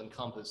would still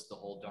encompass the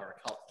whole Dara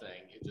Cup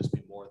thing. It'd just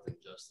be more than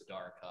just the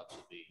Dara Cups.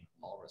 It'd be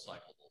all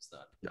recyclables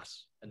then.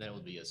 Yes. And then it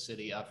would be a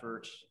city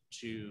effort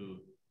to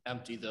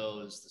empty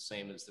those the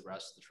same as the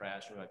rest of the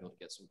trash. We might be able to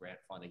get some grant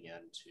funding in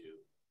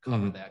to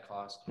cover that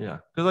cost. Yeah,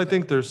 because I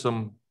think there's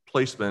some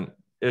placement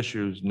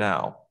issues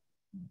now.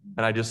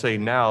 And I just say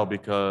now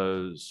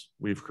because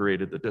we've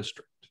created the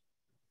district,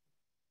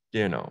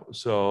 you know.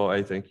 So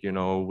I think, you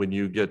know, when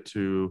you get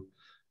to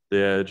the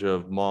edge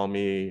of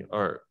Maumee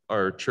or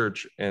our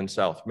church in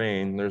South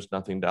Main, there's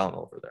nothing down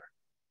over there,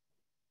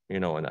 you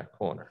know, in that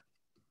corner.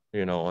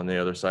 You know, on the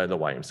other side of the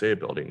YMCA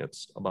building,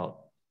 it's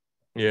about,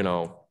 you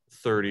know,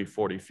 30,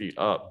 40 feet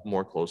up,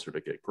 more closer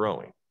to get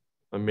growing.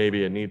 And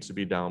maybe it needs to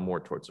be down more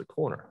towards the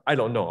corner. I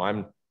don't know.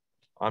 I'm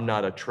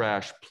not a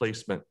trash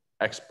placement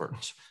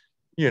expert,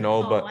 you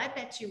know, but I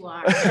bet you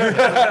are.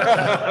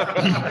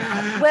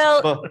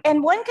 Well,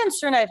 and one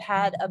concern I've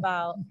had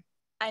about,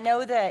 I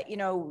know that, you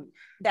know,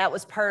 that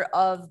was part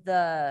of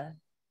the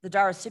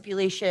DARA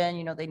stipulation,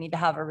 you know, they need to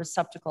have a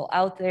receptacle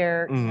out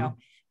there, you know,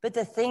 but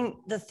the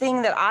thing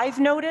that I've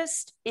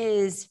noticed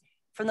is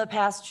from the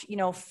past, you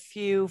know,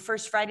 few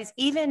First Fridays,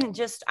 even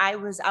just I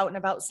was out and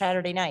about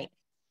Saturday night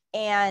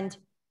and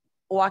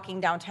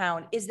walking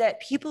downtown, is that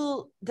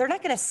people, they're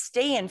not going to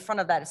stay in front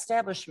of that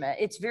establishment.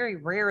 It's very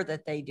rare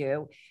that they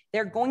do.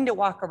 They're going to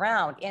walk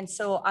around. And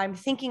so I'm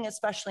thinking,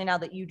 especially now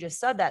that you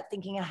just said that,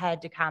 thinking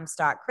ahead to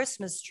Comstock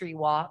Christmas Tree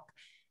Walk,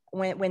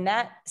 when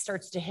that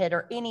starts to hit,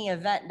 or any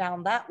event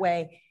down that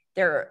way,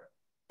 there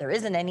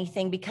isn't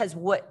anything, because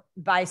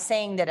by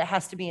saying that it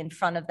has to be in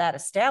front of that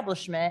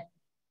establishment,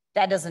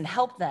 that doesn't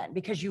help then,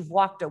 because you've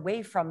walked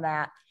away from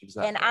that.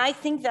 Exactly. And I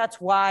think that's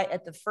why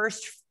at the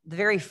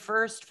very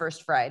first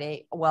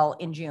Friday, well,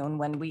 in June,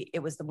 when it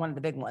was one of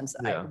the big ones,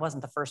 it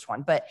wasn't the first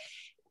one, but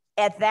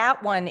at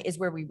that one is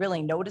where we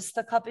really noticed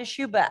the cup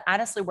issue. But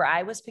honestly, where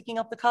I was picking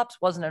up the cups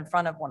wasn't in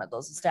front of one of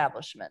those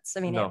establishments. I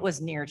mean, it was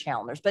near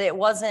Chalmers, but it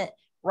wasn't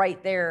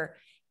right there.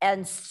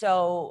 And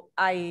so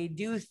I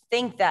do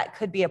think that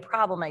could be a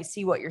problem. I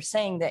see what you're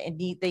saying, that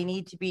they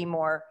need to be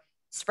more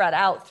spread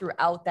out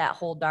throughout that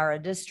whole DARA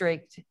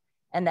district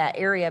and that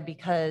area,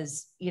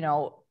 because, you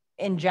know,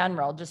 in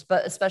general,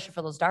 but especially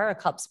for those DARA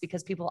cups,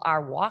 because people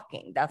are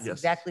walking. That's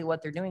exactly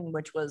what they're doing,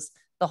 which was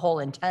the whole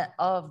intent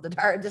of the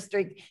DARA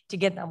district, to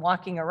get them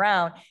walking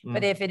around.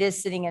 But if it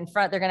is sitting in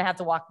front, they're going to have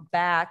to walk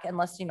back,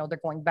 unless, you know, they're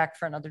going back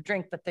for another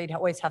drink, but they'd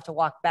always have to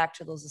walk back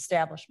to those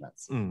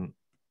establishments. And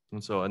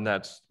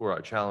that's where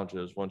our challenge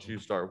is. Once you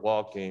start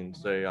walking,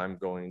 say I'm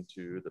going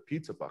to the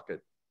pizza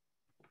bucket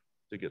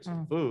to get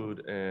some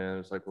food, and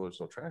it's like, well, there's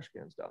no trash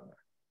cans down there.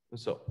 And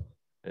so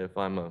if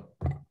I'm a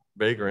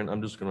vagrant,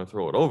 I'm just going to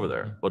throw it over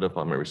there. But if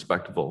I'm a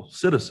respectable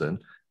citizen,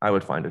 I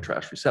would find a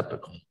trash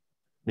receptacle,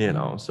 you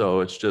know.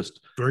 So it's just,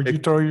 where'd you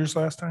throw yours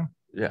last time?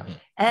 Yeah.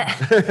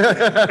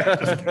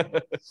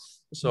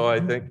 So I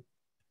think,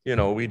 you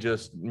know, we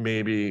just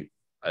maybe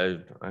I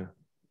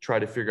try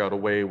to figure out a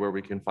way where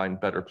we can find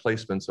better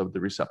placements of the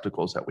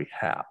receptacles that we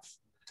have.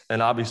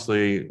 And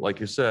obviously, like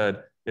you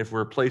said, if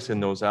we're placing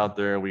those out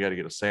there, we got to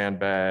get a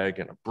sandbag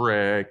and a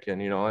brick, and,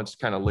 you know, it's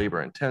kind of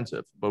labor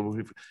intensive. But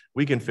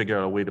we can figure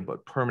out a way to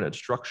put permanent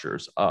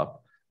structures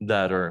up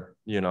that are,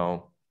 you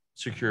know,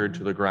 secured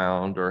to the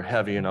ground or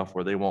heavy enough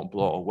where they won't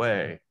blow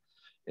away.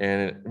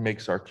 And it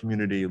makes our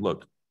community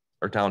look,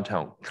 our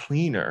downtown,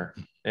 cleaner.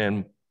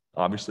 And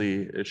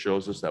obviously it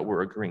shows us that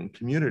we're a green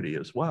community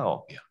as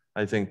well. Yeah.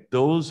 I think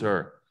those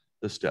are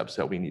the steps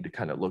that we need to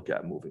kind of look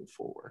at moving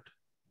forward.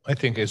 I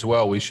think as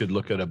well, we should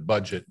look at a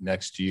budget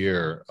next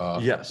year.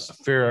 Yes.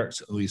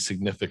 Fairly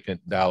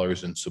significant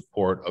dollars in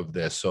support of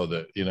this so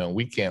that, you know,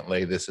 we can't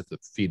lay this at the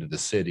feet of the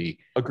city.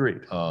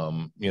 Agreed.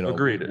 You know,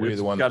 Agreed. we're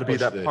the one got to be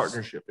that this.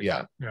 partnership.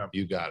 Yeah, Yeah,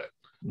 you got it.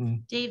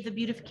 Dave, the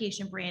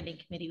beautification branding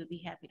committee would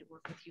be happy to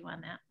work with you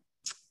on that.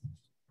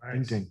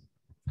 nice.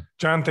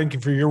 John, thank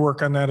you for your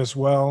work on that as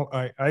well.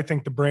 I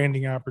think the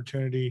branding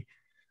opportunity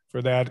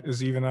for that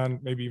is even on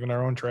maybe even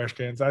our own trash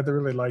cans. I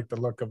really like the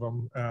look of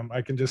them.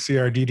 I can just see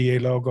our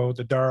DDA logo,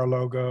 the DARA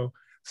logo,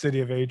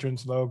 City of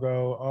Adrian's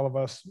logo, all of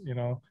us, you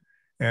know,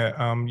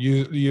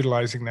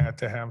 utilizing that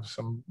to have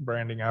some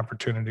branding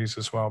opportunities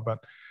as well. But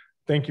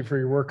thank you for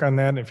your work on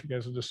that. If you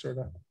guys will just sort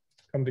of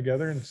come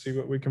together and see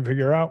what we can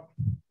figure out.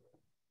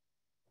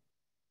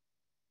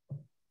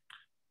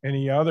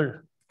 Any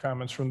other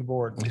comments from the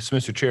board? Yes,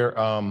 Mr. Chair.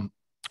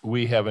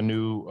 We have a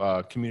new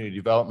community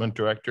development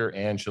director,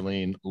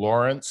 Angeline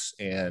Lawrence,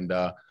 and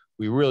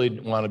we really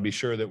want to be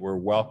sure that we're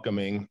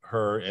welcoming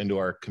her into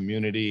our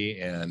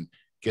community and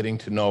getting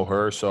to know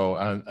her. So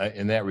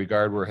in that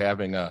regard, we're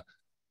having a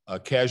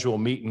casual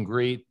meet and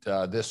greet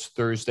this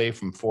Thursday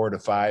from 4 to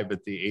 5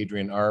 at the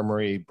Adrian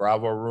Armory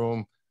Bravo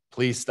Room.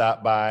 Please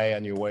stop by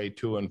on your way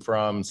to and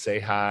from, say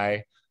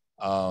hi.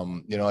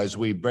 You know, as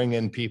we bring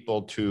in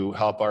people to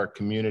help our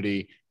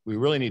community, we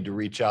really need to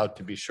reach out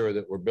to be sure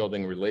that we're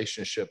building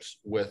relationships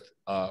with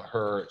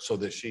her so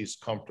that she's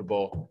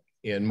comfortable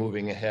in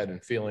moving ahead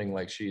and feeling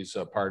like she's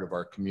a part of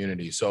our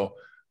community. So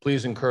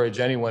please encourage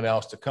anyone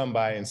else to come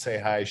by and say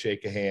hi,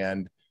 shake a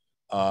hand,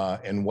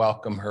 and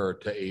welcome her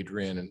to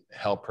Adrian and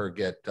help her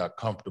get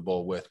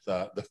comfortable with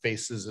the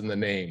faces and the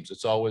names.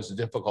 It's always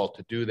difficult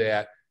to do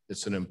that.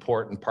 It's an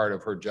important part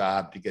of her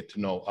job to get to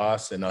know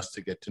us and us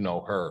to get to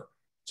know her.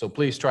 So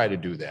please try to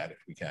do that if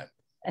we can.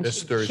 And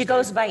this Thursday. She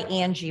goes by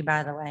Angie,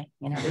 by the way.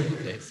 You know,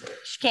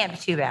 she can't be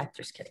too bad.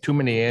 Just kidding. Too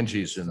many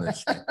Angies in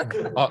this.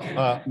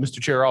 Mr.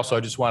 Chair, also,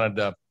 I just wanted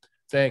to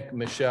thank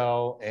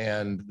Michelle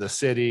and the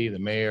city, the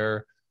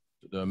mayor,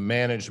 the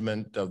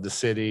management of the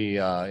city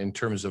in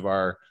terms of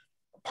our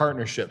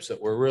partnerships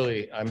that we're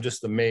really, I'm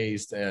just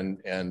amazed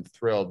and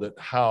thrilled that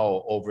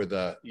how over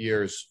the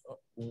years,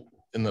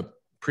 in the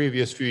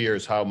previous few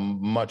years, how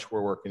much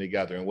we're working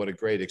together and what a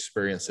great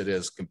experience it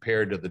is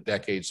compared to the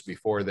decades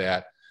before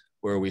that,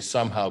 where we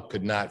somehow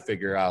could not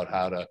figure out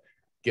how to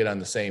get on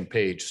the same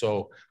page.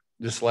 So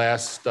this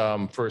last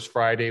First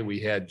Friday, we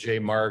had Jay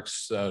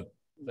Marks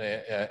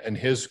and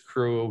his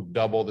crew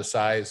double the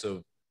size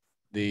of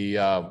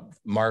the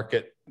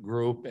market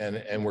group,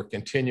 and we're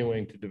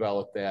continuing to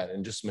develop that.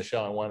 And just,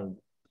 Michelle, I wanted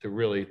to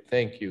really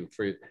thank you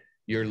for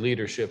your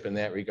leadership in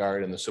that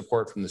regard and the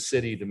support from the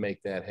city to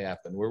make that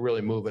happen. We're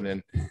really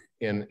moving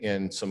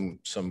in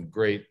some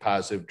great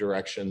positive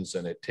directions,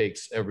 and it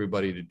takes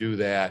everybody to do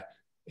that.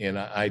 And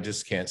I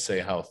just can't say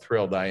how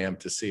thrilled I am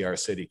to see our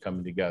city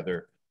coming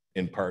together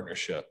in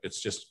partnership.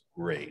 It's just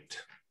great.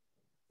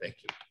 Thank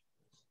you.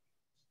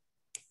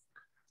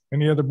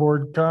 Any other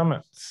board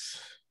comments?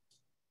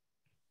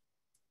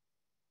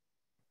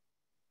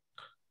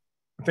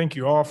 Thank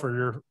you all for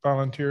your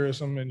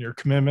volunteerism and your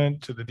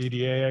commitment to the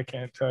DDA. I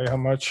can't tell you how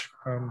much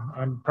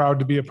I'm proud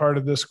to be a part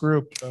of this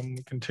group.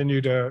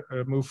 Continue to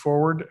move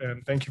forward,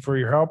 and thank you for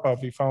your help. I'll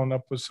be following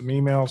up with some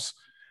emails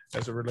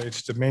as it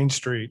relates to Main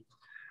Street.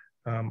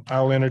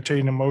 I'll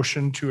entertain a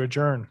motion to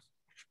adjourn.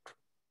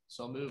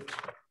 So moved.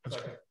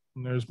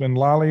 And there's been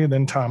Lolly,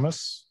 then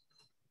Thomas.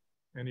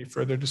 Any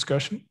further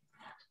discussion?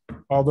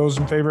 All those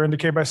in favor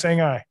indicate by saying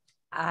aye.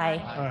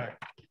 Aye. Aye.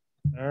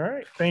 All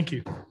right, thank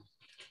you.